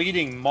 but you're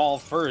leading Maul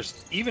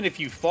first. Even if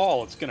you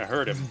fall, it's going to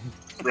hurt him.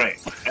 Right.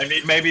 I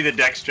mean, maybe the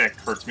dex check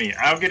hurts me.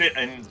 I'll get it.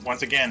 And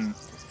once again,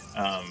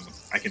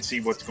 I can see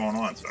what's going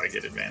on, so I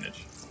get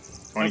advantage.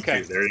 22.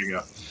 Okay. There you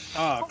go.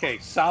 Oh, okay.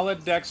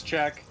 Solid dex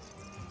check.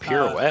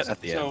 Pirouette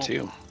at the end, so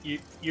too.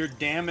 Your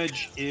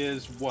damage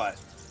is what?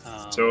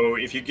 So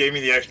if you gave me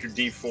the extra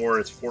D4,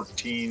 it's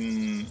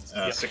 14,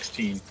 Yep.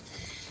 16.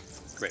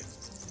 Great.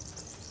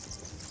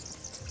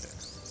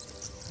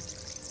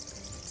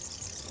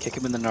 Kick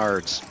him in the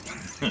nards.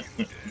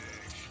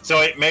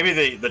 So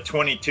maybe the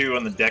 22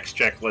 on the dex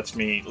check lets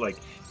me like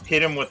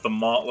hit him with the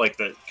maul, like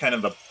the kind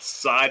of the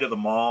side of the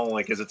maul,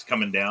 like as it's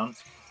coming down,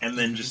 and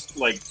then just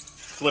like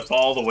flip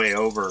all the way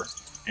over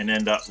and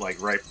end up like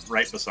right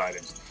beside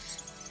him.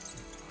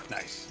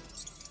 Nice.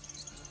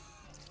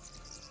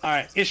 All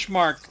right,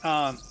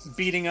 Ishmark,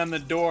 beating on the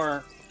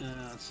door.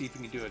 Let's see if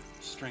you can do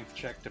a strength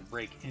check to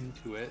break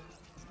into it.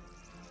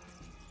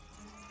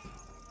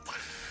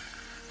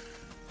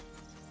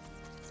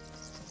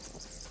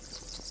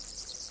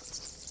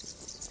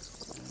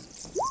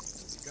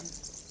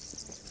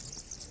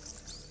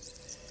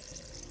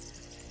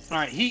 All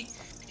right,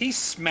 he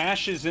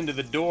smashes into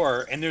the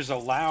door, and there's a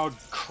loud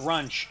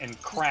crunch and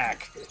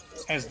crack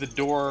as the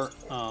door,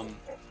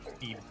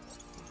 the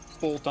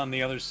bolt on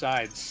the other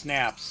side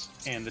snaps,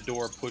 and the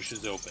door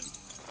pushes open,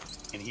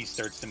 and he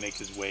starts to make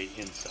his way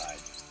inside.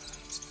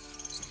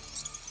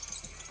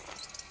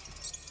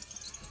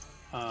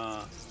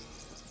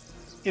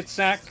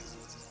 Itzhak,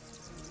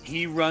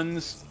 he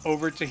runs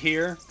over to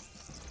here,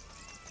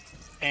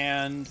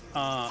 and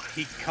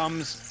he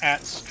comes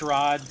at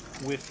Strahd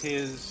with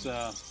his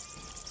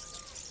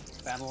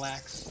battle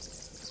axe.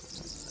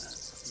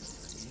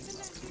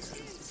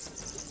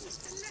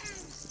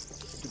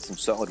 Did some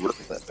solid work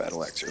with that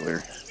battle axe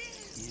earlier.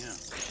 Yeah.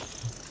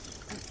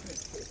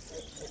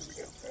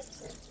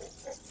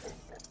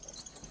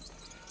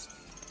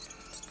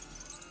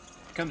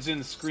 Comes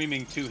in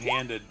screaming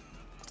two-handed.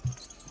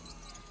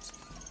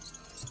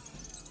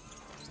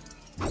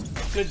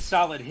 Good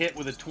solid hit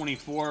with a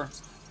 24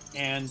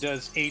 and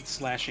does 8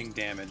 slashing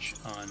damage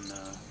on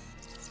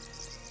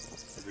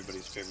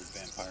everybody's favorite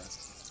vampire.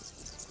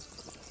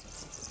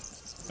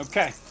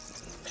 Okay.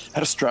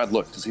 How does Strahd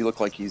look? Does he look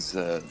like he's,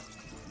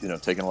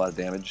 taking a lot of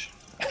damage?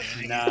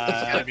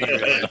 Nah.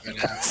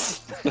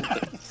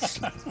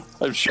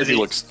 I'm sure he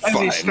looks As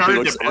fine. he started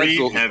looks to breathe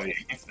absolutely- heavy.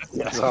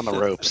 He's on the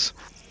ropes.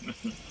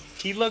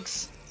 He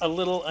looks a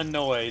little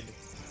annoyed.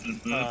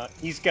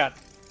 He's got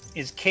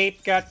his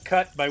cape got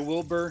cut by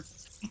Wilbur,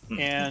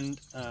 and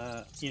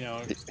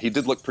He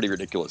did look pretty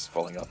ridiculous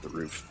falling off the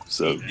roof.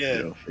 So He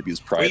did. maybe his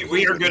pride.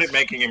 We are good at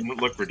making him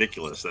look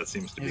ridiculous. That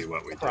seems to be his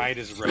what we do. pride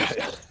is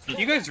roasted.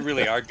 You guys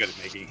really are good at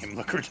making him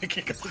look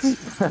ridiculous.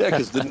 Yeah,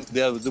 because didn't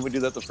we do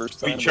that the first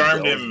time? We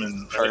charmed Like, him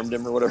and charmed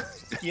him or whatever.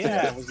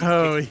 Yeah, it was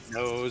Oh, his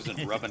nose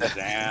and rubbing his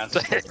ass.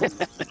 And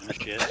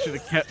shit. Should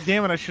have kept.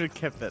 Damn it! I should have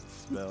kept that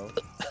spell.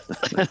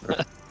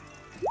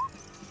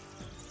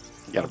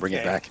 Gotta bring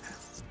it Okay. back.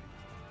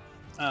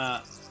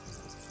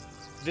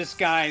 This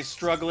guy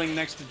struggling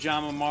next to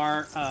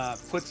Jamamar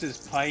puts his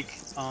pike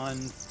on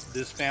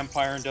this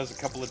vampire and does a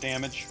couple of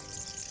damage.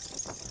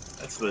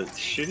 That's the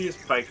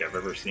shittiest pike I've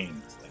ever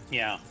seen.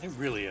 Yeah, it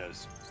really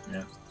is.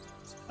 Yeah.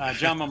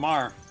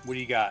 Jamamar, what do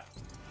you got?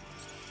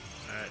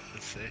 All right,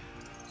 let's see.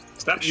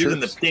 Stop Sure. using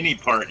the pinny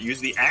part. Use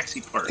the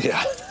axie part.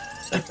 Yeah.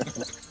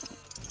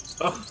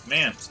 Oh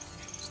man.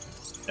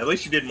 At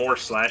least you did more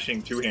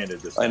slashing two-handed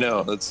this time. I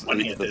know. That's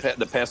One-handed.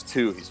 the past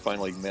two. He's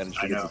finally managed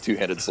to I get know. the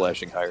two-handed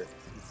slashing higher.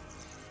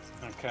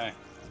 Okay.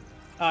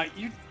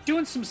 You're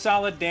doing some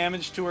solid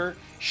damage to her.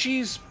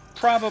 She's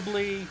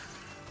probably,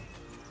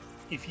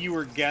 if you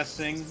were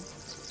guessing,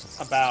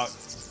 about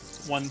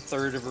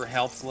 1/3 of her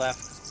health left.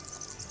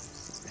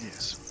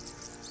 Yes.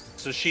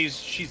 So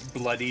she's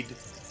bloodied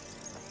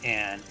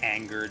and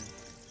angered.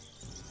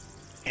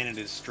 And it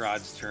is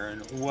Strahd's turn.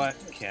 What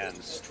can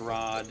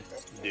Strahd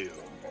do?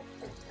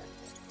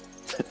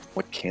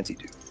 What can't he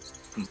do?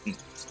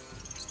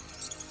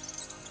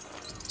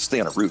 Stay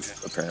on a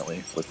roof,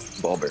 apparently, with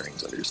ball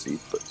bearings under his feet.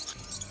 But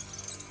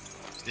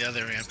The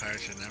other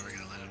vampires are never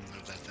gonna let him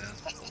live that down.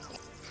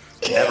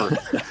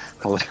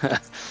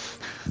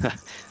 Never.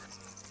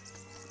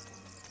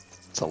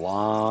 It's a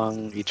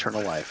long,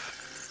 eternal life.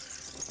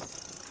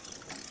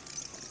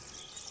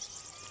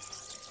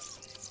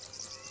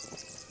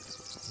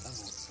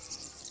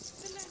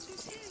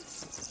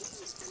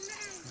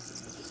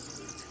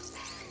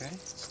 Okay.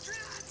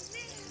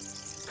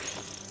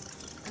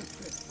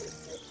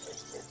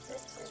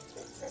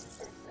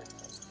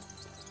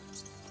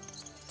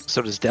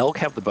 So does Delg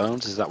have the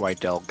bones? Is that why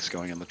Delg's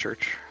going in the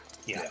church?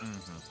 Yeah.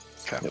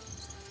 Okay. Yep.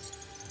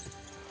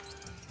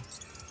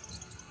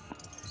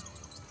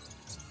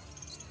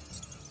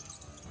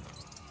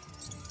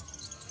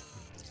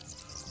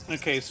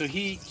 Okay, so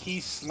he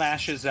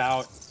slashes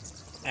out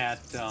at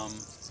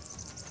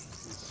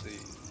let's see,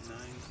 9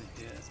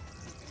 to hit.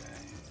 Okay,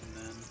 and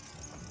then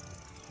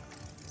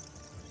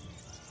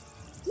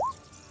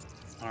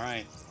all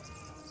right.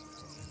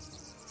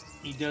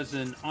 He does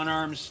an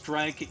unarmed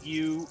strike at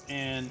you,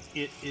 and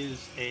it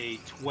is a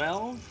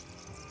 12,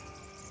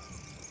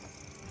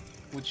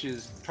 which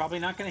is probably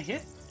not going to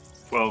hit.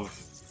 12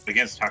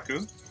 against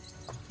Haku.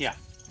 Yeah.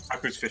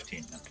 Haku's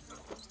 15.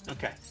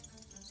 Okay.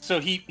 So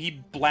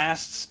he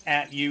blasts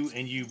at you,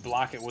 and you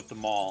block it with the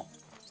maul.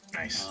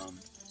 Nice.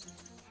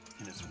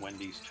 And it's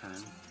Wendy's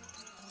turn.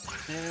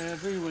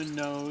 Everyone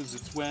knows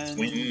it's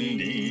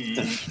Wendy.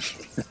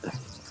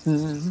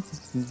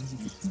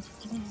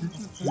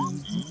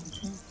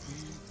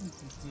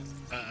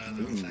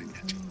 One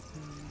second.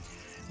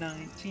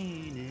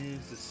 19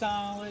 is a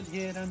solid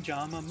hit on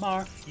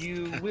Jamamar.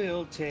 You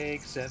will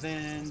take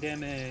 7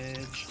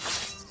 damage.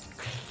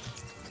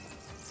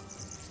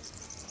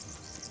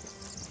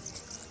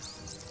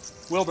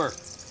 Wilbur.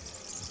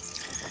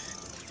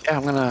 Yeah,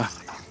 I'm gonna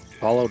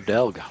follow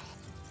Delg.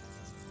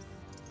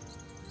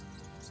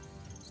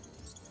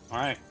 All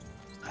right.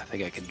 I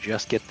think I can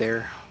just get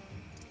there.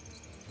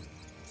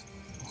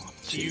 1,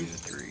 So 2, you-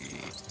 3,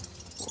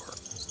 4,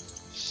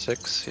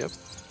 6. Yep.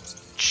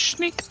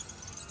 Sneak.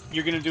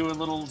 You're going to do a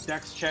little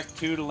dex check,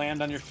 too, to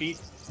land on your feet?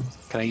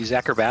 Can I use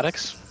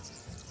acrobatics?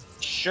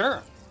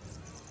 Sure.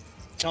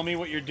 Tell me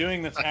what you're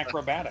doing that's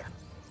acrobatic.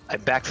 I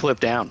backflip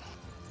down.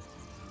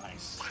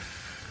 Nice.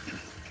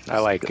 I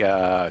like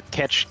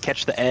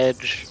catch the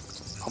edge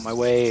on my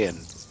way and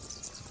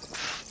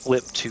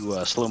flip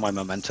to slow my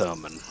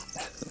momentum and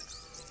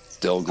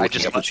Delg I looking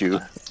just up at you,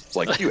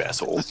 like, you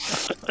asshole.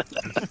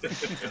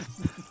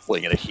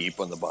 Laying in a heap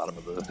on the bottom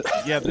of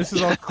the... Yeah, this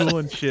is all cool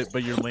and shit,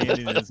 but your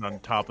landing is on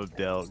top of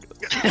Delg.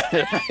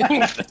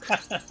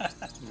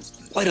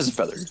 Light as a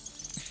feather.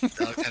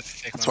 Delg has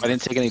to take that's why I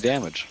didn't take any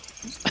damage.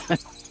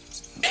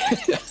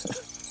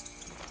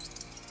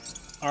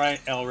 All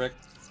right, Elric.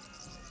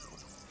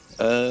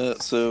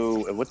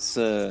 So what's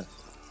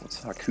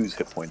Haku's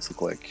hit points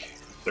look like?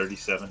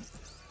 37.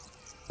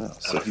 Oh,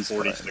 so Out of he's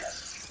 46.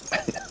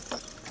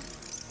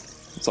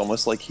 It's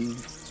almost like he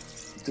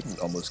didn't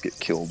almost get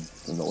killed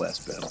in the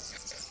last battle.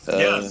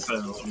 Yeah, it's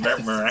a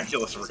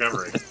miraculous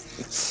recovery.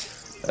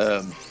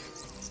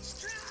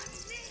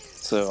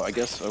 So I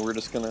guess we're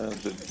just gonna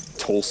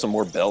toll some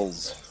more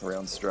bells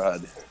around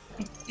Strahd.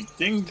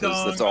 Ding Because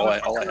dong. that's all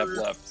I have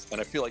left, and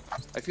I feel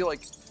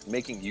like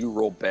making you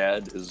roll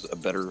bad is a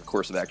better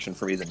course of action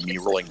for me than me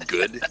rolling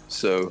good.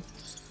 So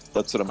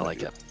that's what I'm I gonna like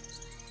do.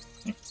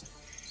 it.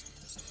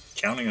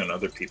 Counting on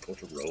other people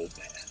to roll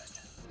bad.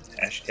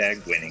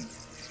 Hashtag winning.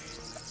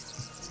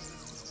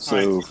 So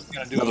All right, he's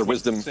gonna do another a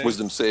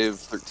wisdom save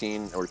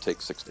 13, or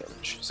take 6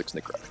 damage, 6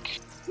 necrotic.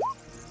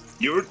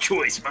 Your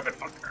choice,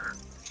 motherfucker.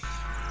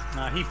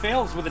 He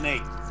fails with an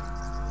 8.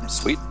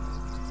 Sweet,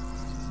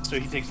 So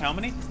he takes how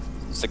many?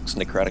 6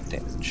 necrotic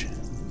damage.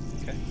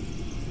 Okay.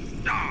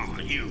 Oh,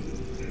 you.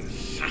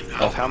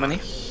 Of how many?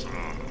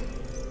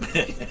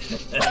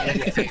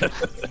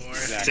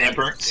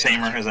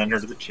 Samer has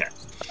entered the chat.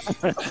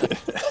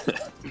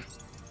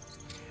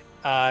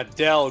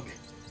 Delg,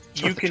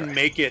 you can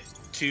make it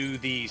to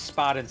the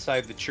spot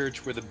inside the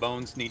church where the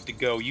bones need to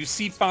go. You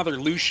see Father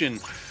Lucian,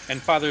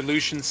 and Father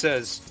Lucian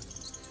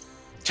says,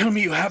 "Tell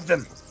me you have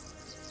them."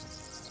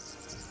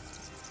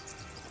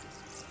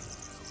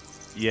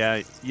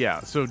 Yeah.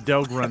 So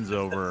Delg runs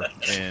over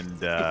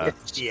and Yeah.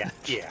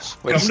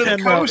 Wait, Come to the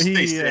and, coast, he,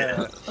 they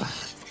said.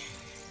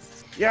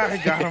 yeah, I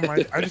got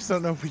him. I just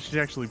don't know if we should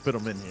actually put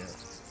him in here.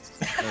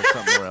 There's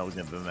something more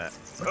elegant than that.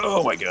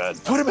 Oh my god!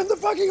 Put him in the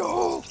fucking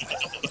hole!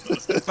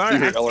 Sorry,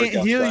 You I hear Elric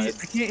can't hear you. outside.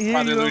 I can't hear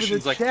Father you over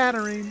Lucian's the like-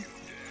 chattering.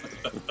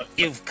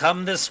 You've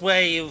come this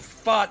way, you've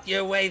fought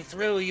your way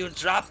through, you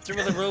dropped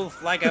through the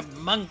roof like a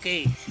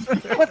monkey.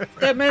 Put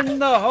them in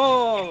the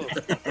hole!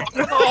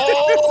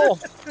 Oh!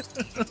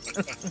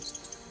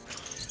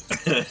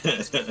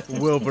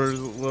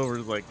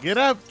 Wilbur's like, get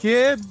up,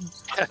 kid.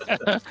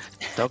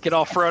 Don't get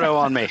all Frodo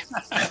on me.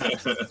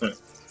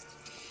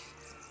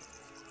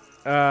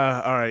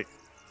 All right.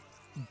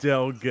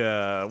 Delg,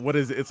 what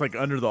is it? It's like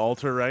under the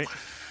altar, right?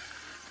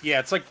 Yeah,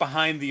 it's like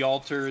behind the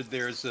altar.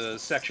 There's a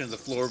section of the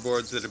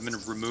floorboards that have been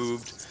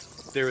removed.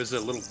 There is a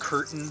little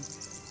curtain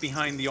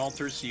behind the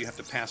altar, so you have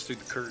to pass through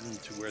the curtain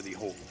to where the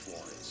hole in the floor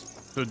is.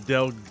 So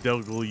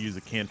Delg will use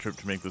a cantrip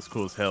to make this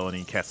cool as hell, and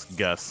he casts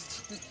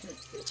Gust.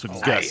 So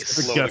Nice.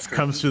 Gust, Blow Gust the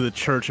comes curtain. through the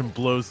church and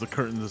blows the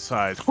curtains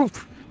aside.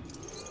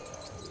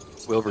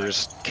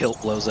 Wilbur's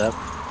kilt blows up.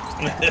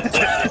 You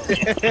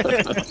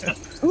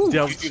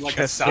Delg's do like a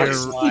chest side hair,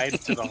 slide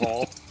to the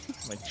hole.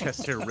 my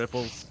chest hair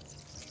ripples,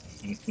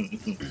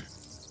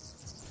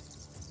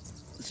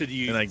 So do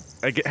you? and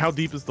I get. How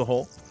deep is the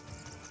hole?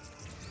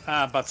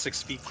 About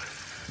 6 feet.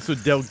 So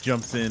Delg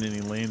jumps in and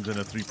he lands in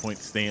a 3-point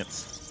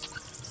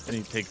stance, and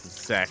he takes his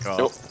sack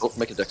off. Oh,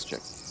 make a dex check.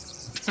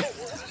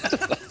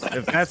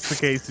 If that's the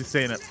case, he's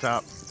staying up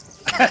top.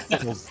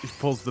 He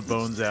pulls the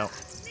bones out,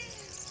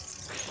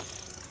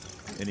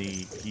 and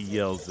he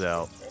yells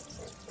out,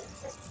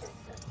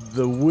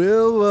 "The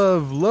will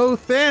of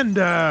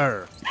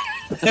Lothander!"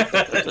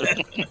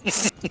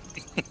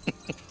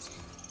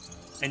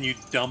 And you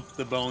dump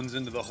the bones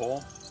into the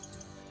hole.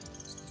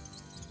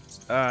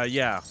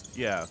 Yeah,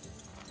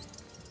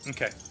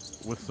 Okay.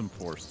 with some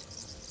force.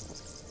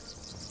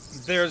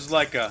 There's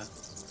like a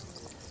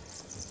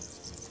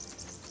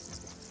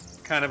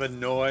kind of a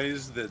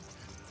noise that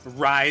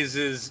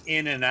rises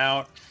in and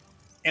out,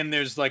 and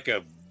there's like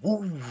a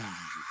woo,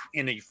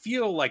 and you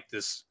feel like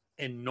this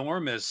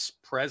enormous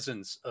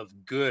presence of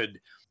good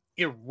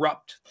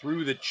erupt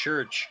through the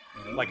church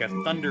like a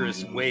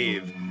thunderous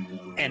wave,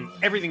 and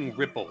everything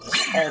ripples.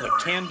 All the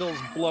candles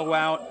blow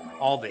out,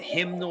 all the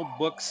hymnal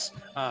books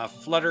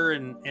flutter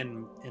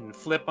and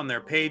flip on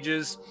their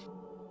pages,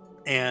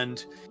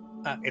 and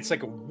it's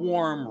like a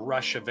warm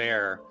rush of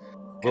air.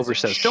 Wilbur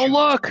says, "Don't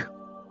look!"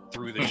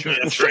 Through the church.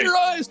 That's Shut right. your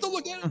eyes! Don't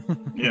look at it.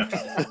 Yeah.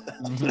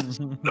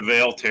 The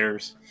veil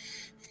tears.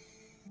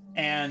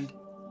 And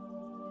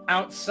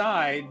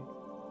outside,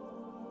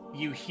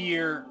 you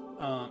hear,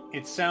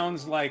 it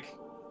sounds like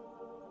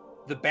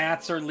the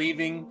bats are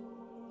leaving.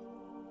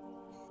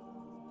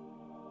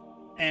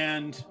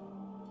 And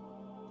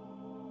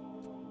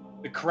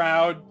the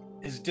crowd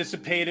is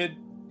dissipated.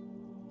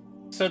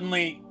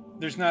 Suddenly,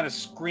 there's no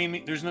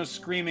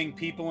screaming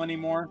people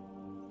anymore.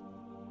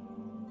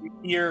 You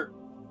hear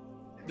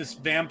this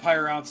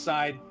vampire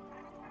outside,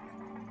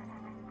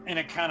 and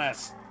it kind of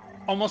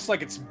almost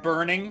like it's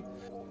burning,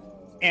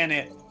 and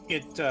it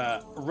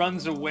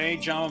runs away.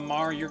 John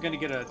Mar, you're going to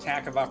get an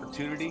attack of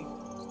opportunity.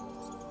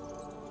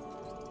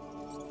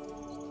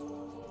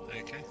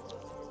 Okay.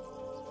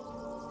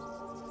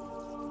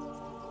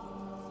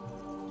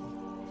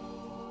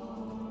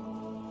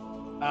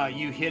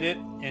 You hit it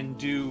and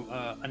do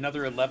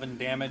another 11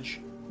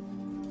 damage.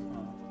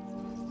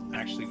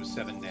 Actually, it was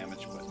 7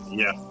 damage, but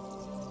Yeah.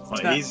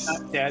 it's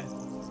Well, not dead.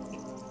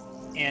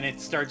 And it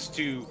starts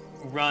to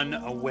run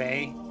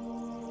away,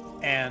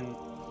 and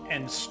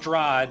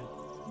Strahd,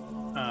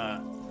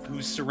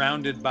 who's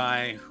surrounded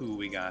by who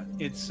we got?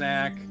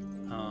 Itzhak.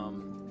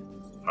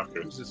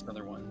 Haku. Who's this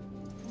other one?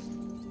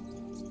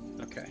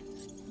 Okay,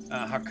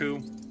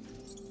 Haku.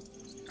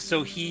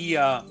 So he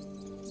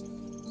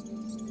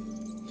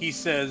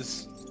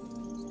says,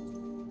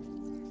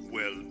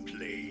 Well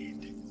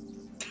played.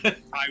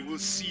 I will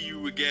see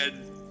you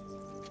again.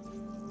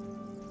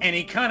 and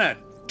he kind of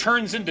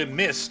turns into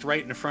mist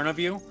right in front of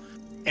you,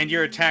 and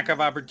your attack of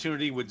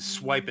opportunity would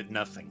swipe at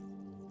nothing.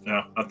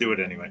 No, I'll do it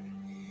anyway.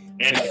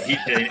 And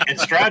and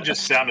Strahd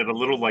just sounded a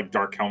little like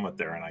Dark Helmet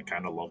there, and I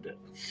kind of loved it.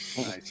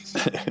 Nice.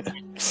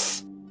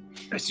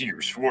 I see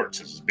your Schwartz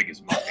is as big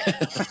as mine.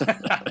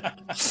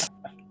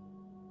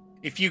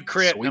 If you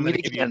crit, So we I'm going to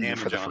meet give you again damage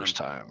for the on first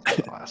him. time.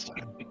 For the last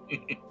time.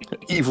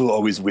 Evil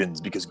always wins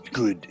because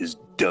good is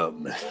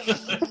dumb.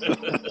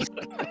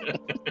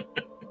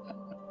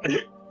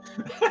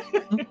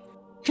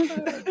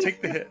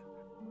 Take the hit.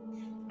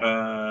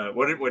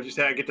 What did you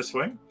say? I get to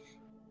swing?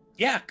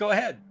 Yeah, go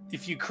ahead.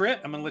 If you crit,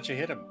 I'm going to let you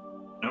hit him.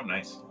 Oh,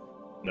 nice.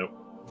 Nope.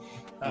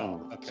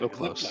 Oh, okay. so It looked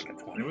close. like a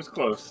 20. It was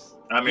close.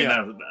 I mean,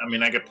 Yeah.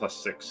 I get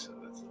 +6. So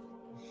that's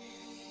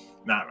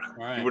not.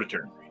 All right. You would have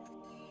turned.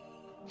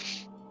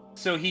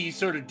 So he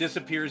sort of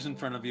disappears in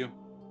front of you.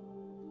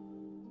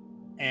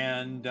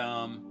 And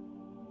let me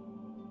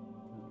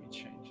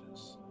change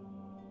this.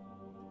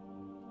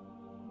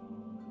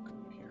 Go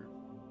here.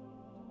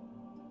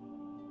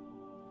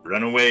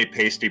 Run away,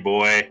 pasty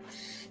boy. I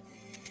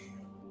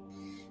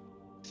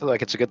feel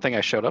like it's a good thing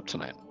I showed up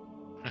tonight.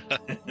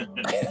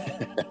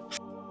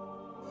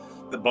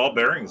 The ball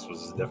bearings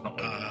was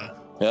definitely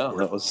Yeah,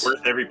 that was. worth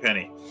every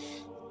penny.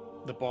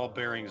 The ball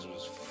bearings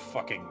was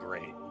fucking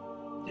great.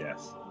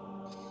 Yes.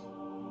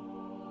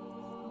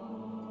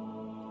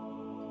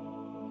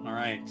 All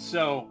right,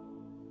 so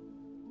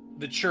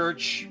the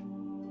church.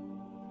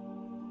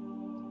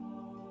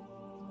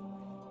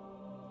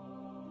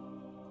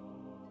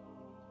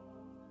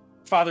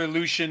 Father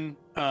Lucian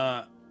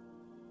comes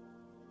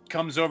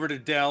over to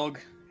Delg,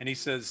 and he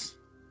says,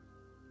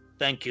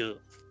 Thank you.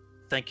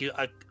 Thank you.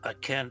 I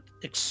can't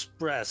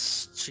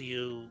express to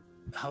you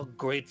how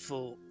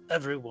grateful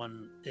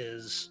everyone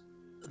is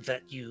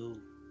that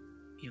you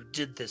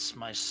did this,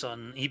 my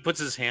son. he puts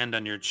his hand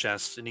on your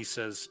chest, and he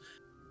says,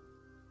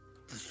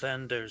 The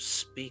Thunder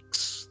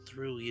speaks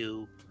through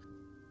you.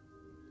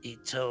 He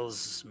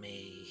tells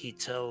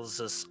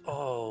us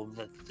all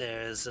that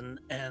there is an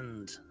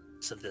end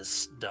to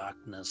this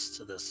darkness,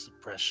 to this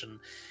oppression.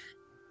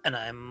 And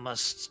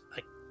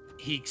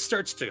he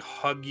starts to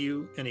hug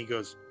you, and he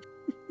goes,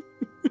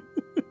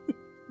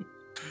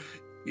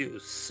 You,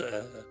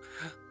 sir,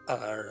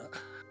 are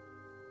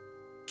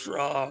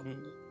strong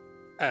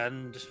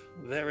and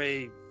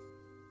very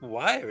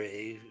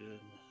wiry,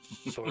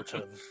 sort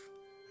of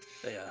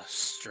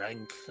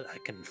strength. I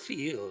can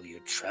feel you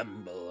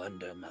tremble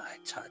under my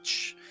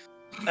touch.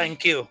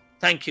 Thank you.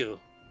 Thank you.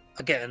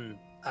 Again,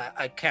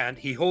 I can't.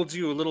 he holds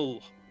you a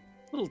little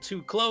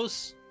too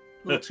close,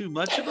 a little too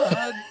much of a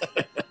hug.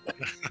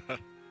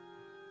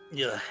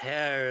 Your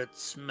hair, it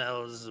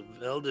smells of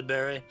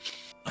elderberry.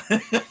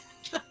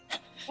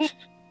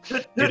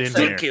 Get in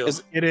Thank here. you.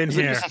 Get in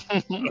here.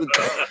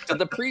 Did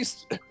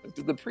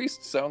the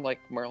priest sound like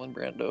Marlon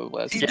Brando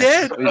last He year?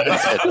 did.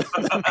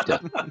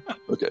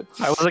 Okay.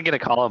 I wasn't gonna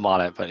call him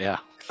on it, but yeah,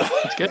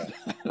 it's good.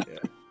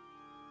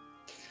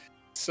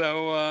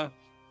 So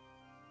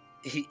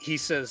he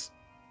says,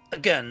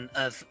 Again,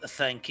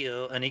 thank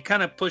you. and he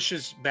kind of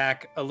pushes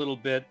back a little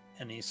bit,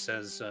 and he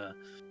says,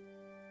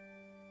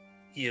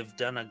 You've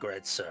done a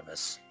great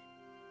service.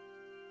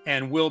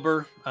 And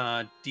Wilbur,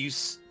 do you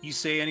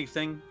say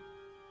anything?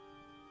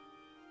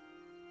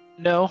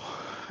 No,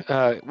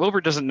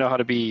 Wilbur doesn't know how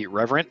to be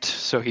reverent,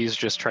 so he's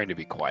just trying to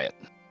be quiet.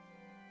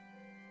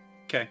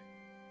 Okay.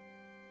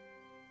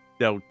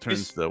 Delg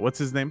turns to what's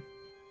his name?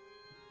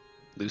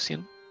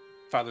 Lucian?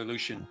 Father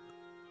Lucian.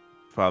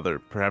 Father,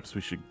 perhaps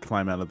we should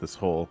climb out of this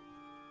hole.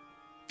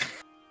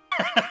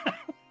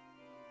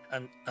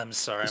 I'm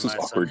sorry, This my is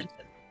awkward. son.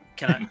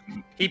 Can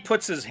I? He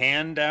puts his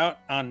hand out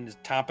on the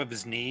top of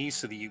his knee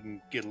so that you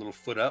can get a little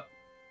foot up.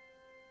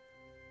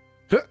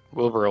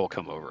 Wilbur will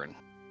come over and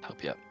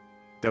help you up.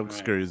 Delg Right.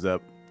 scurries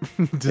up.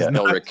 Yeah,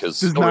 Elric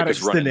does has not run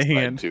extend a inside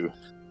hand. too.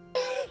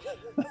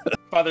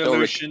 Father Elric.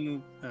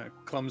 Lucian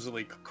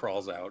clumsily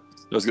crawls out.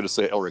 I was going to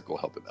say Elric will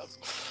help him out.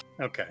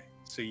 Okay,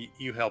 so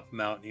you help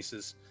him out, and he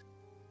says,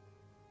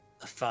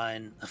 A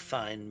fine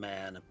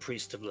man, a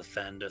priest of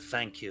Lathander.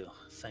 Thank you,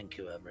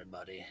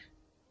 everybody.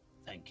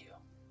 Thank you.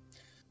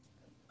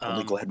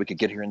 Only glad we could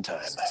get here in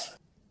time.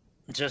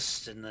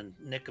 Just in the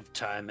nick of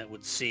time, it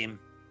would seem.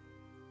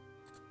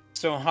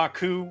 So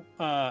Haku,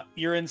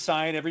 you're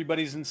inside,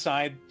 everybody's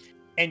inside,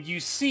 and you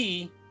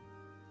see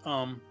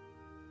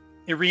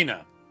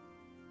Irina.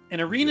 And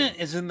Irina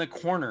is in the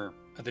corner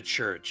of the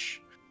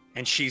church,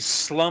 and she's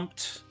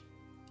slumped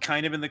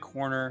kind of in the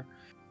corner,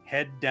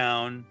 head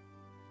down,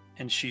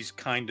 and she's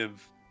kind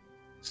of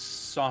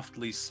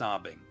softly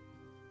sobbing.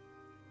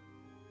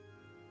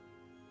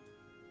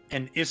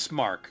 And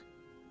Ismark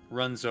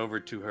runs over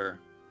to her,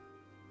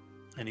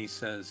 and he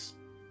says,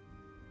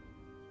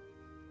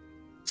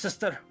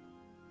 Sister,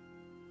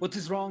 what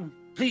is wrong?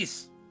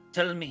 Please,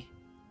 tell me.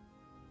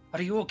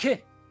 Are you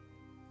okay?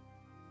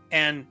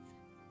 and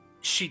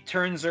she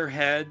turns her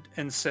head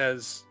and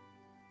says,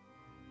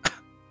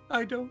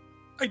 I don't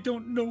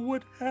know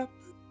what happened.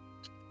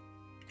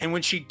 And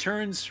when she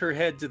turns her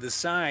head to the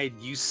side,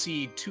 you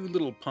see two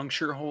little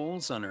puncture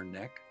holes on her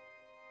neck.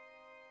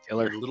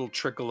 Killer. A little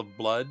trickle of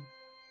blood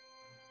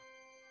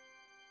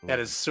that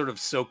is sort of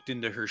soaked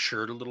into her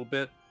shirt a little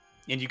bit.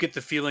 And you get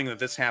the feeling that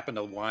this happened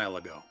a while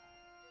ago.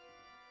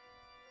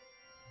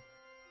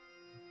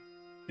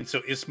 And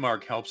so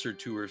Ismark helps her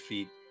to her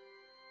feet.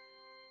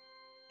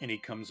 And he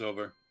comes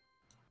over.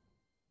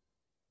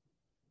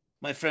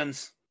 My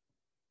friends,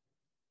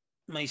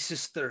 my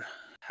sister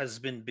has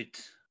been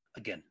bit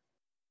again.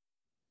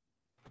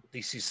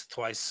 This is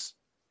twice.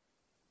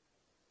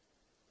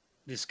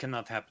 This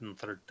cannot happen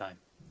third time.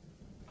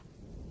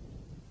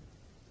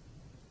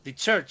 The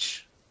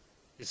church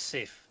is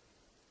safe.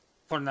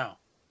 For now.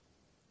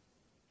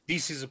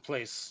 This is a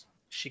place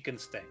she can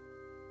stay.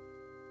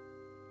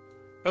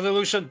 Father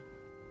Lucian,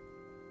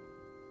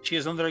 she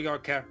is under your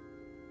care.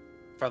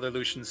 Father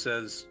Lucian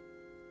says,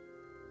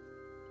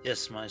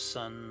 Yes, my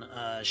son.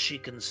 She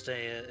can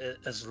stay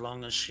as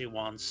long as she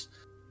wants.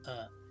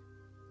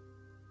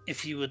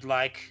 If you would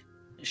like,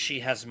 she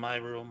has my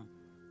room.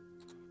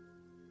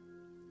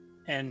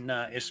 and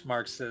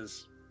Ismark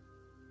says,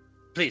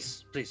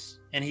 please.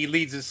 And he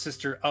leads his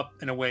sister up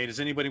and away. Does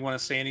anybody want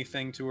to say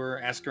anything to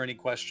her, ask her any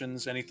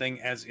questions, anything,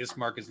 as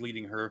Ismark is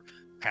leading her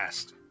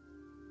past?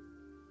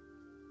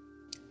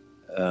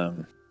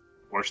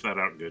 Wash that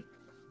out good.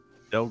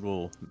 Delg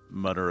will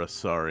mutter a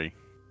sorry.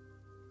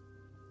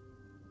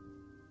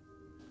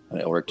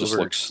 Elric just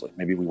Wilbur. looks like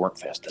maybe we weren't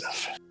fast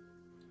enough.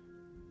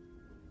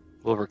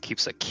 Wilbur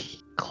keeps a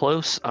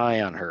close eye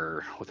on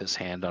her with his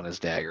hand on his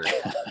dagger.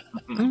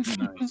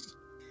 Nice.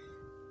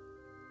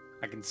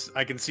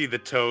 I can see the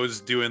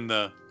toes doing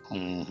the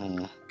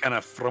Mm-hmm. kind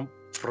of frump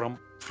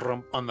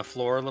on the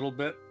floor a little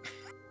bit.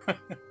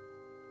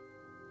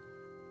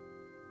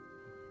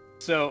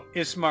 So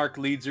Ismark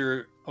leads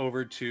her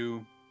over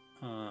to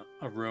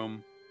a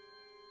room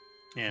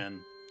and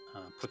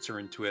puts her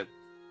into it.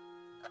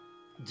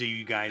 Do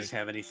you guys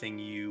have anything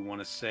you want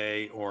to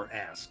say or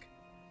ask?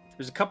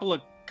 There's a couple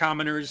of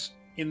commoners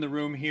in the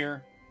room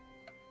here,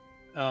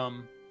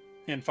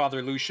 and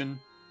Father Lucian.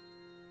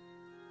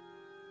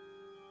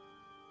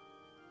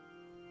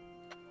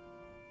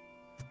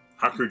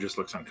 Haku just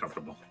looks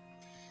uncomfortable.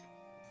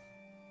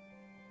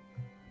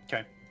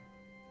 Okay.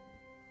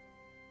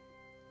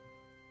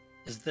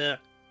 Is there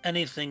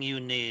anything you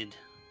need,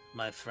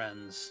 my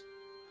friends?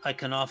 I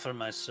can offer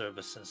my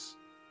services.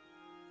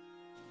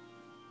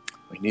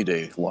 We need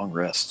a long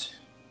rest.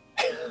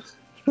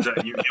 Is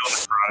that you heal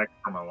necrotic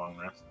from a long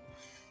rest?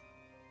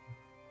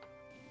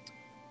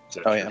 Is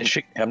that Oh yeah,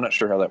 true? I'm not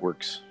sure how that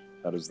works.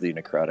 How does the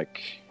necrotic?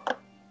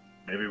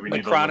 Maybe we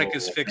need Necrotic a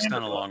is little fixed on a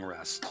handle. long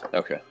rest.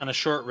 Okay, On a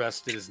short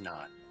rest, it is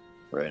not.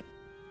 right.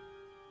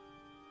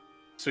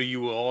 So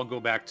you will all go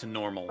back to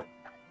normal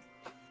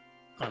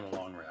on a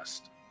long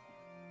rest.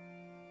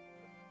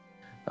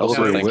 I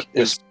also Wilbur, think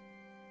is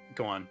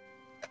Go on.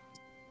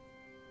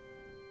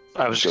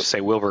 I was just going to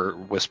say, Wilbur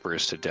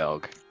whispers to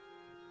Delg,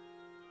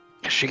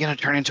 is she going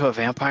to turn into a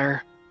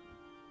vampire?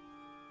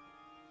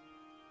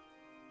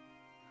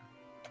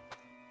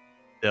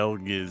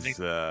 Delg is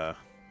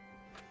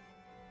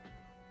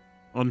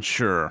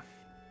unsure.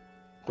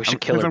 We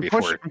should kill her I'm before,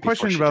 I'm before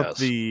questioning she about does.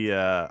 the.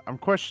 I'm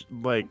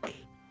questioning, like,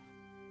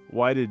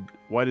 Why does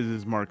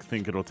Ismark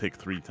think it'll take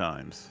 3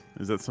 times?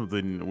 Is that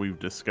something we've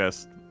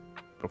discussed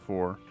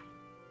before?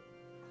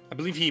 I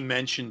believe he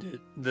mentioned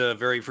it the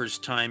very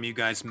first time you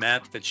guys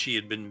met, that she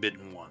had been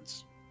bitten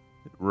once.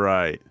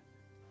 Right.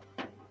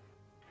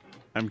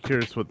 I'm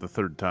curious what the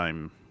 3rd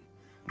time.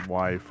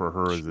 Why for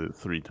her is it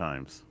 3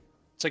 times?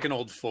 It's like an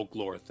old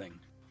folklore thing.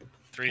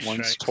 3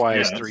 Once, strikes.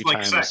 twice, Yeah, 3 it's like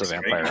times sex, a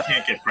right? vampire. You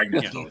can't get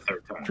pregnant on the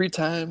 3rd time. 3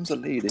 times a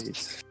lady.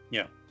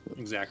 Yeah,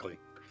 exactly.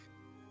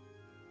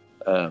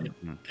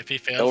 If he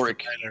fails Elric.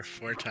 to fight her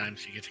 4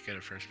 times, you get to go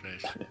to first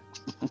base.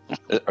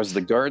 Is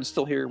the guard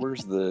still here?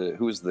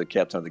 Who is the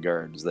captain of the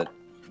guard? Is that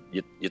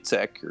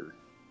Yitzhak, or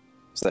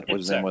is that what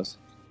his name was?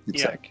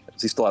 Yitzhak. Yeah.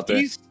 Is he still out there?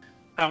 He's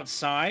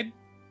outside,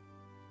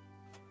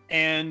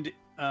 and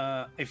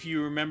if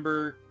you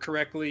remember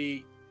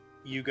correctly,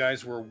 you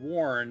guys were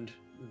warned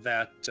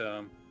that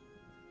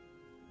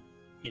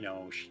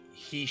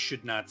he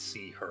should not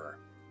see her.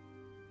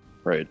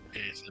 Right.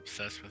 He's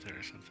obsessed with her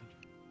or something.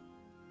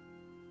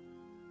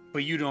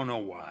 But you don't know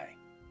why.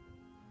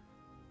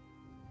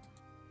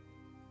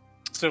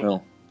 So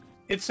Well,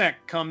 Itzhak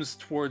comes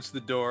towards the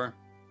door,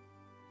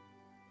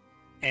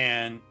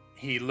 and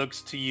he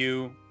looks to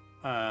you,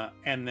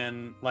 and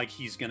then like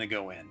he's gonna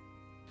go in.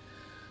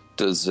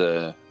 does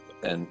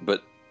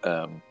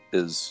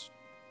is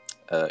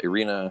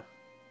Irina?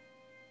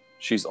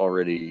 She's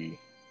already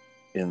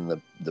in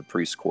the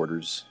priest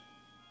quarters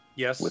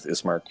Yes. with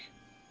Ismark.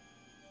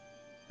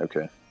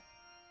 Okay.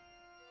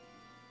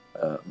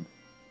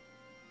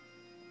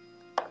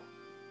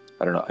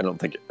 I don't know.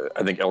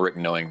 I think Elric,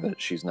 knowing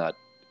that she's not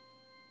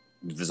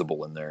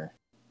visible in there,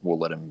 will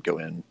let him go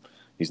in.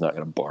 He's not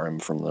going to bar him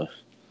from the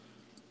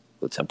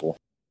temple,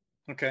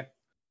 Okay.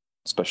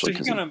 especially So he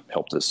because he kinda-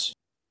 helped us.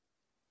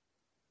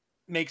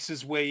 Makes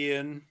his way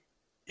in,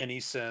 and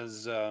he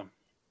says,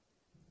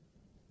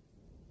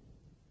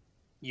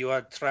 "You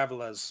are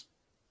travelers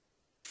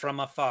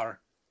from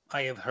afar.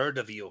 I have heard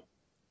of you.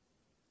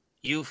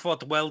 You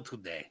fought well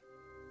today.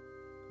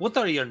 What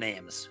are your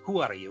names? Who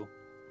are you?"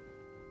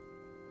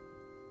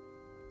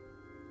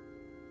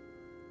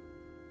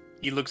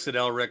 He looks at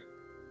Elric.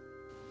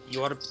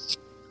 "You are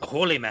a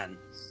holy man,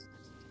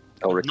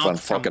 Elric not von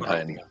from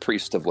Falkenhayn, Barovia.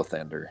 priest of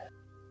Lathander.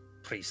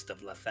 priest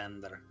of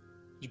Lathander.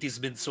 It has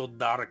been so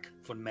dark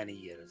for many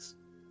years.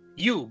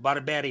 You,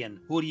 barbarian,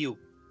 who are you?"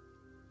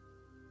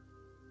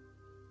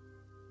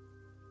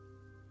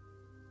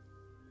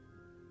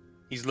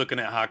 He's looking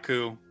at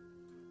Haku.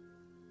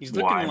 He's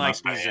looking Why like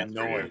must I he's answer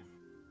you? annoyed.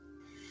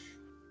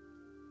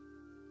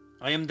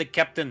 "I am the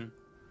captain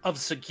of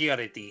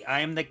security. I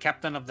am the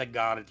captain of the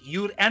guard.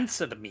 You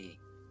answer me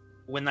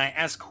when I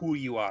ask who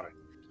you are.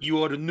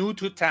 You are new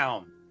to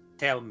town.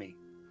 Tell me."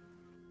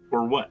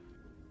 Or what?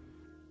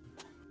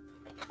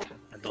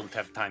 "I don't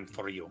have time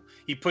for you."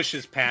 He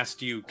pushes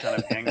past you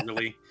kind of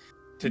angrily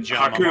to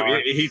John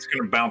Mamar. Haku, he's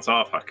going to bounce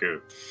off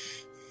Haku.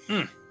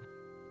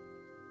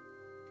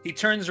 He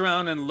turns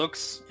around and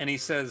looks, and he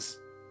says,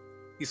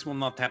 "This will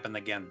not happen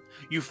again.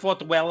 You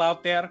fought well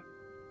out there.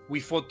 We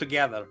fought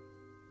together.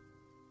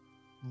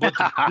 But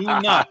do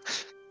not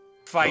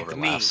fight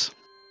me, Overlaps.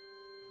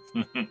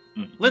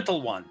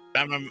 little one."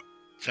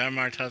 John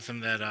Mar tells him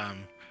that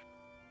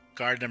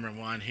guard number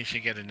 1, he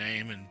should get a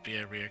name and be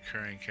a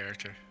reoccurring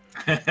character.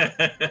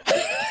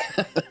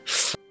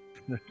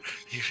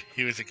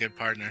 He was a good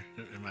partner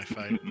in my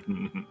fight.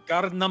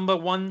 Guard number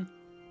 1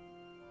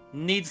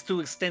 needs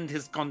to extend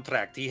his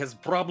contract. He has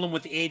problem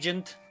with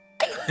agent.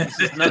 This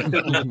is not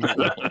good.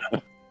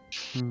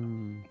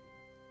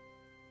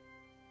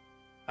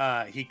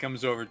 He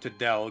comes over to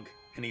Delg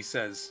and he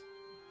says,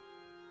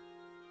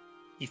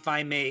 "If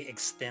I may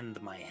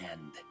extend my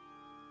hand."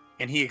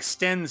 And he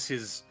extends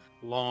his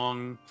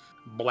long,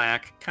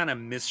 black, kind of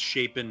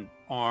misshapen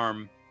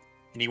arm,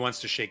 and he wants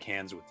to shake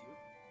hands with you.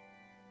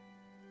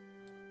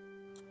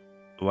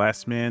 The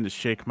last man to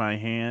shake my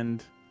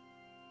hand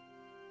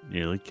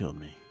nearly killed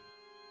me.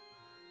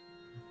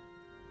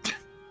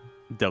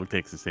 Doug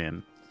takes his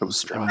hand. It was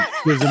strong.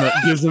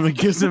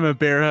 gives him a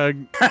bear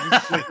hug.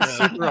 Just like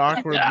super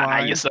awkward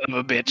line. You son of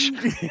a bitch.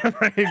 Yeah,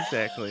 right,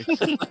 exactly.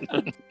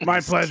 My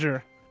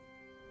pleasure.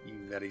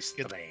 Very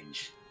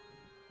strange.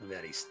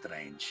 Very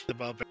strange. The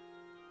ball.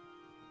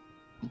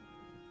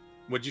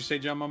 What'd you say,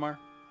 John Mamar?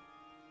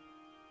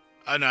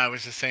 Oh no, I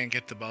was just saying,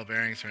 get the ball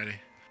bearings ready.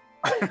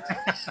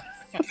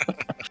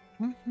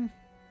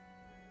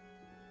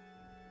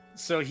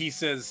 So he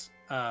says,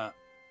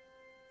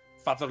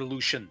 "Father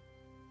Lucian,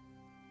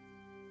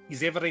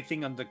 is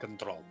everything under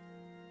control?"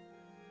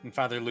 And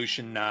Father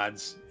Lucian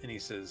nods and he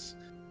says,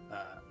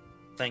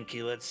 Thank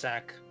you,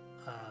 Itzhak.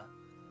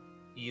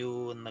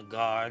 You and the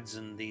guards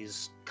and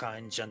these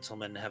kind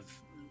gentlemen have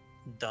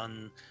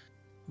done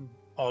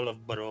all of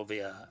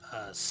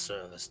Barovia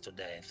service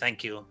today.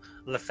 Thank you.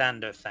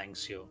 Lathander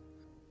thanks you.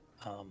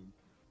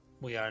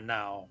 We are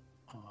now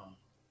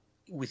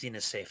within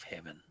a safe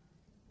haven.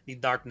 The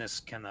darkness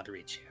cannot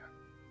reach here."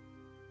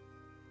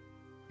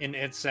 And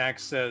Itzhak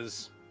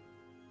says,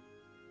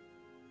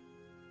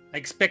 "I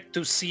expect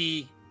to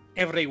see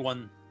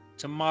everyone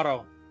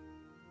tomorrow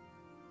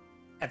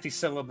at the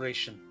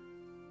celebration.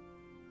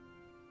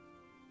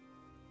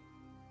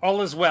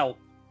 All is well.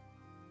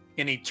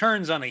 And he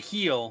turns on a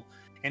heel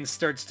and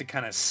starts to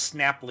kind of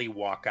snappily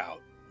walk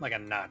out like a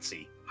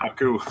Nazi.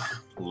 Haku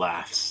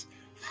laughs.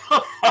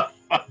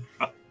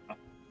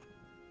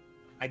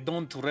 I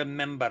don't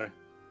remember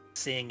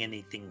saying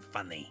anything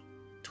funny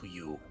to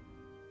you.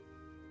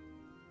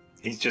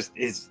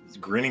 He's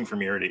grinning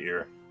from ear to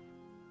ear.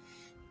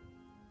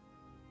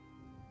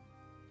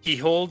 He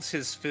holds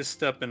his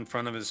fist up in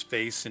front of his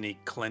face and he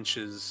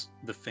clenches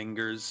the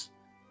fingers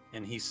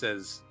and he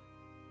says,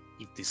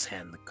 If this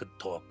hand could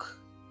talk,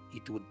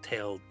 it would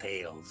tell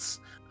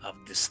tales of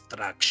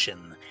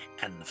destruction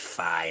and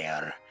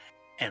fire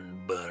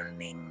and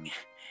burning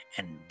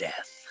and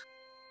death.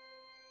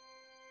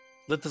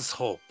 Let us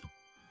hope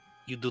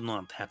you do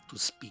not have to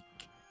speak.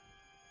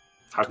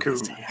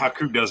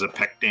 Haku does a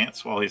peck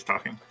dance while he's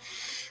talking.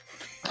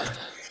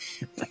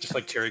 Just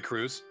like Terry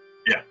Crews.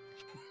 Yeah.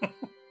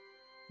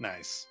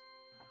 Nice.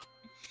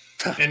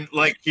 And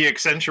like he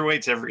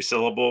accentuates every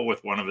syllable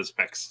with one of his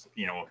pecs,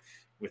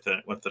 with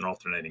an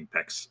alternating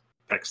pec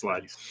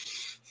slide.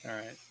 All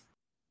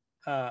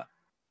right.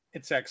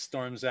 Itzak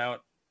storms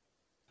out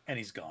and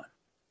he's gone.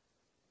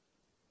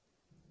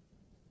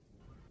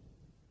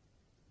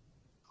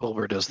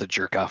 Ulver does the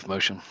jerk off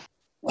motion.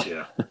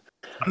 Yeah.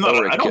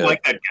 I don't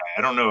like that guy.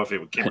 I don't know if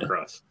it came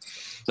across.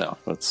 No,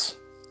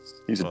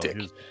 he's a dick.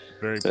 He was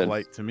very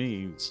polite to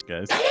me,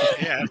 guys.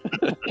 Yeah.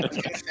 I was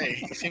gonna say,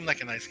 he seemed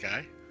like a nice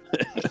guy.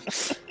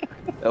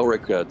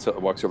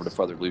 Elric walks over to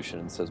Father Lucian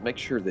and says, make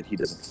sure that he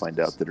doesn't find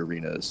out that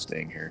Irina is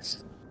staying here.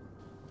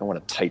 I want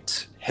a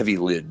tight, heavy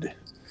lid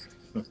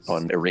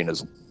on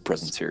Irina's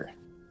presence here.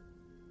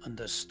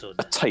 Understood.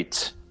 A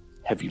tight,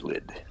 heavy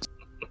lid.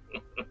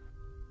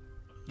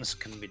 This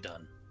can be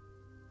done.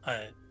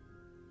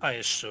 I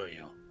assure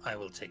you, I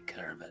will take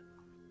care of it.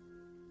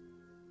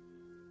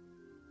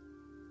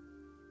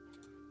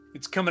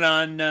 It's coming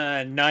on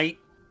night.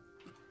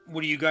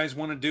 What do you guys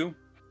want to do?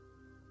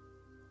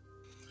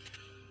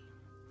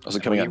 Was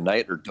it coming on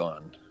night or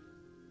dawn?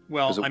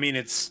 Well, I mean,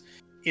 it's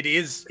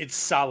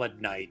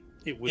solid night.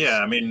 It was. Yeah,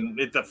 I mean,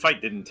 the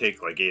fight didn't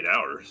take like 8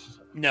 hours.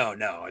 No,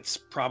 it's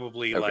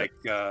probably like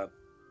 9,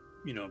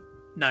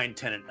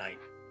 10 at night.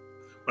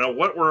 Well,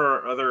 what were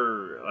our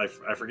other?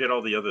 I forget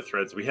all the other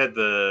threads. We had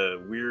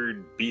the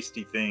weird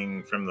beastie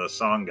thing from the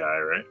song guy,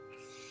 right?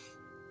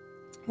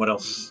 What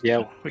else?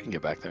 Yeah, we can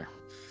get back there.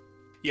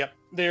 Yep.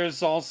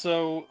 There's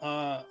also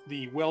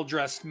the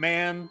well-dressed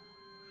man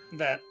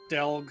that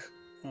Delg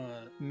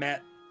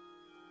met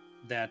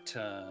that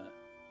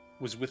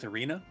was with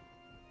Irina.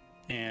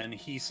 And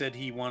he said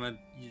he wanted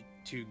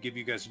to give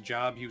you guys a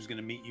job. He was going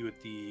to meet you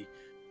at the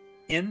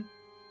inn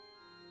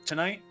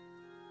tonight.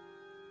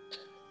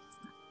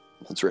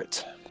 That's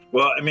right.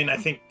 Well, I mean, I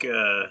think,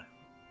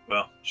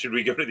 should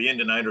we go to the inn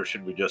tonight or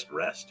should we just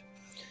rest?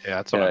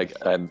 Yeah, that's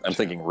I'm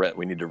thinking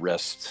we need to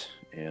rest,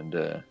 and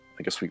I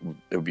guess it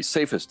would be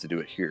safest to do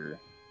it here.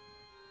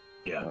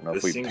 Yeah. I don't know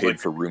if we paid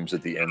for rooms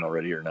at the inn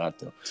already or not,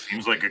 though.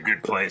 Seems like a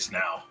good place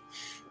now.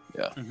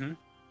 Yeah. Mm-hmm.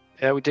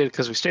 Yeah, we did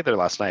because we stayed there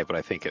last night, but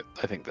I think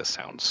this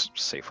sounds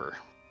safer.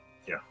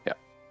 Yeah. Yeah.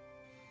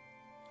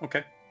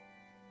 Okay.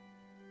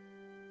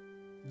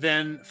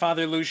 Then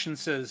Father Lucian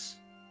says,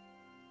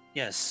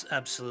 Yes,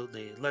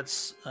 absolutely.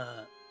 Let's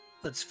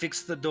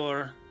fix the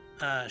door,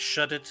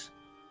 shut it,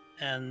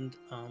 and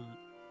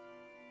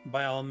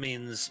by all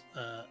means,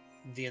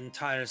 the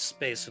entire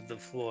space of the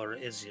floor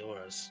is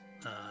yours.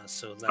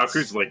 So let's...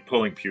 Haku's like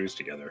pulling pews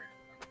together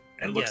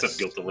and looks up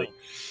guiltily.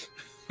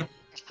 Well,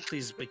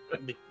 please be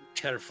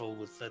careful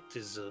with that.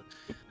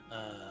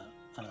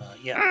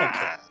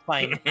 Okay,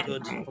 fine,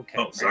 good, okay.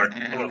 Oh, sorry.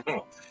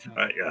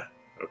 Yeah,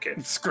 okay.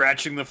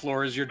 scratching the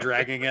floor as you're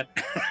dragging it.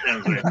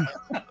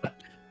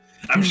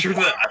 I'm sure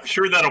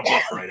that'll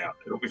buff right out.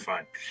 It'll be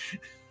fine.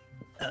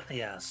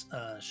 Yes.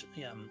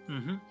 Yeah.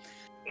 Mm-hmm.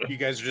 You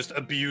guys are just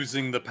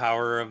abusing the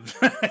power of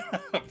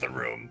of the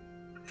room.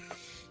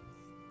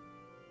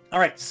 All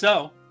right,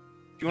 so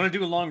if you want to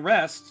do a long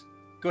rest,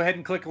 go ahead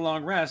and click a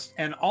long rest,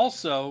 and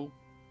also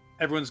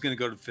everyone's going to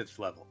go to 5th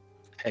level.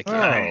 Heck Oh,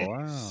 yeah.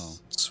 wow.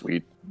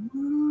 Sweet.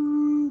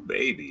 Ooh,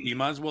 baby. You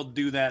might as well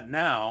do that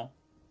now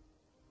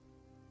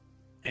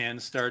and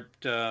start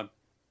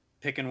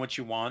picking what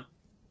you want.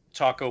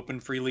 Talk open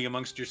freely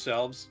amongst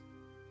yourselves.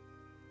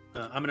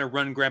 I'm going to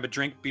run, grab a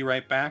drink, be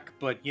right back.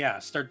 But yeah,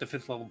 start the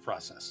 5th level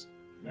process.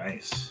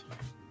 Nice.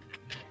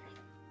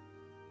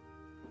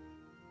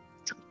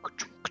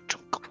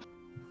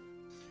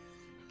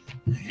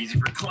 Easy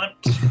for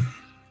Klimt.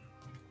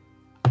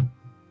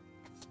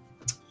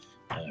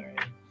 All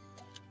right.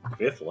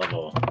 5th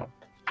level.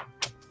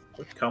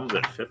 What comes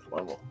at 5th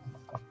level?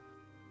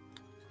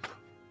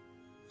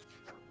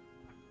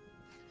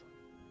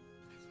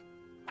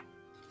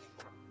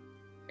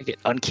 I get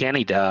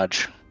uncanny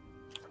dodge.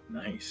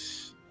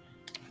 Nice.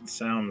 That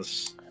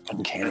sounds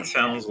Uncanny. That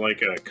sounds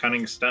like a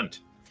cunning stunt.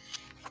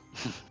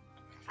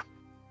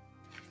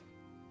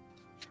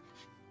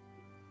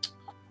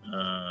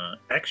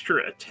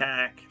 Extra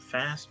attack,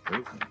 fast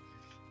movement.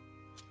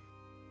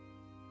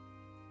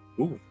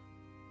 Ooh.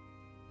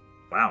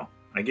 Wow.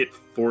 I get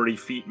 40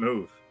 feet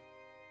move.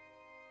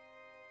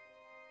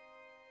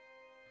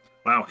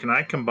 Wow. Can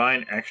I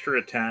combine extra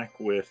attack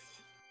with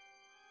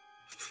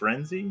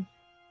frenzy?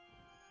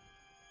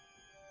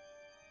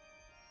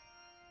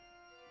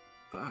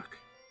 Fuck.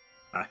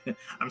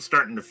 I'm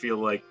starting to feel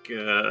like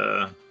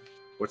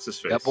what's his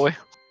face? Gut boy.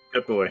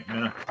 Gut boy.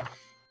 Yeah.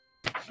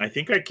 I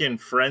think I can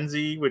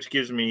frenzy, which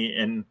gives me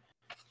an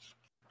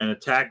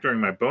attack during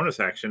my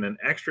bonus action, an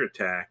extra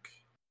attack.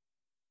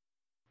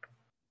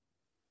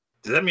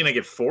 Does that mean I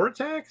get 4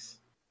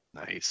 attacks?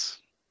 Nice.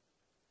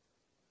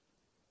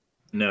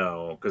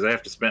 No, because I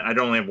have to spend. I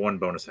only have 1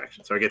 bonus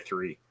action, so I get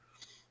 3.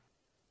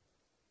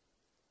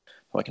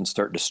 Well, I can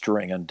start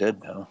destroying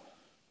undead now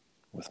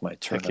with my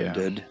turn Heck yeah.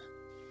 undead.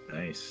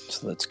 Nice.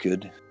 So that's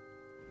good.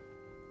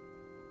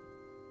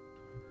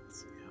 Let's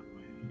see how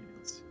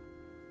let's see.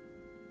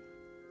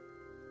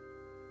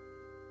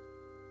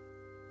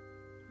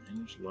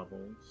 Manage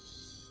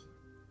levels.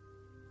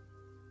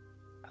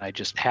 I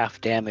just half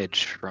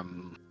damage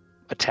from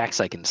attacks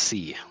I can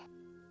see.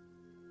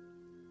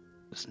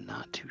 It's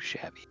not too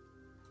shabby.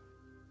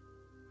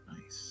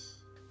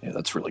 Nice. Yeah,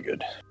 that's really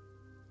good. I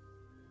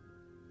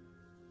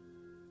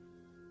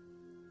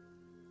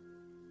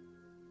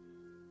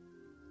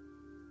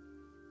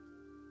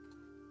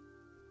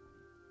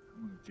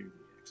want to do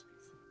the XP.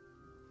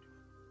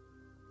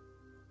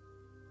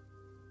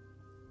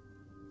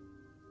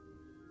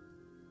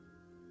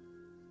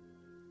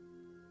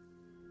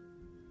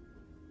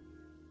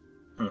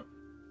 Huh.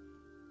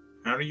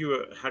 How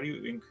do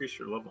you increase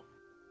your level?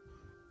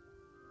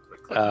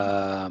 Like clicking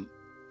on it?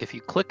 If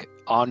you click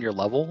on your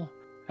level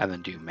and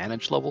then do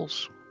manage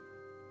levels,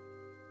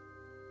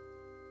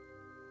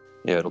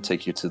 Yeah, it'll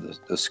take you to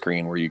the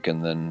screen where you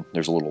can then,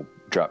 there's a little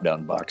drop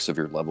down box of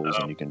your levels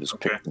and you can just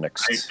pick the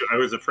next. I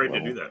was afraid to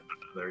level. do that, but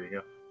there you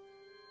go.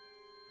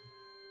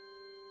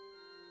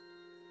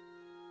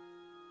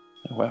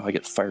 Wow, I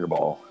get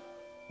fireball.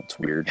 That's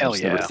weird. Hell I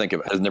just never yeah.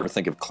 never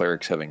think of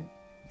clerics having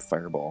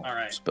fireball All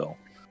right. spell.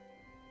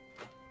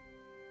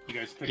 You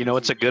guys. you know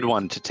what's a good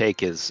one to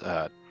take is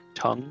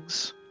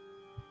tongues.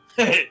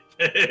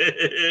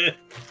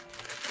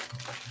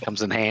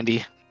 Comes in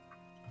handy.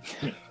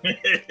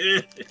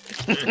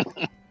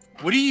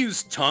 What do you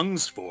use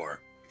tongues for?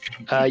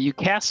 You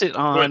cast it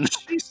on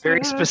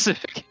very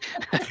specific,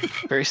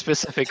 very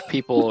specific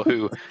people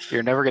who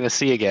you're never going to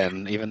see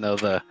again, even though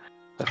the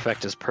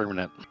effect is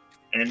permanent.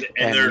 and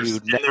You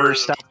never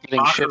stop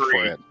getting shit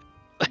for it.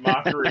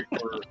 Mockery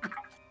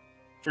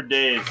for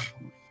days,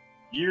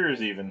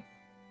 years even.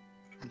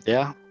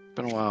 Yeah,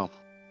 been a while.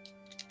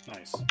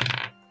 Nice.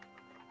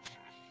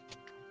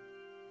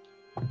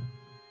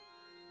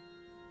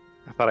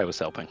 I thought I was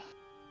helping.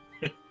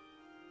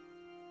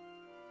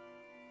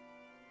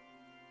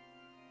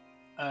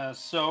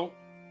 So,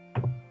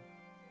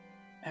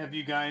 have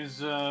you guys?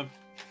 Do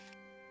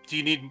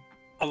you need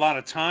a lot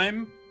of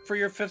time for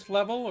your 5th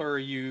level, or are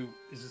you?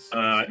 Is this?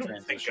 I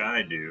don't think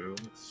I do.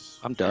 It's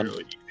I'm done.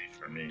 fairly easy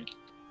for me.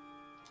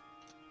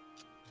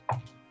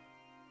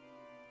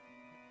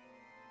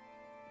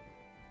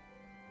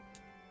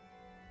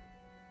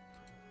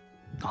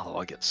 Oh,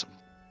 I'll get some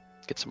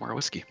more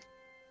whiskey.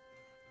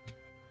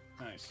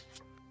 Nice.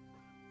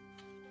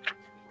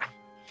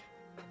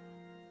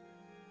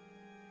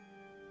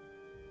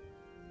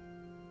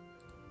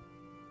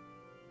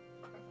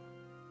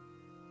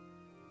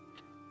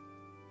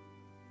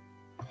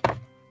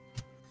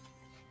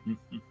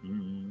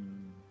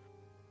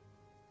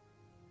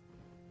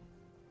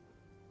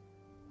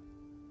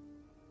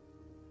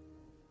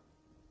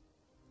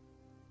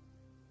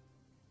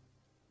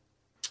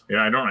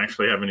 Yeah, I don't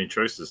actually have any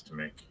choices to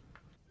make.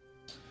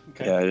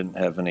 Okay. Yeah, I didn't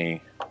have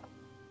any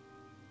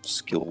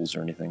skills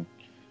or anything.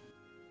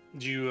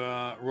 Do you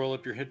roll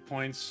up your hit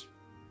points?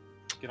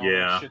 Get all that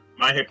Yeah, shit?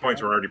 my hit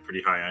points were already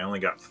pretty high. I only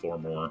got 4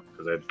 more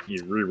because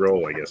you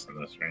re-roll, I guess, in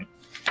this, right?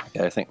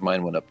 Yeah, I think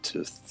mine went up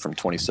to from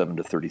 27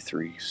 to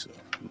 33. So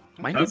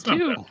Mine That's did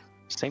not too.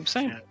 Same.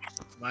 Yeah,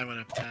 mine went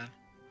up 10.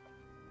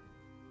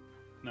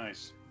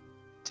 Nice.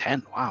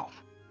 10. Wow.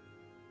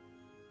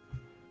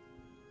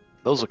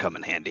 Those will come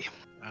in handy.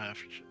 Yeah,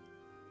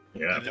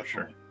 And for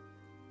sure.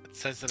 It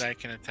says that I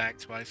can attack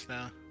twice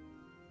now.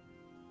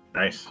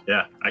 Nice.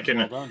 Yeah, I can.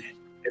 Well done.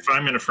 If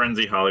I'm in a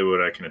frenzy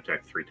Hollywood, I can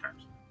attack 3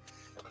 times.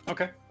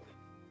 Okay.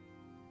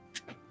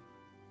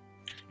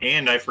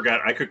 And I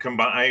forgot I could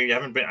combine.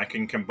 I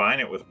can combine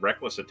it with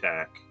reckless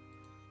attack.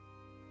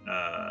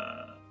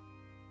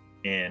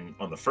 And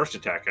on the first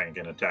attack, I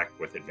can attack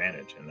with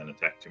advantage and then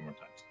attack 2 more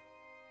times.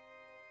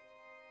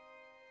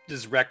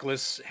 Does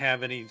reckless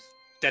have any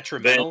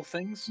detrimental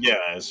things? Yeah,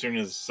 as soon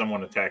as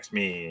someone attacks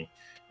me,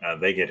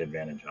 they get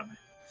advantage on me.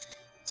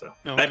 So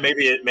Oh, that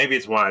okay. maybe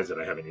it's wise that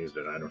I haven't used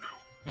it. I don't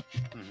know.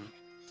 Mhm.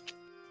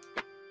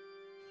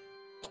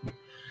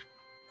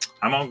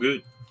 I'm all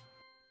good.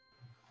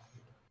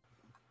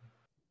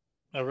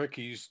 Rick,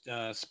 you used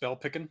spell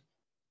picking?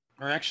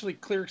 Or actually,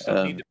 clerics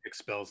don't need to pick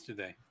spells, do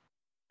they?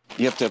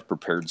 you have to have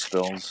prepared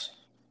spells.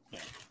 Yeah.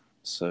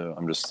 So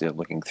I'm just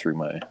looking through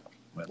my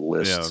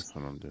list. Yeah, that's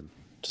what I'm doing.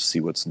 to see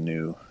what's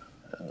new.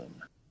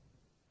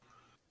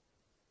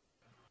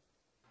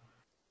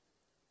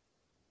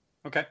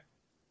 Okay.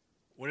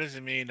 What does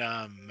it mean,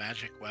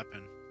 magic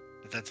weapon?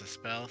 If that's a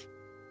spell?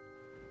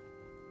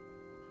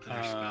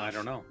 I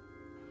don't know.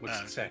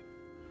 What's it say?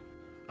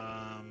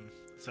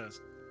 So it's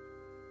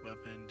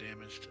weapon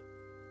damaged.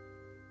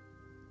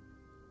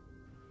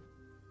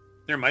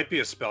 There might be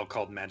a spell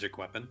called Magic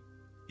Weapon.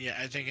 Yeah,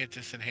 I think it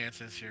just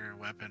enhances your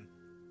weapon.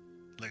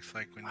 Looks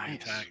like when you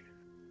Nice. attack.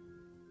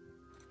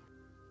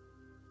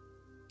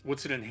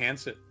 What's it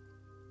enhance it?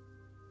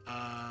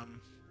 Trying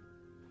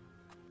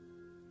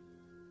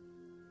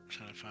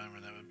to find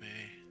where that would be.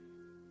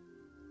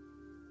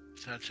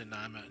 Touch a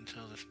non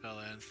until the spell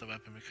ends. The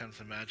weapon becomes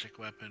a magic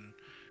weapon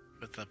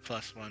with a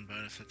 +1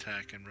 bonus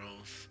attack and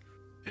rolls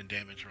and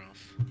damage rolls.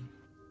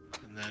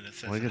 And then it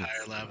says Well, I at gotta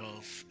higher see.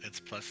 levels, it's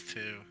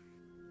 +2.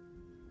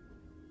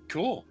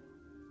 Cool.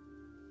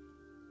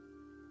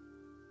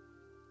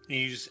 And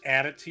you just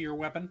add it to your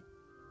weapon?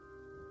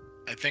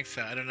 I think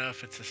so. I don't know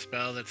if it's a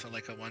spell that's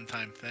like a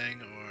one-time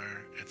thing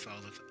or it's all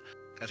the.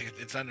 I think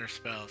it's under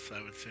spells, so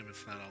I would assume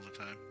it's not all the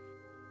time.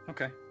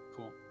 Okay,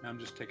 cool. I'm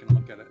just taking a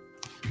look at it.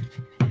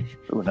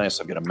 Oh, nice!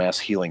 I've got a mass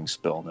healing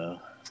spell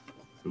now.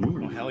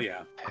 Oh, hell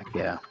yeah. Heck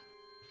yeah.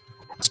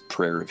 It's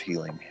Prayer of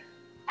Healing.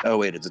 Oh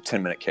wait, it's a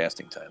 10-minute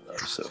casting time though,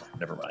 so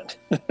never mind.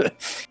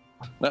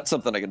 Not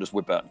something I can just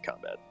whip out in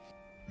combat.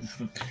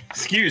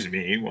 Excuse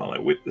me while I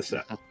whip this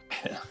out.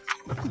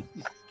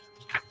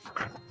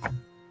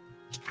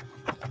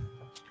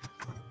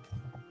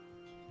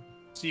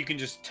 So you can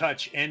just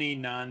touch any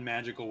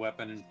non-magical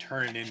weapon and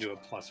turn it into a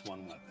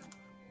 +1 weapon.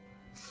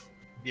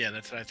 Yeah,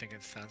 that's what I think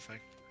it sounds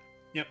like.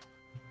 Yep.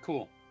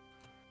 Cool.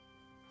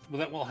 Well,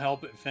 that will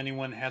help if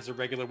anyone has a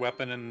regular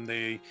weapon and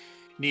they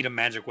need a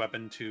magic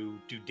weapon to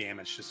do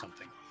damage to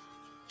something.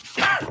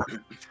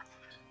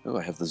 Oh,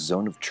 I have the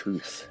Zone of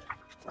Truth.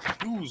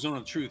 Ooh, Zone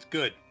of Truth.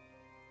 Good.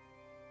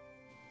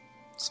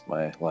 It's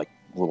my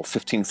little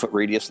 15-foot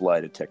radius lie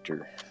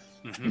detector.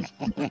 Hmm.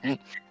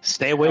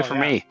 Stay away Oh,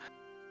 from yeah. me.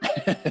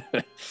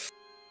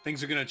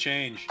 Things are going to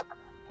change.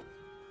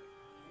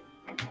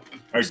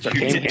 Are Start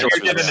you getting get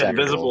kills an for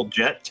invisible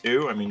jet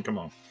too? I mean, come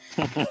on.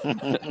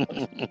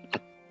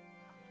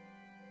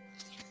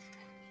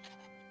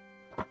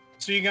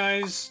 So you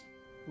guys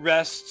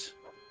rest.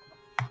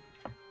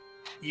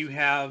 You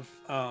have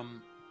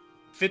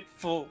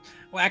fitful.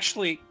 Well,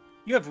 actually,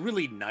 you have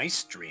really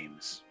nice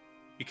dreams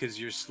because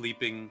you're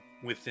sleeping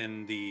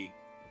within the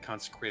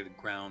consecrated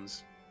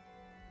grounds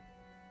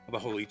of the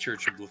Holy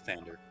Church of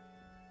Lathander.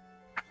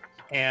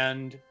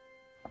 And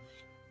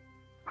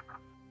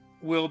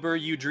Wilbur,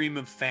 you dream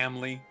of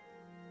family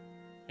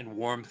and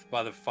warmth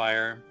by the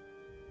fire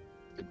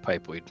Good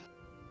pipeweed.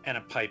 and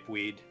a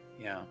pipeweed.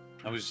 Yeah,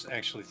 I was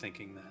actually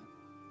thinking that.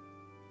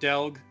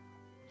 Delg,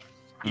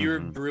 you're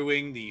Mhm.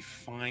 brewing the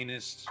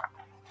finest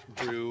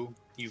brew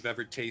you've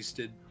ever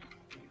tasted.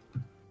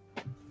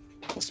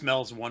 It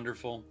smells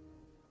wonderful.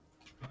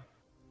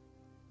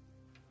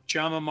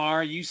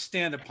 Jamamar, you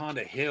stand upon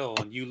a hill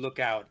and you look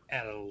out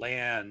at a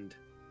land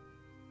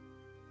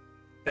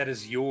that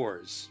is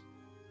yours.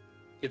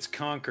 It's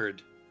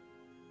conquered.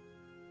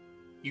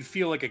 You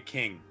feel like a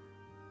king.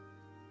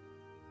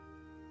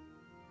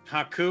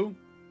 Haku,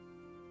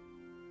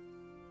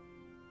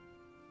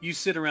 you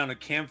sit around a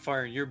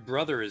campfire and your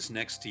brother is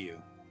next to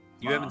you.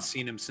 You Ah. haven't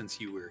seen him since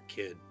you were a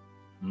kid,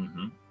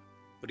 Mm-hmm.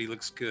 but he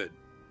looks good.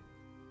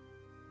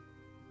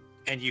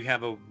 And you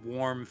have a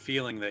warm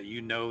feeling that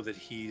you know that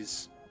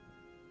he's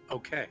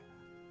okay.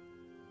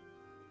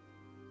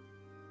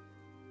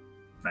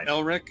 Nice.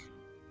 Elric,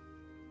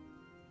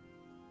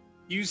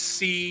 you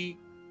see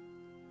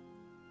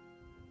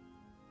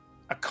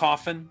a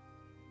coffin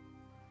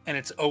and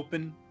it's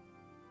open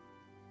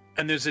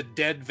and there's a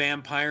dead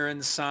vampire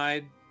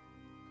inside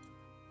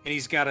and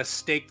he's got a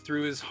stake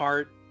through his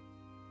heart,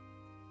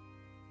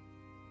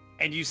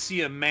 and you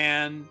see a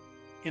man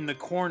in the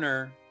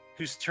corner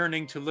who's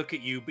turning to look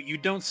at you, but you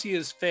don't see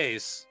his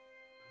face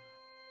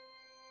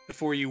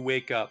before you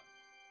wake up.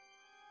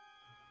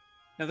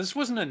 Now, this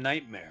wasn't a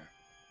nightmare.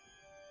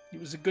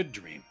 It was a good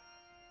dream.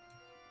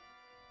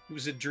 It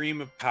was a dream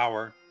of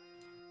power.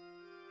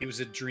 It was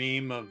a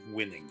dream of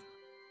winning.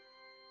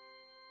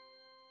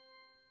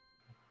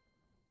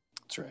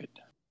 That's right.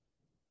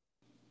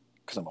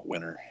 Because I'm a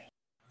winner.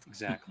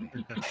 Exactly.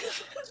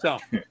 So,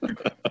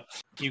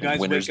 you guys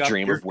Winner's wake up.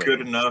 dream You're of winning.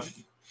 good enough.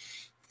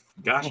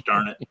 Gosh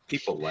darn it.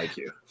 People like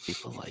you.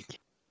 People like it.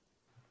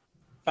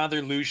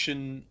 Father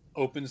Lucian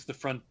opens the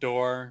front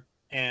door,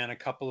 and a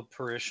couple of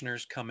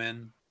parishioners come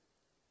in.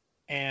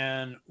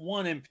 And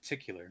one in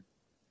particular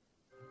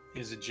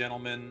is a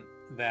gentleman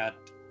that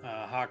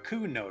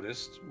Haku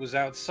noticed was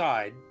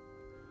outside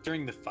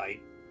during the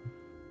fight,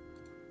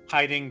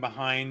 hiding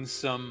behind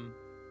some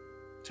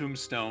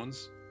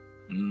tombstones.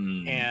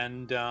 Mm.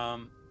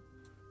 And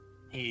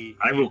he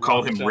I will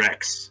call walks him up-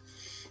 Rex.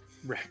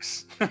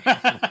 Rex.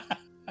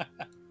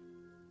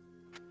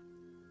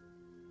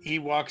 He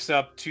walks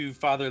up to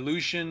Father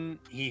Lucian.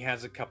 He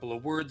has a couple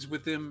of words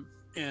with him,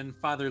 and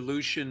Father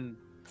Lucian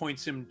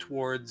points him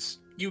towards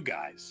you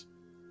guys.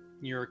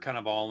 You're kind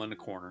of all in a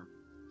corner.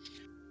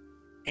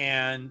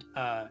 And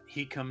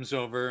he comes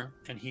over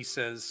and he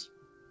says,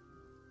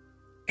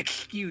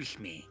 "Excuse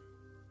me.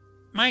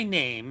 My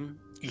name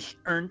is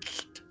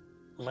Ernst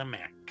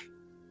Lemec.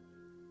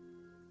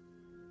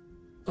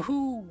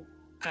 Who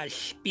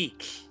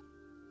speaks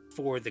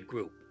for the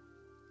group?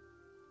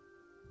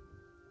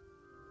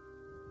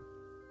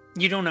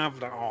 You don't have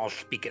to all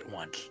speak at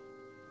once."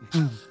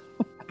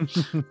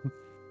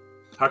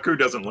 Haku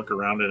doesn't look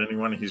around at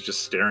anyone. He's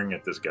just staring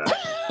at this guy.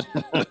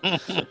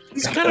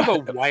 He's kind of a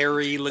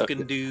wiry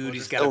looking dude.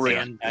 He's got a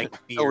Van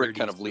Dyke beard. Elric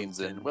kind of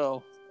leans in.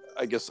 Well,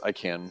 I guess I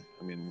can.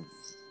 I mean,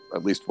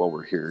 at least while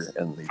we're here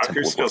in the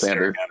Temple Haku's still of Lathander.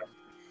 staring at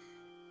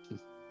him.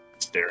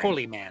 Staring.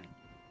 Holy man.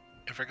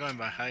 If we're going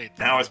by height,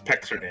 Now his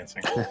pecs are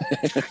dancing.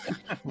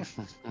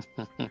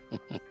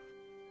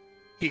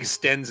 He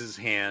extends his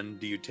hand.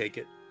 Do you take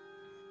it?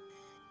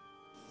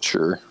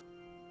 Sure.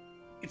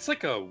 It's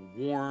like a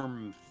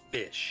warm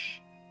fish.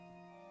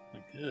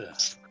 Like, ugh.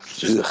 It's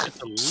Ugh,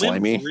 it's a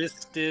slimy.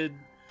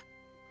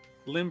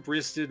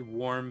 limp-wristed,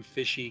 warm,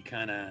 fishy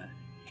kind of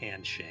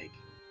handshake.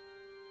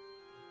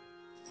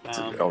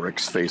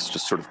 Elric's face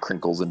just sort of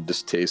crinkles in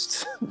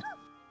distaste.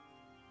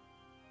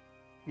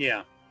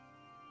 Yeah.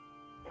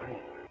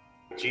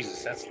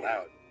 Jesus, that's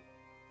loud.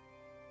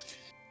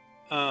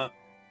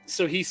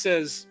 So he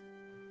says,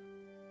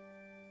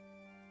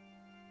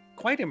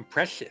 "Quite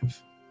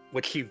impressive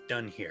what you've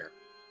done here.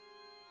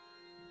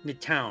 The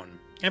town,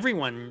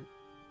 everyone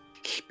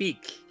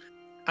speaks.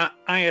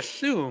 I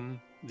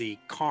assume the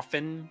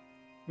coffin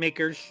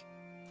maker's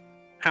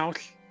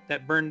house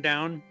that burned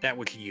down, that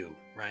was you,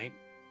 right?"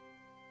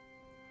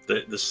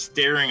 The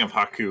staring of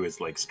Haku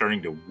is like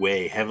starting to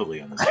weigh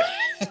heavily on this guy.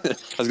 I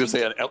was gonna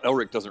say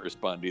Elric doesn't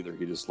respond either.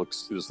 He just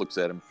looks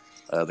at him.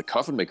 The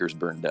coffin maker's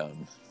burned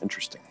down.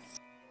 Interesting.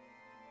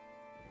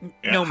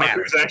 Yeah, No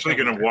matter. Haku's actually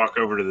going to walk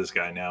over to this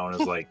guy now and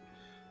is like,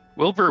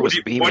 Wilbur what was do,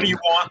 you, beaming. what do you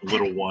want,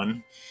 little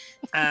one?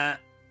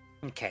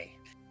 Okay.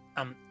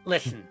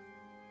 Listen.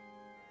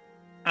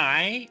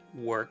 I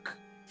work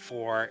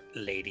for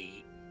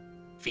Lady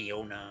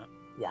Fiona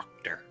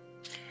Wachter,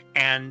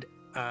 and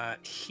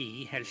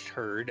she has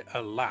heard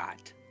a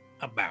lot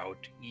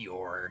about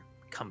your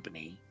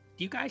company.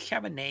 Do you guys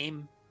have a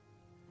name?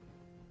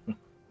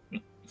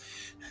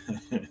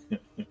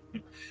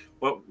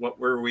 What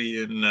were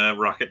we in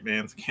Rocket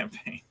Man's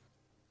campaign?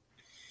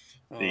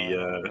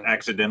 The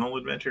Accidental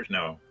Adventures?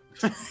 No.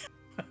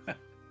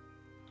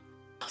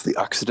 The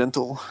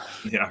Occidental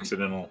The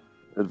Accidental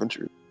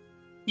Adventure.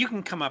 You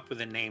can come up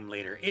with a name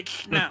later.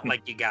 It's not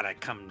like you gotta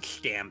come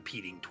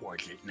stampeding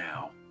towards it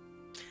now.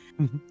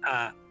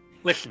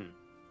 Listen,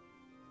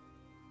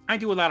 I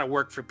do a lot of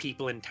work for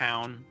people in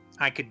town.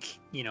 I could,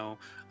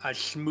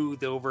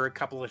 smooth over a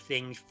couple of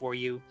things for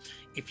you.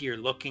 If you're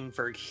looking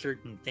for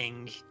certain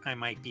things, I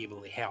might be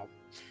able to help.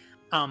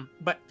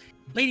 But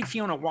Lady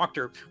Fiona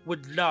Wachter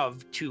would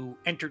love to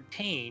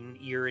entertain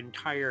your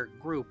entire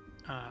group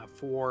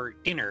for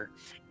dinner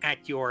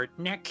at your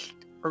next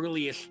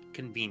earliest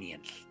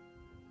convenience.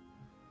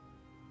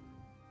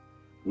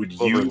 Would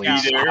Wilbur you be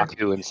leans to there?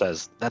 Haku and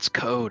says, "That's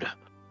code."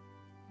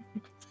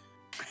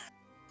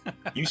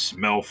 You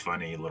smell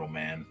funny, little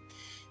man.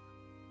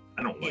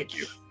 I don't like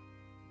you.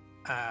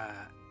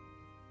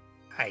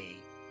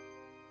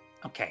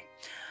 Okay.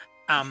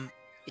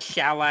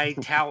 Shall I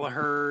tell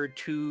her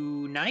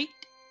tonight?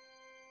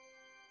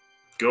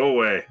 Go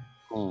away.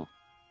 No,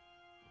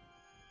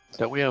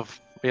 we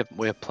have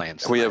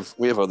plans. We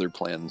have other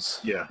plans.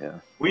 Yeah. Yeah.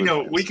 We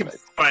know. We can tonight.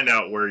 find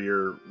out where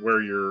your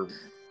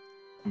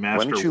master.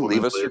 Why don't you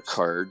leave us lives. your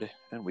card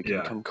and we can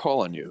Yeah. come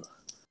call on you?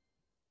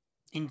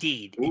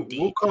 Indeed, We'll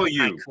indeed. call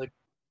you.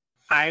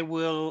 I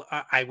will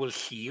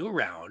see you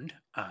around.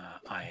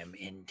 I am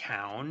in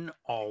town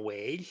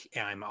always.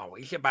 I'm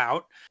always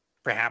about.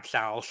 Perhaps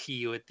I'll see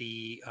you at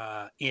the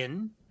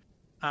inn.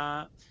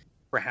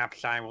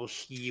 Perhaps I will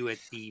see you at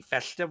the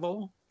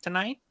festival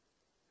tonight.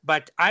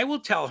 But I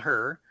will tell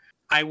her,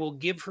 I will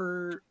give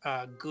her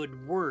a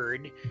good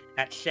word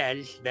that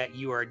says that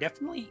you are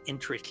definitely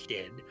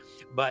interested,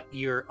 but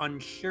you're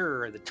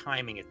unsure of the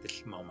timing at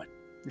this moment.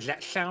 Does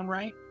that sound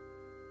right?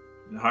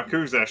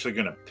 Haku's actually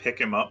going to pick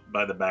him up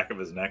by the back of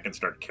his neck and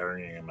start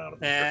carrying him out of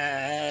the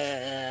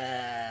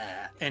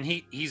And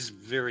he's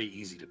very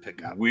easy to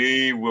pick up.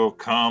 We will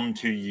come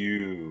to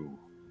you.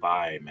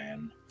 Bye,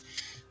 man.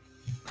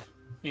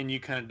 And you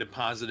kind of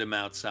deposit him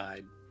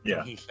outside.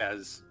 Yeah. And he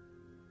says,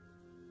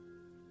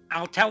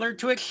 "I'll tell her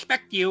to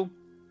expect you."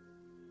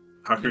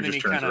 Haku then just he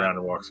turns kinda- around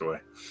and walks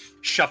away.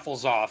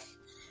 Shuffles off.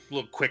 A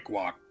little quick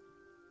walk.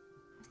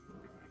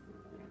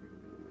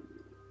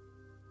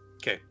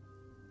 Okay.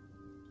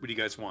 What do you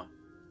guys want?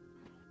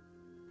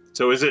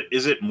 So is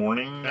it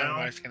morning My now?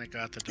 wife's gonna go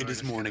out the door. It is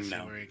just gonna morning see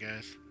now. Where he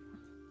goes.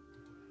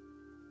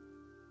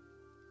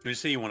 You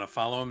say you want to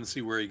follow him and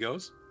see where he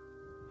goes?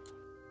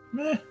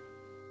 Meh.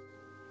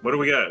 What do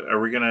we got? Are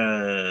we I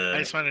gonna?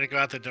 just wanted to go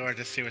out the door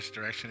to see which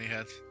direction he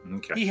heads.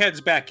 Okay. He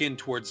heads back in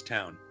towards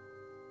town.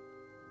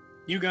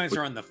 You guys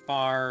are on the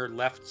far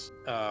left,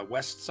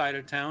 west side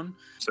of town.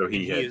 So and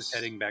he is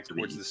heading back to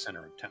towards the the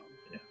center of town.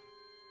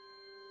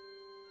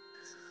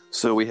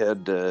 So we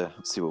had,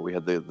 let's see what we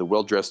had. The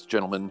well-dressed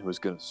gentleman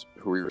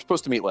who we were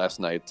supposed to meet last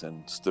night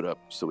and stood up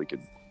so we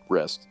could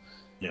rest.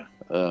 Yeah.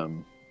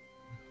 And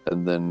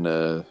then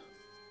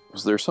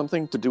was there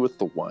something to do with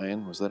the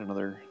wine? Was that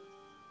another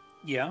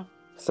Yeah.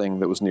 thing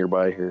that was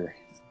nearby here?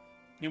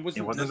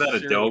 Wasn't that a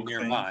necessarily dog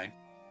nearby. thing?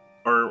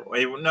 Or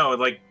no,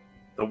 like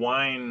the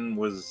wine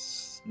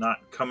was not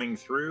coming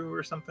through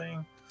or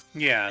something.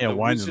 Yeah, Yeah, the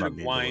wines Wizard not of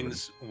being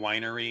Wines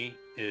winery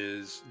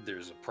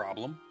there's a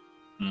problem.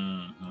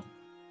 Mm-hmm.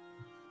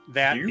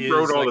 That You is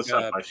wrote all like this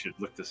up. I should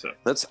look this up.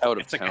 That's out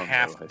of It's like town. a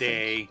half though, I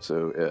day. think.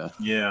 So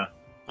yeah.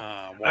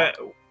 Yeah. Walk.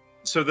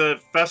 So the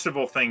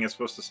festival thing is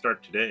supposed to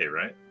start today,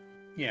 right?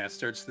 Yeah, it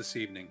starts this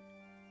evening.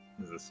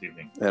 This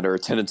evening. And our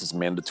attendance is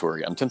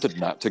mandatory. I'm tempted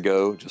not to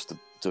go, just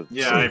to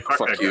Yeah, say fuck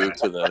fuck that you guy.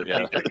 to the. Yeah,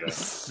 Yeah. that guy.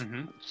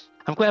 Mm-hmm.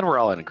 I'm glad we're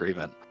all in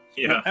agreement.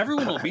 Yeah. Well,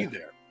 everyone will be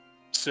there.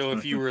 So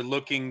if you were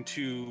looking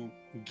to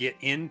get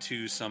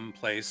into some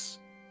place,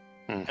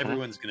 Mhm.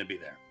 everyone's going to be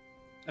there,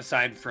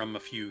 aside from a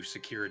few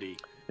security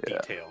Yeah.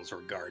 details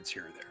or guards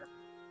here or there.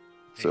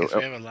 So, Because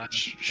we have a lot of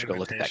Should go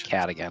look at that invitations.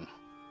 cat again.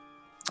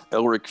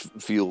 Elric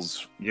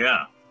feels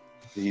Yeah.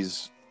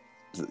 he's,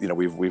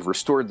 we've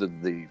restored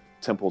the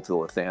temple to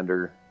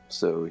Lathander,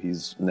 so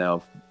he's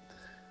now,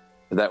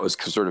 that was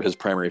sort of his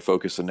primary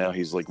focus, and now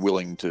he's like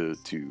willing to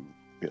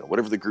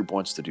whatever the group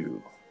wants to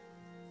do,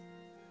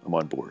 I'm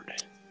on board.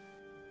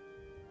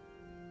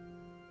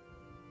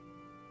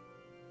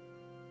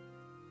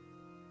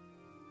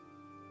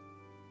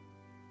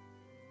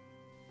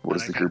 What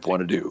does the group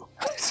want to do?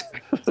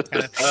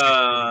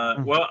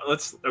 Well,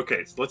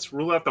 let's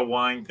rule out the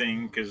wine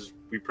thing because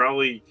we should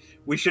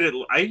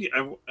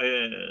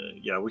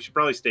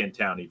probably stay in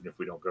town even if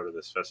we don't go to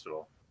this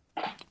festival.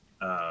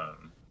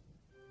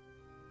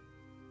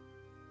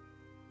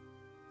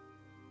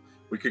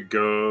 We could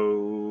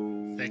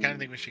go. I kind of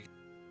think we should.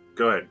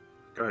 Go ahead,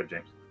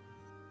 James.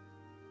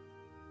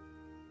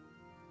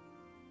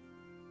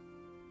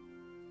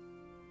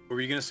 What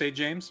were you going to say,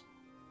 James?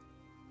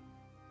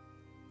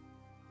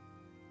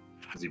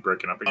 Is he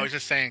breaking up I again? was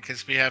just saying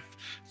because we have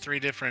 3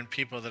 different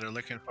people that are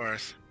looking for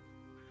us.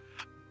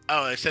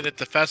 Oh, I said at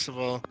the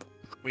festival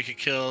we could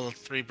kill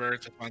 3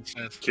 birds with one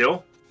stone.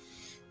 Kill?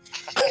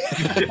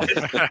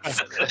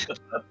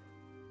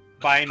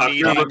 By Haku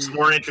meeting, looks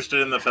more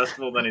interested in the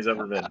festival than he's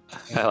ever been.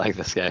 I like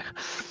this guy.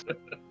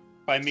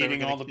 by So meeting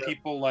we're all gonna the kill-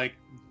 people like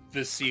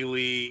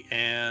Vasily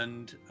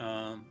and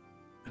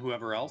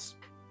whoever else.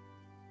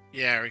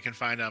 Yeah, we can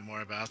find out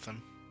more about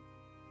them.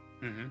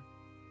 Mm-hmm.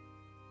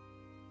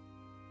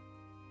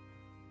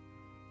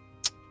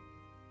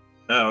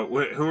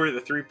 Who are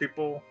the 3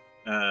 people?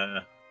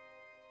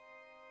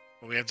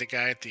 We have the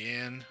guy at the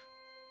inn,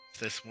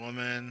 this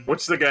woman.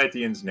 What's the guy at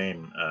the end's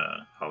name?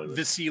 Hollywood.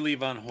 Vasily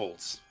von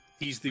Holtz.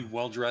 He's the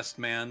well-dressed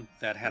man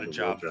that had a The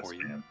job well-dressed for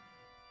you. man.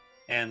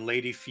 And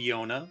Lady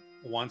Fiona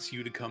wants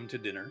you to come to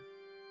dinner.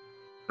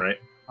 Right.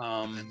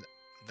 And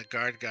the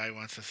guard guy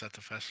wants us at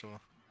the festival.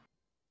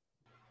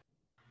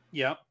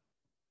 Yep,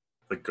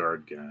 The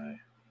guard guy.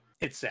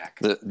 it's Zach.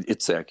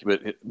 It's Zach,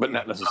 but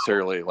not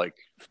necessarily like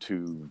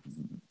to,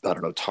 I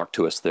don't know, talk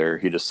to us there.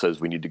 He just says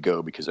we need to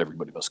go because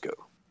everybody must go.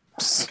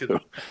 Because So,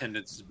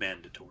 attendance is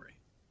mandatory.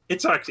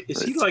 It's actually,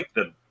 is he like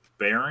the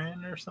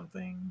Baron or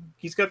something?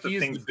 He's got the He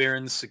is thing. the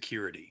Baron's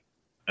security.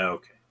 Oh,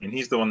 okay, and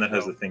he's the one that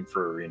has No. the thing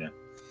for Arena.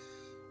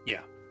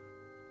 Yeah.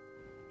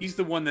 He's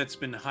the one that's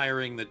been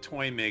hiring the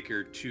toy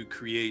maker to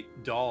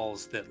create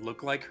dolls that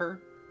look like her,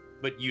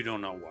 but you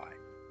don't know why.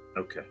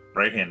 Okay,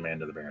 right hand man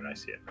to the Baron. I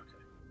see it.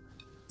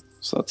 Okay.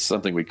 so that's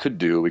something we could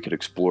do. We could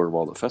explore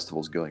while the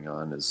festival's going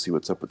on, is see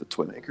what's up with the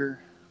toy maker,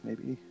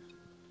 maybe.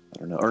 I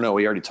don't know. Or no,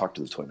 we already talked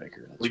to the toy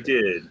maker. That's We right.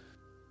 did.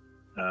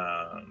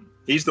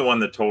 He's the one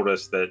that told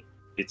us that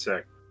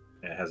Itzhak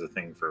has a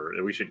thing for.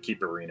 We should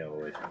keep Arena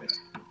away from it.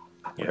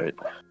 Yeah. Right.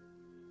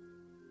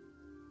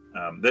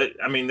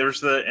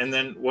 There's and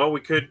then we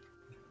could.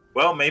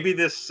 Well, maybe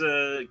this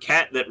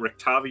cat that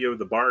Rictavio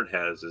the Bard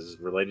has is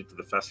related to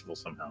the festival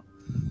somehow.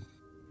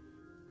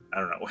 I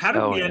don't know. How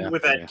did we end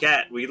with that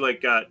cat? We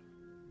got.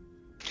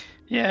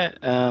 Yeah,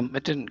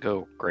 it didn't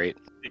go great.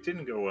 It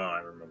didn't go well. I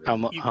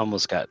remember.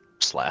 Almost got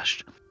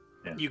slashed.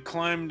 Yeah. You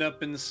climbed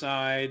up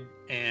inside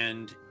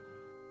and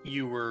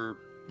you were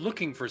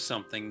looking for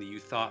something that you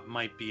thought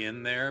might be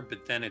in there,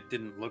 but then it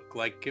didn't look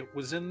like it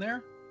was in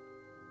there.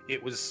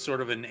 It was sort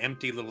of an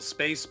empty little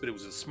space, but it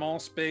was a small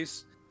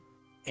space,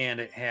 and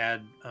it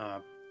had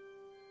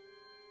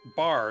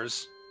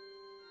bars.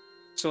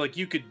 So like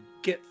you could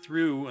get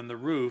through on the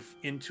roof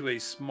into a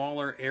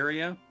smaller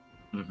area,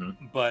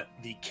 Mm-hmm. but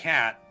the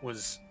cat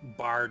was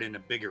barred in a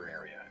bigger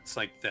area. It's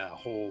like the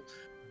whole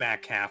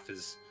back half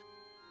is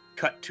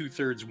cut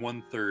 2/3,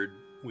 1/3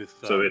 with.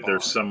 So there's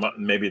bars.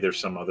 there's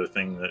some other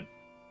thing that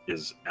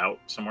is out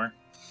somewhere.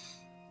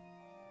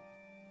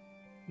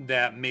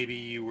 That maybe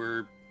you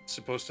were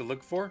supposed to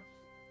look for,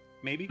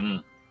 maybe.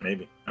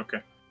 Maybe.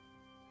 Okay.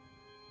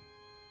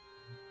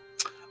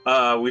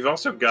 We've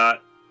also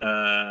got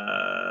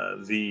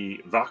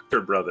the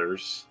Wachter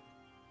brothers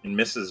and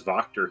Mrs.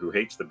 Wachter, who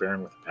hates the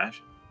Baron with a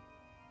passion.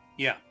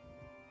 Yeah.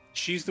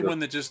 She's the Yep. one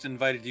that just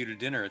invited you to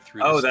dinner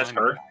through Oh, the that's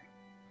slime her? guy.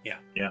 Yeah.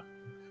 Yeah.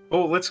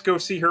 Oh, let's go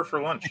see her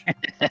for lunch.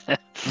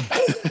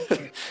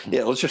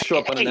 Yeah, let's just show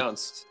up Hey.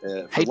 unannounced.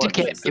 For Hey, lunch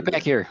Dickhead, instead get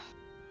back of- here.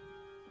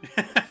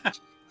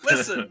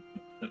 Listen,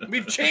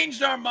 we've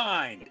changed our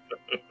mind.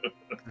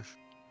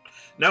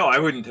 No, I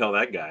wouldn't tell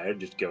that guy. I'd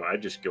just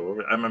go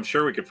over. I'm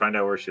sure we could find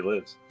out where she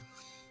lives.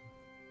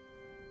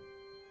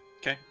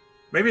 Okay.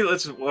 Maybe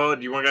let's. Well,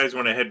 do you guys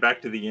want to head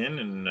back to the inn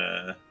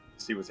and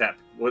see what's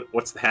happening?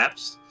 What's the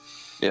haps?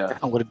 Yeah.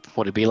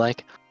 Would it be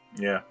like?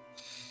 Yeah,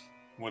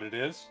 What it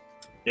is?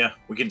 yeah.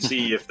 We can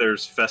see if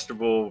there's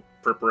festival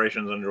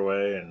preparations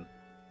underway, and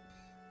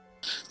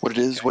What it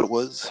is, what it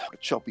was, what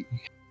it shall be.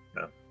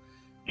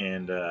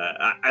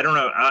 I don't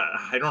know.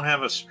 I don't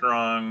have a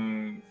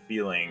strong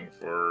feeling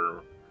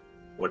for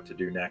what to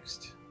do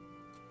next.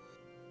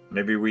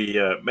 Maybe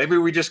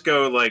we just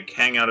go like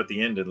hang out at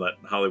the end and let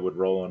Hollywood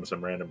roll on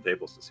some random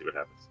tables to see what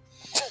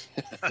happens.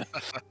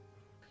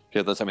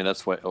 Yeah,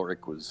 that's why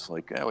Elric was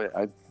like,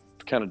 I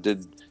kind of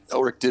did.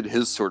 Elric did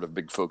his sort of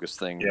big focus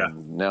thing. Yeah.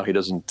 And now he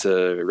doesn't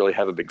really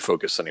have a big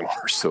focus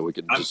anymore, so we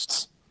can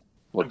just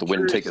let the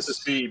wind take us. To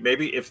see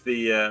maybe if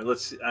the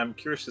I'm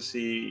curious to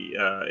see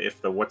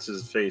if the what's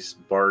his face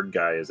bard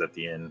guy is at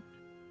the inn.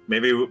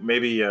 Maybe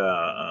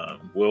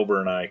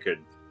Wilbur and I could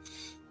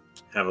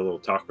have a little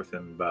talk with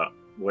him about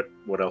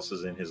what else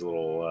is in his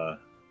little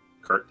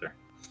cart there.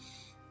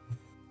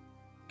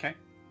 Okay.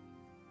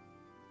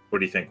 What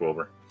do you think,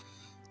 Wilbur?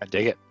 I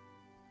dig it.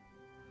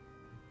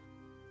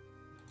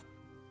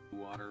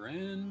 Water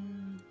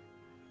in.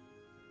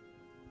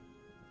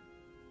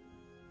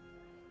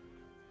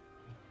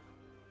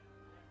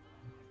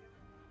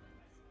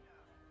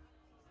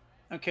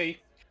 Okay,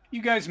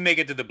 you guys make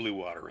it to the Blue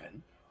Water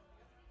Inn.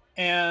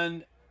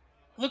 And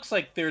looks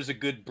like there's a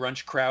good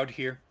brunch crowd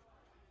here.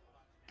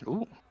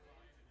 Ooh.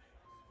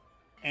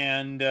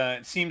 And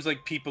it seems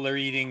like people are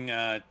eating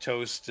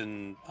toast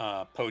and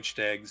poached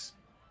eggs.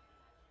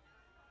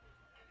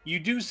 You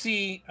do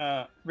see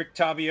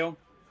Rictavio,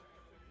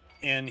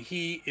 and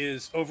he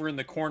is over in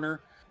the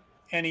corner,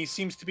 and he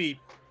seems to be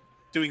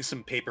doing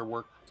some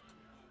paperwork.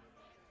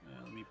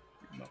 Let me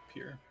bring him up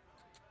here.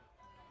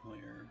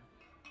 Where?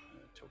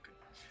 Token.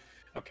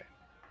 Okay.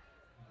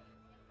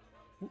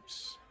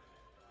 Oops.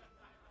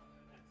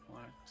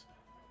 What?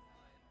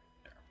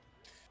 There.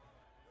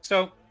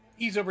 So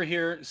he's over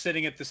here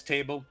sitting at this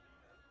table,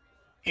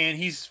 and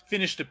he's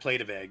finished a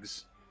plate of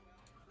eggs,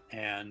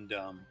 and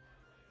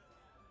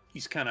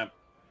he's kind of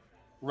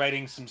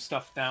writing some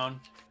stuff down,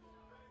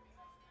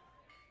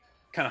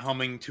 kind of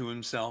humming to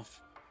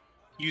himself.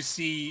 You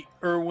see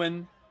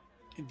Erwin,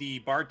 the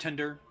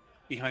bartender,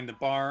 behind the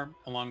bar,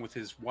 along with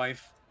his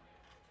wife,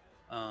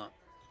 and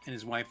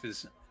his wife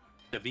is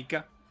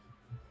Davika,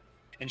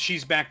 and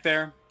she's back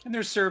there, and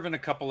they're serving a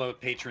couple of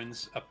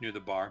patrons up near the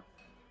bar.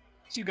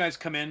 So you guys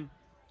come in.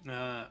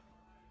 What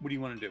do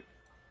you want to do?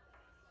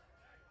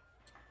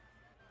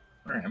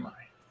 Where am I?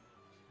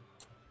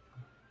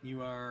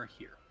 You are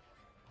here.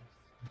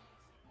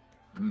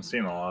 I'm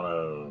seeing a lot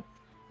of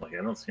I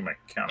don't see my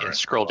counter. Yeah,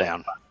 scroll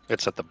down.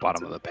 It's at the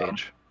bottom of the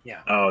page.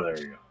 Yeah. Oh, there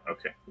you go.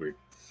 Okay, weird.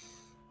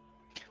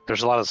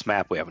 There's a lot of this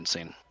map we haven't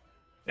seen.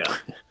 Yeah.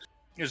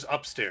 There's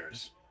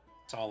upstairs.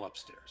 It's all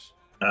upstairs.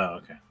 Oh,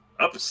 okay.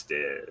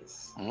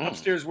 Upstairs.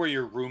 Upstairs where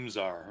your rooms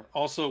are.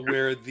 Also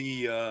where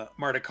the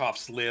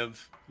Mardikovs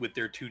live with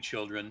their 2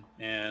 children.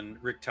 And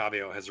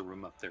Rictavio has a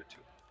room up there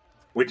too.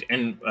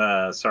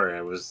 Sorry,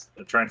 I was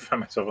trying to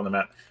find myself on the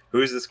map.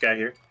 Who is this guy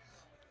here?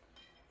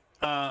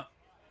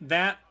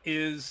 That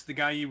is the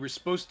guy you were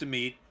supposed to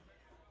meet.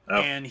 Oh.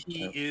 And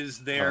he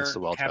is there that's the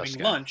well-dressed having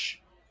guy.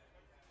 lunch.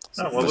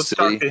 Oh, well, let's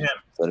talk to him.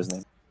 Is that his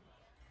name?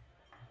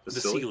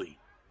 Vasily.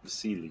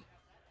 Vasily.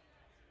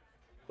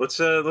 Let's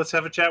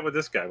have a chat with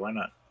this guy. Why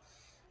not?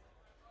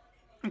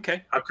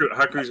 Okay.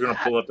 Haku's going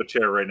to pull up a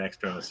chair right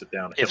next to him and sit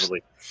down If-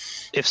 heavily.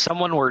 If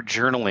someone were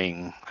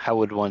journaling, how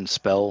would one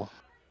spell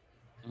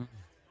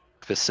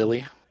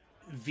Vasily?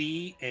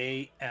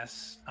 Vasili.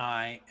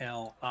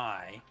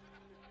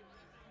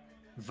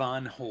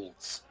 Von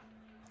Holtz.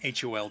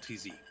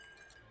 Holtz.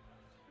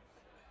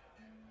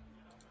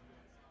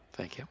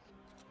 Thank you.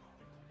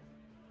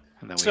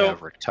 And then we So- have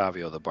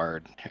Rictavio the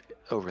Bard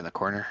over in the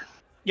corner.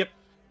 Yep.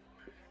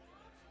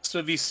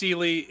 So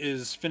Vasily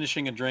is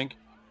finishing a drink.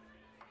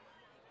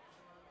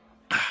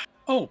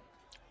 Oh,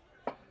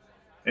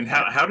 And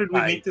how did we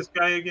Hi. meet this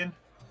guy again?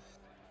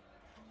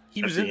 he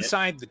At was the end?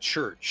 inside the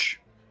church,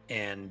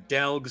 and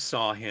Delg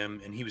saw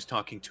him, and he was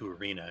talking to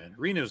Arena, and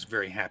Arena was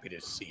very happy to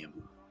see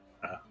him.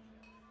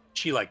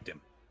 She liked him,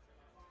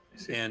 I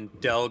see. and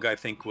Delg, I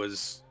think,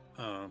 was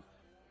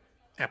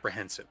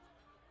apprehensive.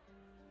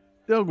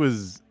 Doug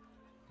was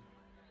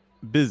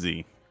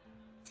busy.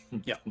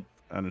 Yeah.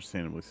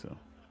 Understandably so.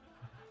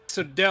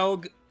 So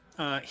Delg,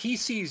 he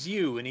sees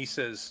you, and he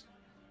says,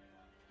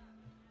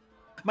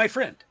 "My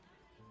friend,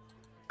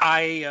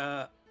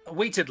 I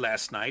waited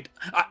last night.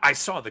 I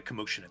saw the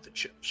commotion at the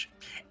church.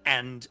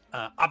 And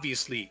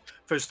obviously,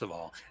 first of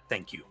all,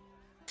 thank you.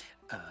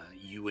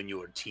 You and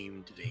your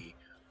team did a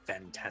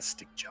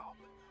fantastic job.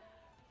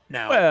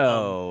 Now,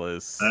 Well,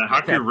 as Haku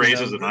captain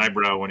raises of an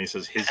eyebrow when he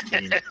says his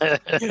team. yeah,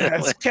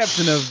 as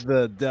captain of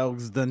the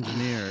Delg's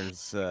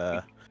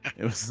Dungeoneers,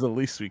 it was the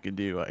least we could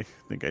do. I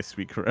think I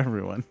speak for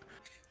everyone.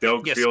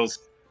 Delg Yes.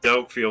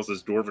 feels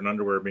his dwarven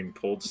underwear being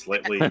pulled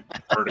slightly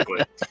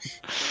vertically.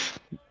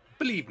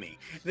 believe me,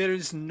 there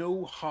is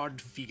no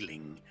hard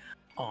feeling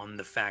on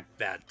the fact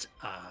that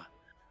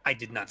I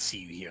did not see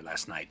you here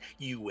last night.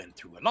 You went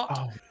through a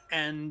lot,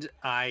 and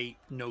I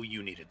know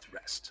you needed the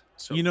rest.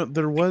 So You know,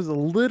 there was a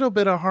little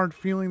bit of hard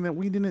feeling that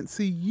we didn't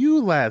see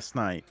you last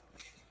night.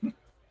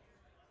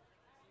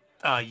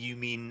 you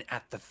mean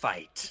at the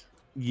fight?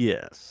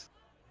 Yes.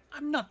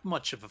 I'm not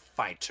much of a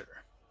fighter.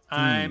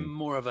 I'm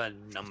more of a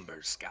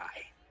numbers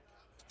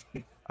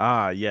guy.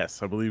 Ah,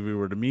 yes. I believe we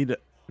were to meet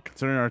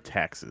concerning our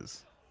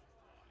taxes.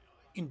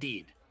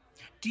 Indeed.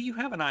 Do you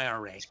have an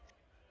IRA?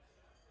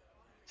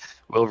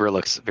 Wilbur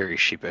looks very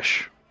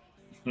sheepish.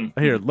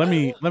 Here, let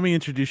me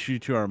introduce you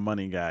to our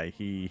money guy.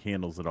 He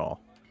handles it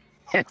all.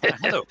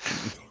 Hello.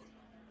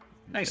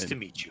 Nice to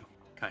meet you,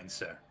 kind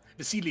sir.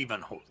 Vasily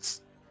von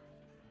Holtz.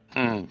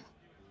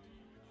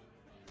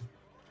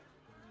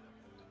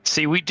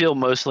 See, we deal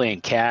mostly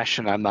in cash,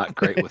 and I'm not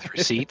great with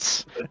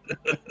receipts.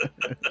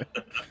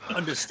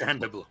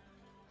 Understandable.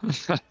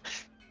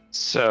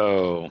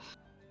 So,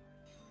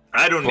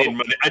 I don't need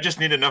money. I just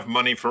need enough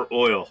money for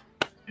oil.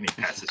 And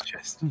he pats his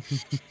chest.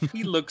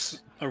 He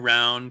looks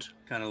around,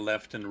 kind of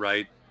left and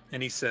right,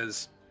 and he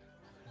says,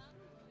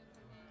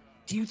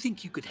 "Do you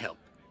think you could help?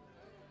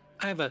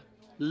 I have a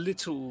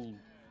little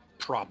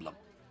problem."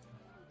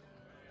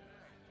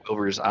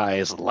 Wilbur's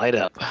eyes light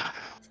up.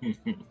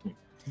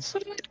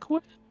 Side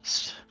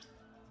quest.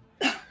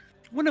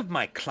 One of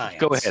my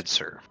clients. Go ahead,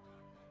 sir.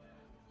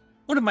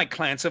 One of my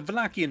clients, a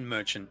Valachian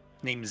merchant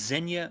named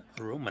Xenia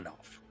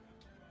Romanov,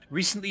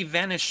 recently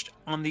vanished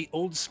on the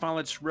Old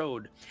Svalets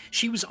Road.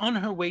 She was on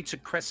her way to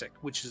Kresik,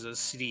 which is a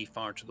city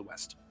far to the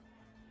west.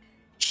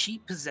 She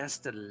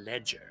possessed a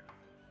ledger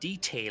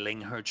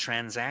detailing her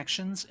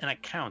transactions and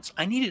accounts.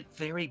 I need it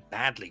very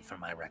badly for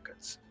my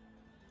records.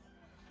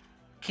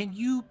 Can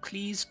you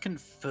please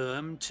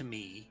confirm to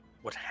me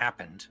what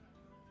happened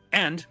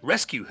and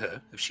rescue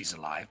her, if she's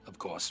alive, of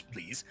course,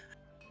 please,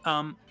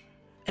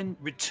 and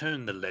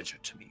return the ledger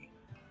to me?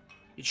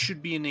 It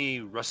should be in a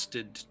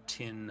rusted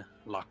tin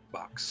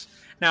lockbox.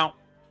 Now,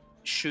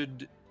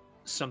 should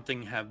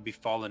something have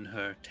befallen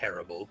her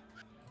terrible,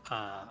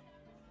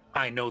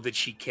 I know that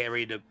she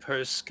carried a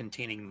purse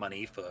containing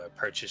money for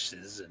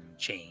purchases and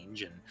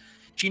change, and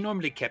she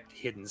normally kept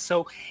hidden.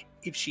 So,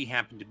 if she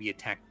happened to be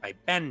attacked by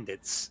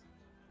bandits,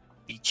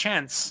 the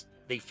chance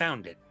they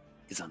found it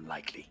is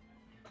unlikely.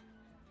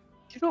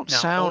 You don't Now,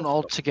 sound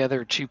also-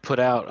 altogether too put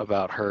out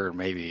about her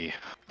maybe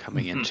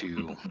coming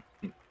into...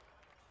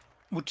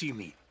 What do you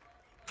mean?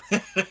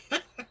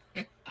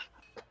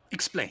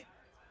 Explain.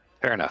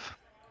 Fair enough.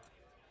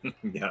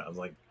 Yeah, I'm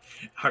like,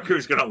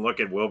 Haku's gonna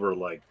look at Wilbur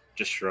like,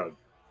 just shrug.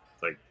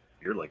 Like,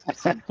 you're like,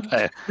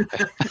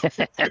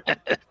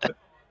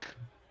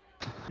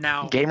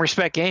 Now, Game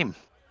respect game.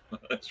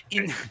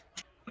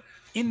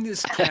 in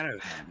this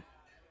caravan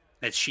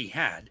that she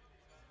had,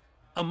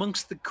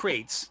 amongst the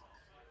crates,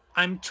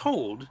 I'm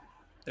told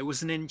there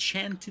was an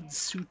enchanted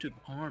suit of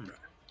armor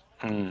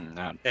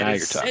Now that you're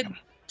is said talking.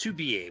 to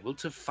be able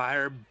to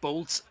fire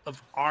bolts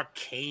of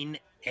arcane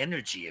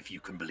energy, if you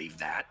can believe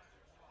that.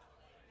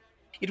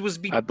 It was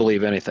I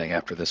believe anything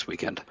after this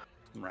weekend.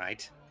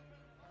 right.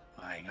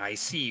 I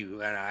see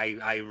you, and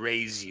I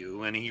raise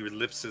you, and he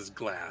lifts his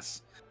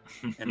glass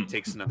and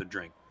takes another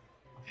drink.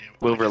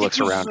 Wilbur looks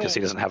was around because so-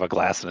 he doesn't have a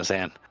glass in his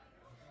hand.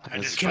 I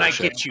just Can I found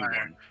a get you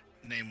vampire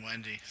one? named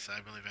Wendy, so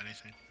I believe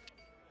anything.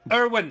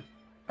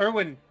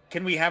 Erwin,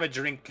 can we have a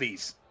drink,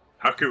 please?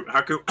 Haku.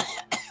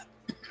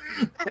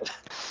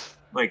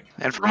 Like,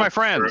 And for my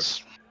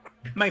friends.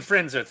 My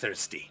friends are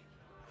thirsty.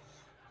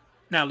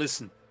 Now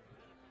listen,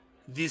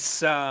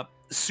 this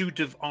suit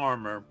of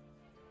armor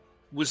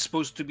was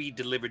supposed to be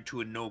delivered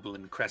to a noble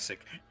in Kresik.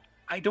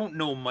 I don't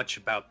know much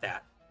about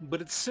that, but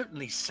it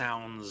certainly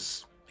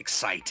sounds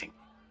exciting,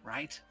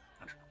 right?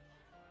 I don't know.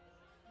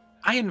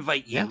 I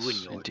invite you Yes,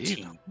 and your indeed.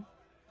 team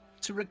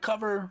to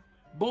recover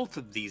both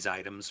of these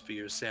items for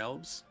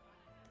yourselves.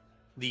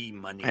 The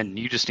money And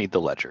you just need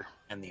the ledger.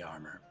 and the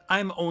armor.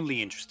 I'm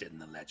only interested in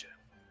the ledger.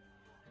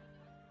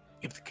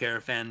 If the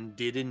caravan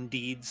did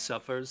indeed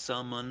suffer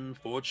some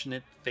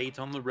unfortunate fate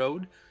on the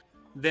road,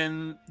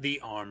 then the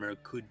armor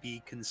could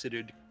be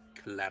considered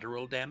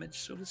collateral damage,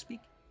 so to speak.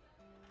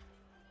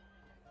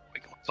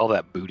 It's all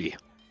that booty.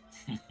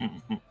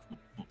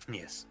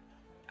 Yes.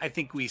 I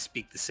think we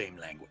speak the same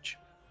language.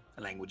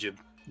 The language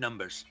of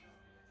numbers.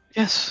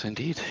 Yes,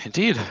 indeed.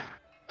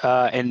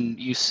 And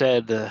you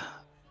said the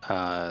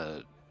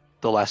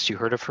last you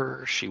heard of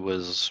her, she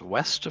was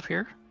west of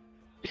here?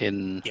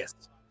 In Yes.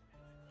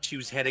 She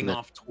was heading The-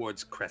 off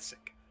towards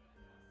Kresik.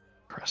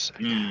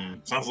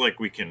 Kresik. Sounds like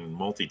we can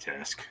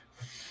multitask.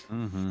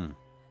 Mm-hmm.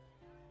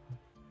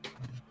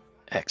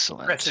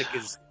 Excellent. Kresik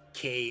is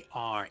Krezk.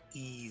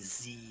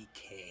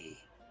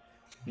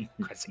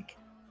 Kresik.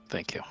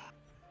 Thank you.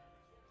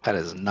 That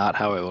is not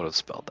how I would have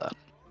spelled that.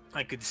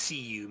 I could see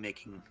you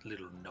making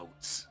little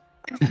notes.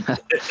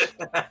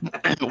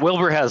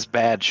 Wilbur has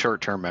bad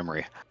short-term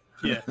memory.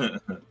 Yeah.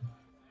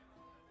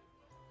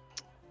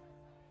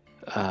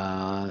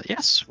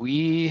 Yes,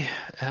 we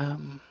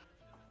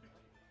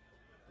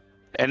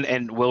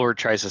and Wilbur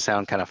tries to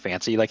sound kind of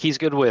fancy. Like he's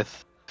good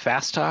with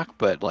fast talk,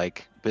 but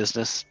like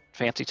business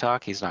fancy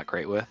talk, he's not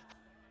great with.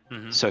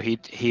 Mhm. So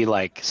he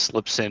like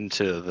slips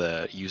into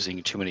the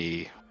using too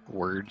many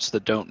words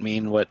that don't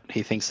mean what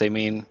he thinks they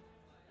mean.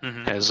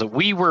 Mhm. As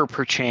we were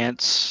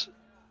perchance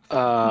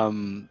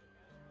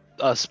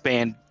us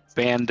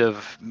band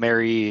of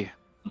merry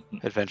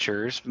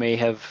adventurers may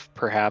have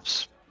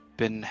perhaps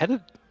been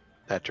headed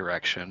that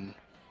direction.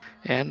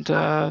 And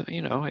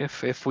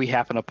if we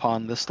happen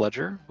upon this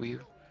ledger, we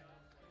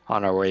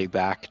on our way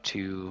back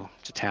to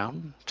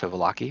town, to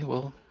Vallaki,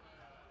 we'll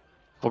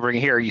bring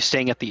it here. Are you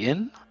staying at the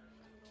inn?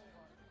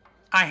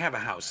 I have a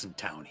house in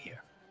town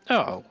here.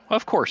 Oh,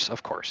 of course,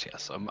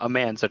 yes. A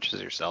man such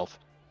as yourself.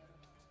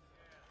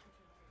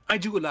 I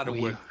do a lot of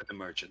We- work for the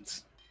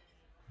merchants.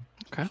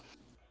 Okay.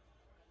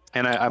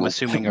 And I'm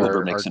assuming Wilbur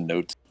our makes a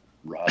note.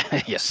 Rob.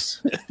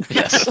 yes.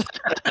 Yes.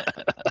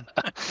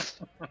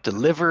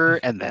 Deliver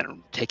and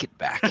then take it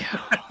back.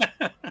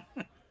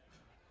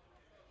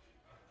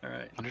 All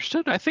right.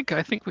 Understood. I think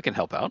we can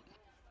help out.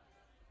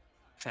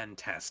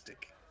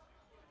 Fantastic.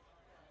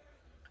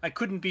 I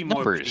couldn't be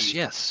more Numbers, pleased.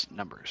 yes,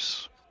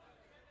 numbers.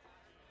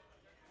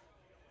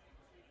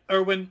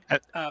 Erwin,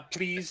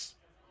 please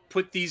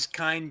put these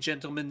kind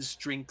gentlemen's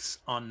drinks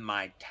on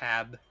my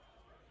tab,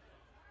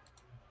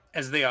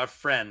 as they are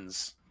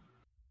friends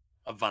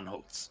of Von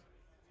Holtz.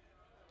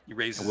 He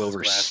raises his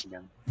Wilbur glass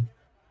again.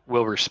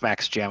 Wilbur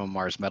smacks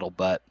Jamamar's metal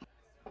butt.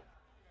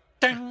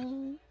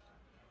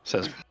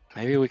 Says,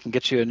 maybe we can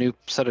get you a new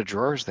set of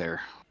drawers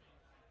there.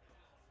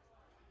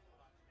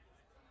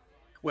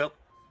 Well,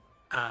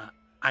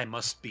 I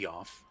must be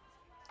off.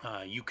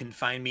 You can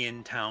find me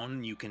in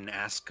town. You can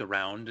ask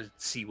around,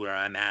 see where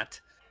I'm at.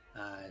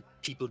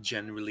 People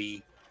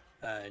generally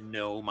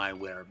know my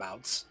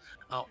whereabouts.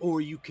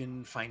 Or you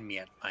can find me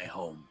at my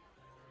home.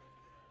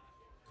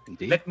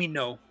 Indeed. Let me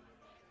know.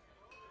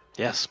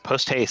 Yes,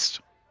 post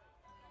haste.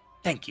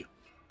 Thank you.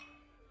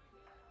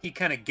 He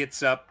kind of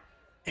gets up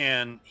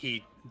and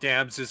he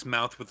dabs his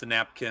mouth with the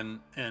napkin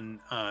and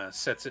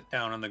sets it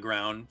down on the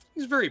ground.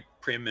 He's very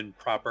prim and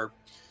proper.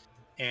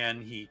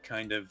 And he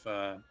kind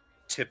of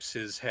tips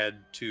his head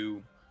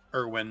to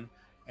Erwin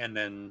and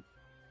then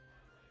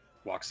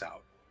walks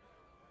out.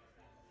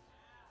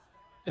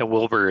 And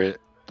Wilbur,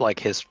 like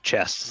his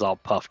chest is all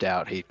puffed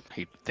out. He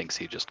thinks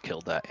he just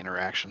killed that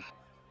interaction.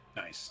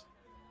 Nice.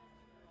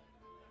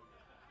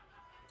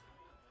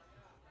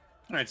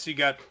 All right, so you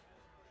got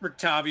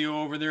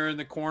Rictavio over there in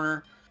the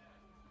corner.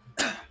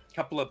 A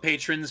couple of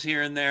patrons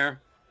here and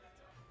there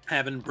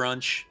having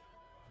brunch.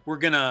 We're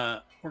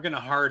gonna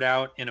hard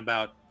out in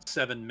about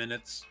 7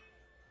 minutes.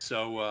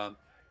 So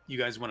you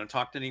guys want to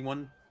talk to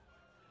anyone?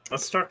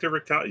 Let's talk to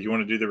Rictavio. You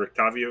want to do the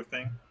Rictavio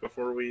thing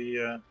before we...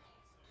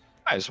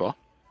 Might as well.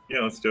 Yeah,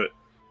 let's do it.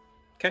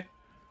 Okay.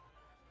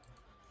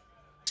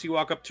 So you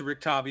walk up to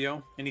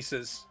Rictavio and he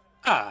says,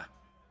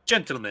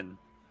 gentlemen,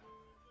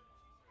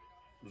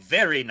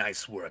 very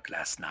nice work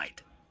last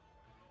night.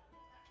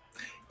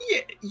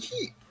 Yeah.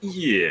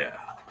 You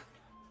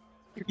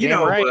damn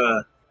know,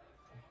 right.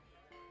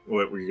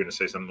 what were you going to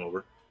say something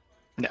over?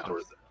 No, Or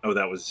was it,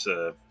 that was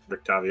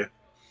Rictavio.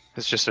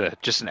 it's just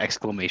an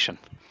exclamation.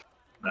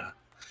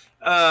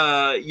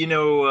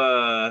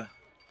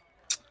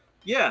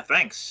 Yeah,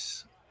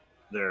 thanks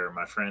there,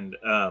 my friend.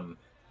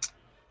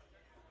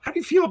 How do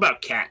you feel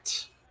about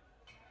cats?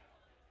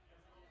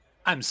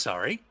 I'm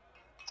sorry.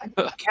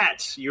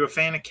 Cats. You a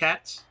fan of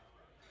cats?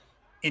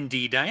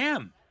 Indeed I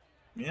am.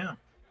 Yeah.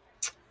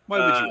 Why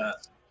would you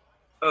ask?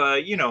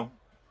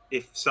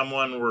 If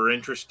someone were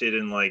interested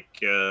in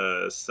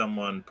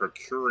someone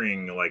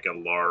procuring like a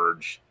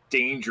large,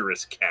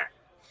 dangerous cat,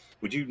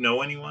 would you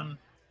know anyone?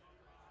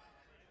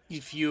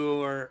 If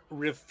you're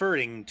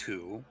referring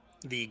to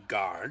the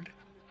guard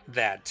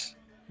that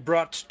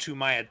brought to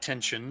my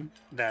attention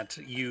that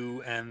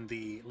you and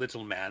the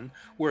little man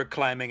were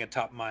climbing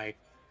atop my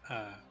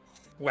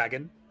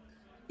wagon,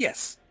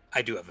 yes,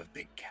 I do have a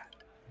big cat.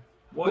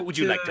 What would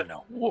you like to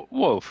know?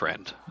 Whoa,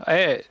 friend.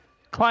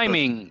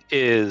 Climbing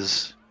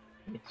is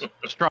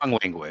strong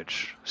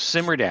language.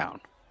 Simmer down.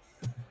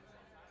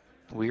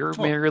 We were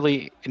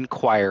merely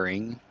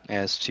inquiring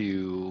as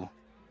to,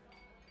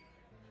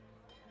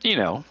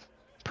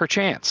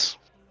 perchance.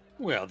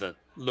 Well, the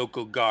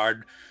local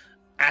guard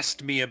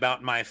asked me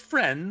about my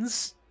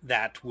friends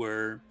that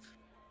were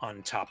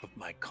on top of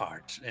my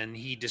cart, and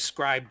he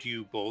described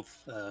you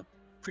both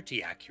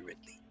pretty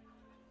accurately.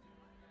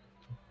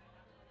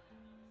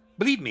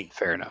 Believe me,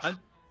 Fair enough.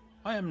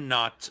 I am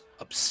not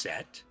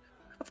upset.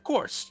 Of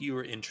course, you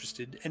were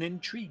interested and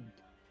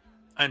intrigued.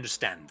 I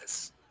understand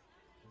this.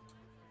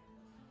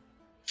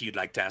 If you'd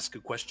like to ask a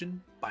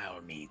question, by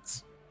all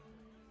means.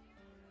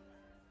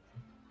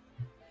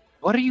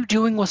 What are you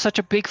doing with such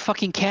a big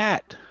fucking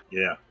cat?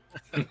 Yeah.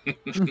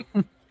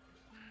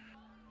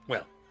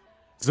 Well,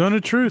 Zone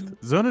of truth.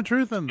 Zone of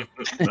truth. And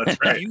That's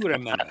if right. you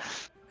remember,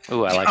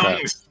 Ooh, I like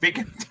Tongues.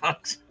 Speaking of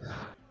tongues.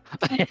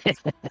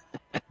 that.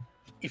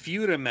 if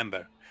you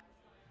remember,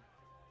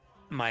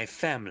 my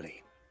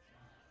family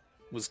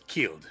was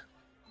killed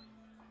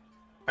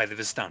by the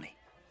Vistani.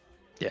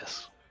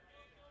 Yes.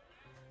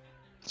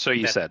 So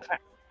you That said.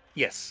 cat-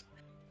 Yes.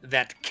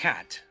 That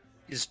cat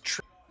is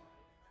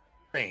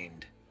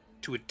trained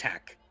to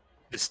attack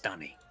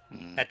Vistani.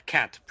 Mm. That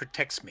cat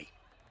protects me.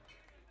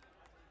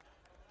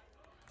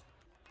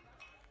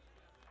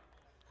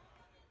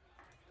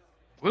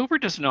 Wilbur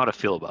doesn't know how to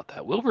feel about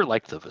that. Wilbur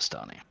liked the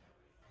Vistani.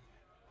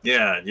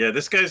 Yeah,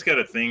 this guy's got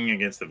a thing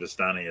against the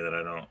Vistani that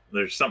I don't.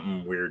 There's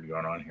something weird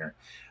going on here.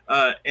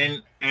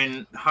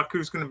 And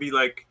Haku's gonna be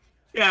like,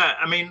 yeah,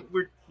 I mean,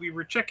 we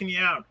were checking you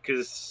out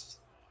because,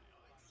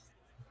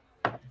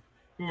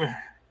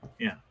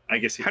 yeah, I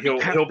guess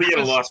he'll be at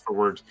a loss for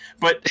words.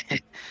 But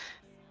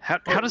How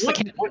does the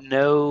cat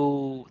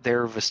know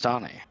they're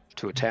Vistani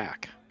to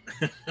attack?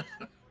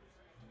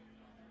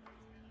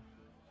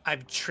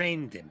 I've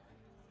trained him.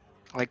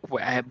 But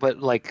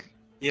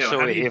yeah,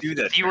 so how do you if, do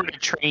that? if you were to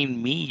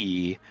train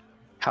me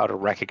how to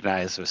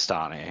recognize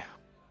Vistani,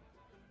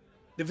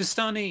 The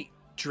Vistani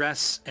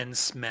dress and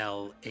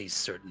smell a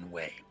certain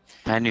way.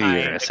 I knew you were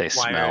I going to say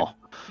acquired smell.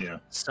 Yeah,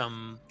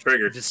 some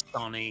triggered.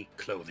 Vistani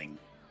clothing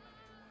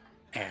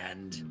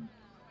and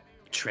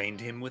trained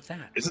him with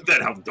that. Isn't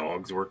that how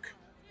dogs work?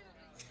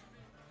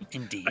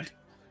 Indeed.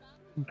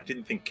 I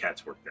didn't think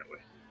cats work that way.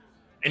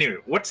 Anyway,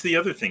 what's the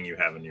other thing you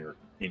have in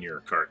your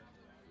cart?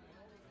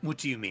 What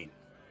do you mean?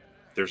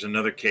 There's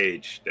another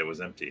cage that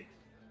was empty.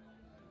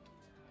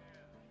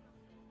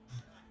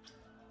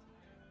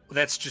 Well,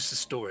 that's just a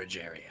storage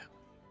area.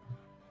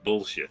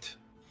 Bullshit.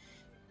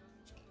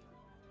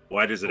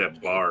 Why does it have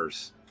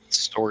bars?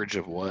 Storage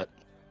of what?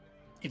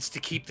 It's to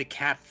keep the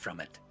cat from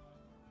it.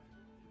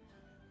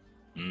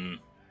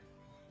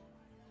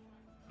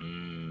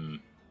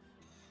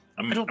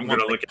 I don't I'm want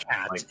gonna the look at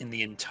cat in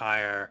the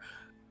entire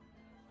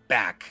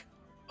back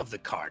of the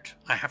cart.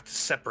 I have to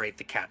separate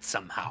the cat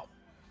somehow.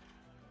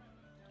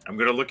 I'm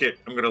gonna look at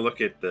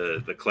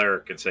the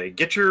cleric and say,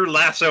 "Get your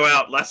lasso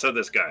out, lasso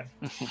this guy."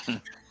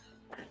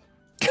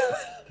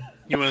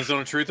 You want to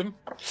zone of truth him?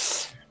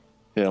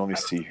 Yeah, let me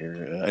see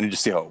here. I need to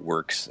see how it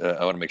works.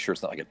 I want to make sure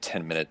it's not like a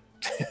 10-minute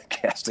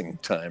casting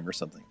time or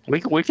something.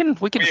 We can We vamp.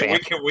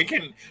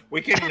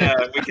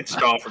 can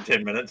stall for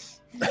 10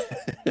 minutes.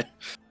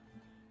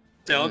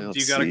 Del, Yeah, do you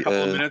let's got a see,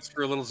 couple of minutes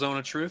for a little zone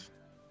of truth?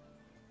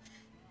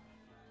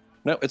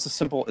 No, it's a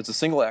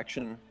single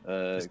action.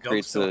 This It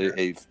creates goat's still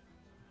a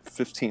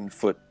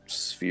 15-foot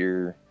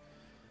sphere.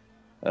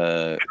 I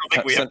don't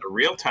think we Cent- have to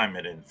real time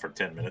it in for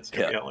 10 minutes.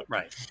 Yeah.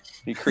 Right.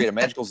 You create a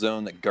magical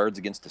zone that guards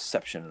against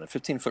deception in a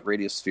 15-foot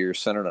radius sphere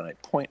centered on a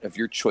point of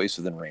your choice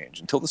within range.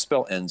 Until the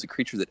spell ends, a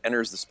creature that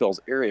enters the spell's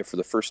area for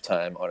the first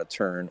time on a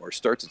turn or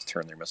starts its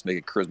turn there must make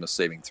a charisma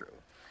saving throw.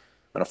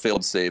 On a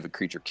failed save, a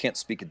creature can't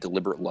speak a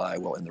deliberate lie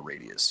while in the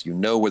radius. You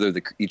know whether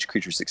each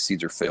creature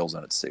succeeds or fails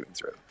on its saving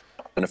throw.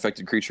 An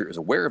affected creature is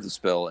aware of the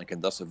spell and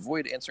can thus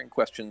avoid answering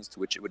questions to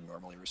which it would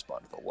normally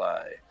respond with a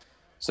lie.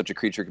 Such a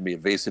creature can be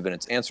evasive in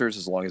its answers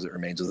as long as it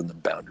remains within the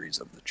boundaries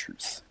of the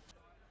truth.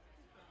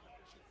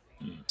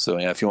 So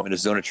yeah, if you want me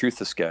to zone a truth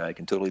this guy, I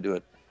can totally do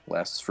it.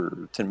 Lasts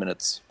for 10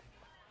 minutes.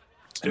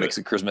 It makes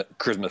a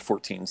charisma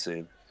 14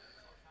 save.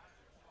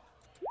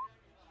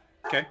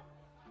 Okay.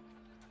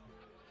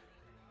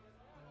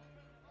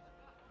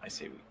 I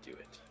say we do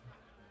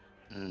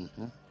it.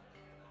 Mm-hmm.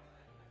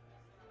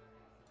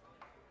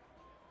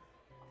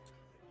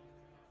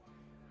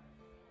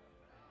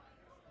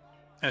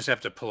 I just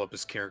have to pull up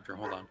his character.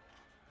 Hold on.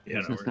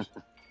 Yeah, no worries.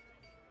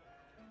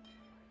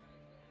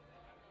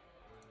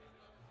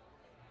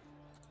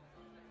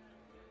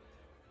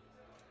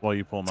 while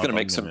you pull them It's up, gonna I'm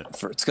make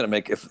it's gonna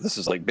make, if this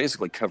is like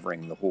basically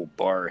covering the whole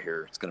bar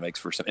here, it's gonna make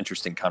for some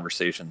interesting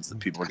conversations that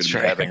people are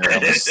gonna be having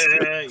around this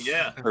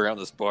Yeah, around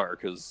this bar,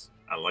 because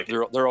I like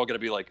it. they're all gonna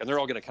be like, and they're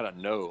all gonna kind of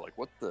know like,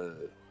 why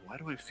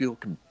do I feel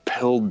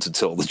compelled to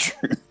tell the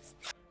truth?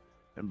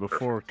 And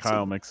before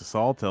Kyle makes us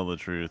all tell the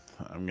truth,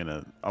 I'm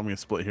gonna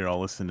split here. I'll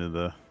listen to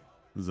the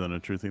Zone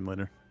of Truthing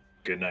later.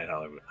 Good night,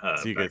 Hollywood.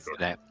 See you guys. Good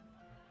night.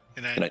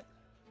 Good night. Good night.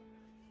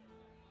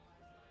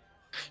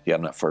 Yeah,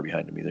 I'm not far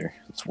behind him either.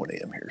 It's 1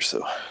 a.m. here,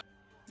 so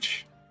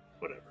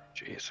Whatever.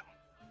 Jeez.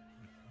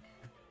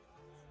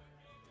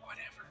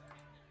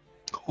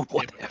 Whatever.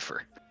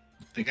 Whatever.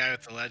 The guy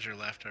with the ledger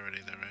left already,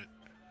 though,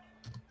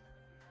 right?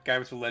 Guy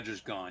with the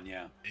ledger's gone.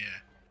 Yeah. Yeah.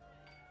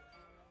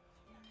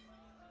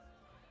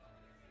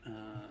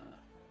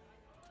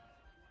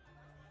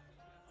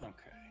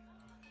 Okay.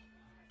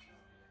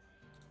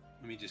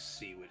 Let me just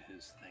see what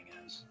his thing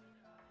is,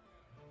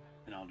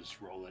 and I'll just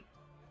roll it.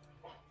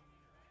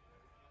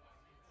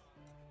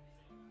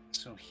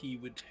 So he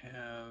would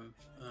have.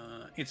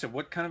 It's a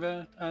what kind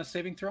of a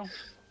saving throw?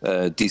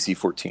 DC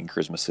 14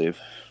 charisma save.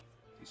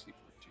 DC 14.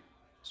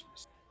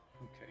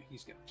 Okay,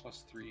 he's got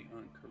 +3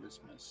 on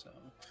charisma, so.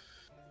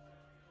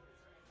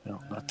 No,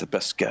 not the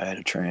best guy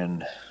to try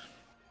and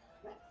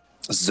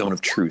zone of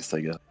truth,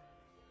 I guess.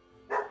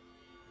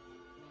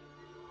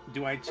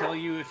 Do I tell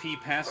you if he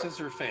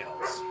passes or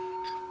fails?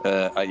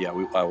 I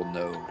will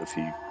know if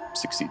he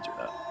succeeds or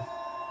not.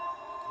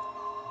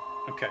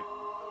 Okay.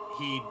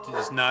 He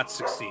does not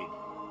succeed.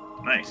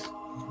 Nice.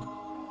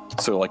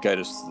 So, like, I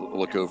just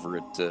look over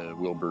at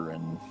Wilbur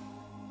and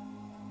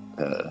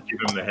Give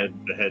him the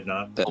head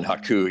nod. and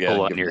Haku, yeah, Pull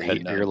give on him your the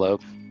head nod.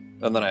 earlobe.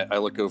 And then I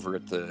look over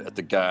at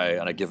the guy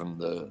and I give him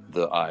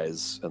the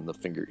eyes and the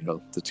finger,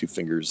 the 2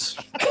 fingers.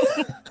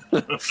 All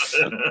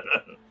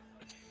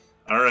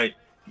right.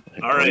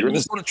 All right. You're in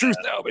the zone of truth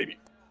now, baby.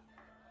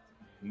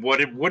 What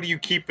do you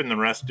keep in the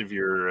rest of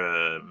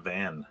your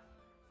van?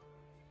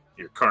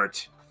 Your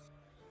cart?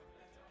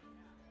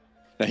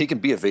 Now he can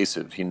be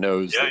evasive. He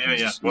knows. Yeah, that yeah,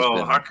 he's yeah. Well,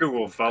 been- Haku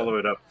will follow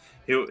it up.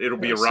 It'll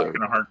be Yeah, a rock so-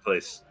 and a hard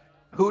place.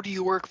 Who do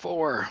you work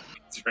for?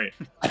 That's right.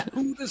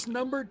 Who does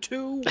number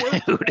 2 work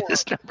Who for?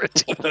 does number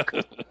 2?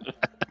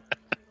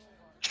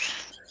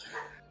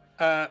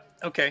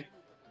 Okay.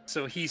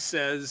 So he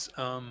says,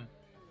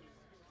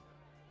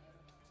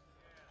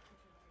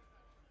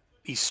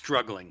 he's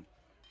struggling.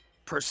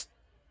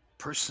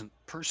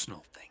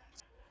 Personal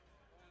things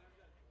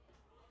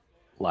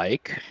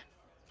Like?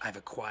 I've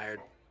acquired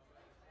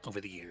over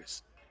the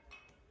years.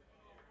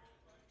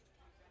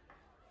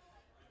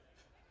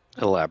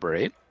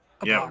 Elaborate.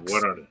 A Yeah, box.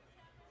 what are they?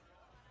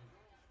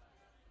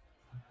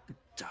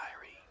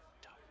 Diary.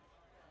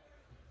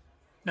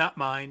 Not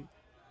mine.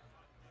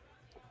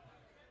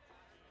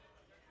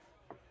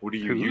 What do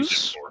you use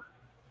Whose? it for?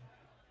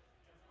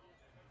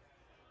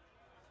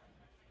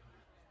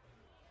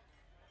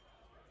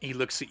 He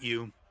looks at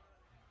you.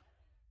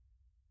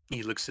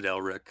 He looks at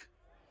Elric.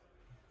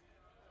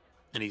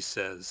 And he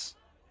says,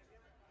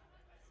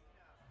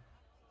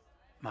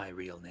 my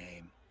real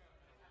name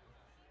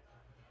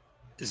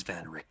is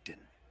Van Richten.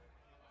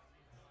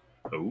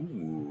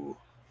 Ooh,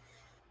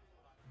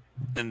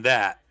 And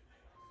that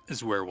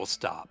is where we'll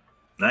stop.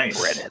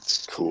 nice.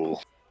 Credits.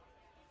 Cool.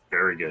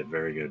 Very good,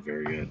 very good,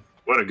 very good.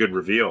 What a good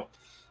reveal.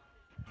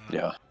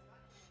 Yeah.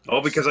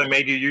 All because I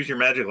made you use your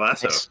magic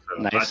lasso. Nice, So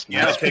nice, I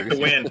nice. take the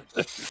win.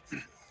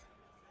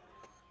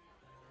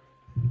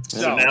 So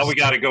So- now we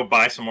got to go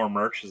buy some more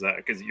merch. Is that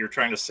because you're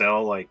trying to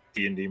sell like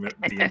D&D books?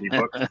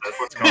 That's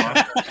what's going on.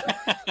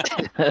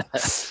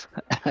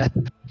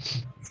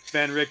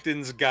 Van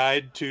Richten's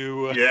guide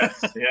to...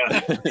 Yes, yeah.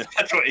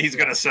 That's what he's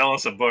going to sell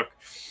us a book.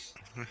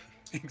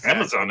 Exactly.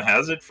 Amazon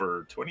has it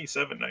for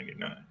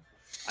 $27.99.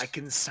 I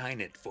can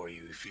sign it for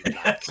you if you'd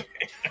like.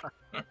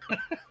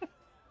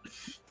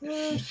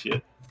 Oh,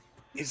 shit.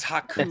 Is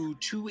Haku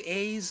 2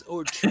 A's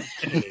or 2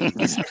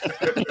 K's?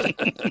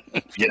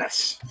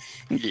 Yes.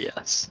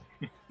 Yes.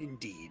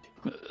 Indeed.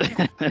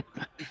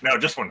 No,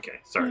 just 1K.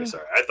 Sorry.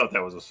 I thought I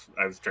was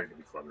trying to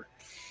be clever.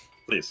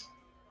 Please.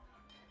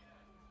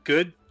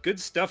 Good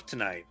stuff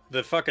tonight.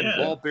 The fucking Yeah.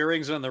 ball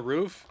bearings on the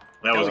roof.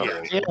 That was Hell yeah.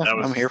 great. Yeah, That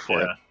was, I'm here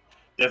for it.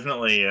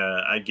 Definitely,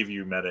 I give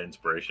you meta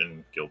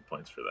inspiration guild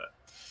points for that.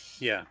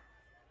 Yeah.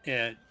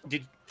 And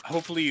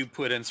hopefully you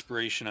put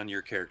inspiration on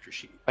your character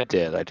sheet. I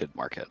did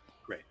mark it.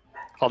 Great.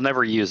 I'll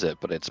never use it,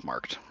 but it's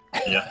marked.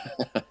 Yeah.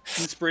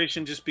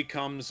 Inspiration just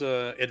becomes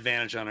a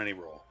advantage on any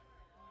roll.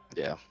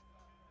 Yeah.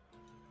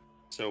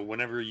 So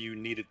whenever you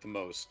need it the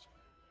most,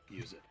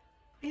 use it.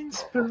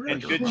 Inspiration.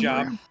 And good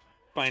job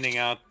finding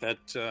out that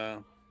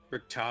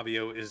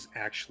Rictavio is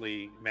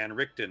actually Van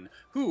Richten,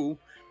 who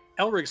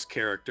Elric's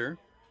character,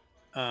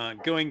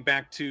 going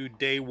back to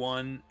day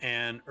 1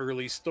 and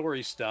early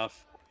story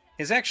stuff,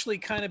 has actually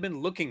kind of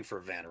been looking for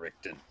Van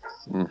Richten.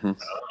 Mm-hmm.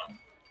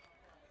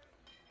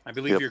 I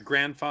believe Yep. your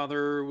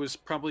grandfather was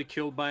probably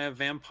killed by a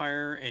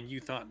vampire, and you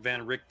thought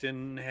Van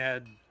Richten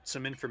had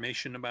some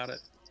information about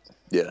it.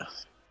 Yeah.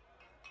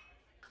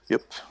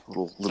 Yep.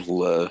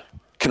 Little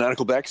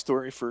canonical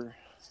backstory for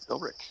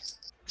Elric.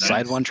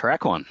 Side Nice. 1,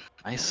 track 1.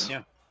 Nice.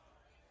 Yeah.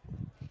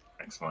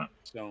 Excellent.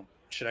 So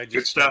should I just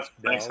Good stuff. text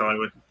Thanks, Del?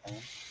 Hollywood.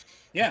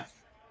 Yeah.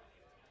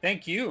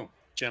 Thank you,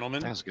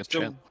 gentlemen. That was a good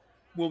So chat.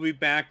 we'll be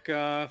back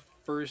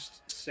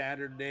first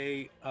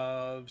Saturday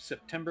of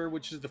September,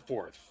 which is the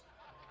 4th.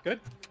 Good.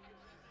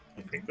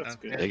 I think that's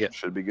Okay. good. Dig it.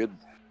 Should be good.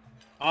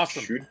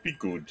 Awesome. Should be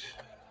good.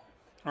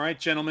 All right,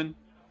 gentlemen.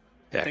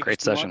 Yeah, Thank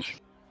great you so session. much.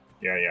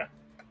 Yeah.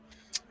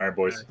 All right,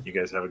 boys. You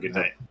guys have a good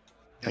night.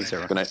 Thanks,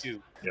 everyone. Good night.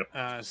 You.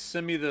 Yep.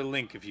 Send me the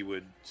link if you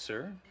would,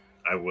 sir.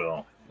 I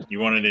will. You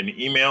want it in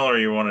email or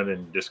you want it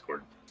in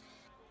Discord?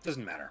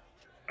 Doesn't matter.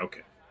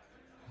 Okay.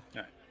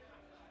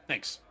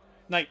 Thanks.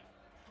 Night.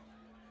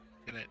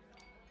 Good night.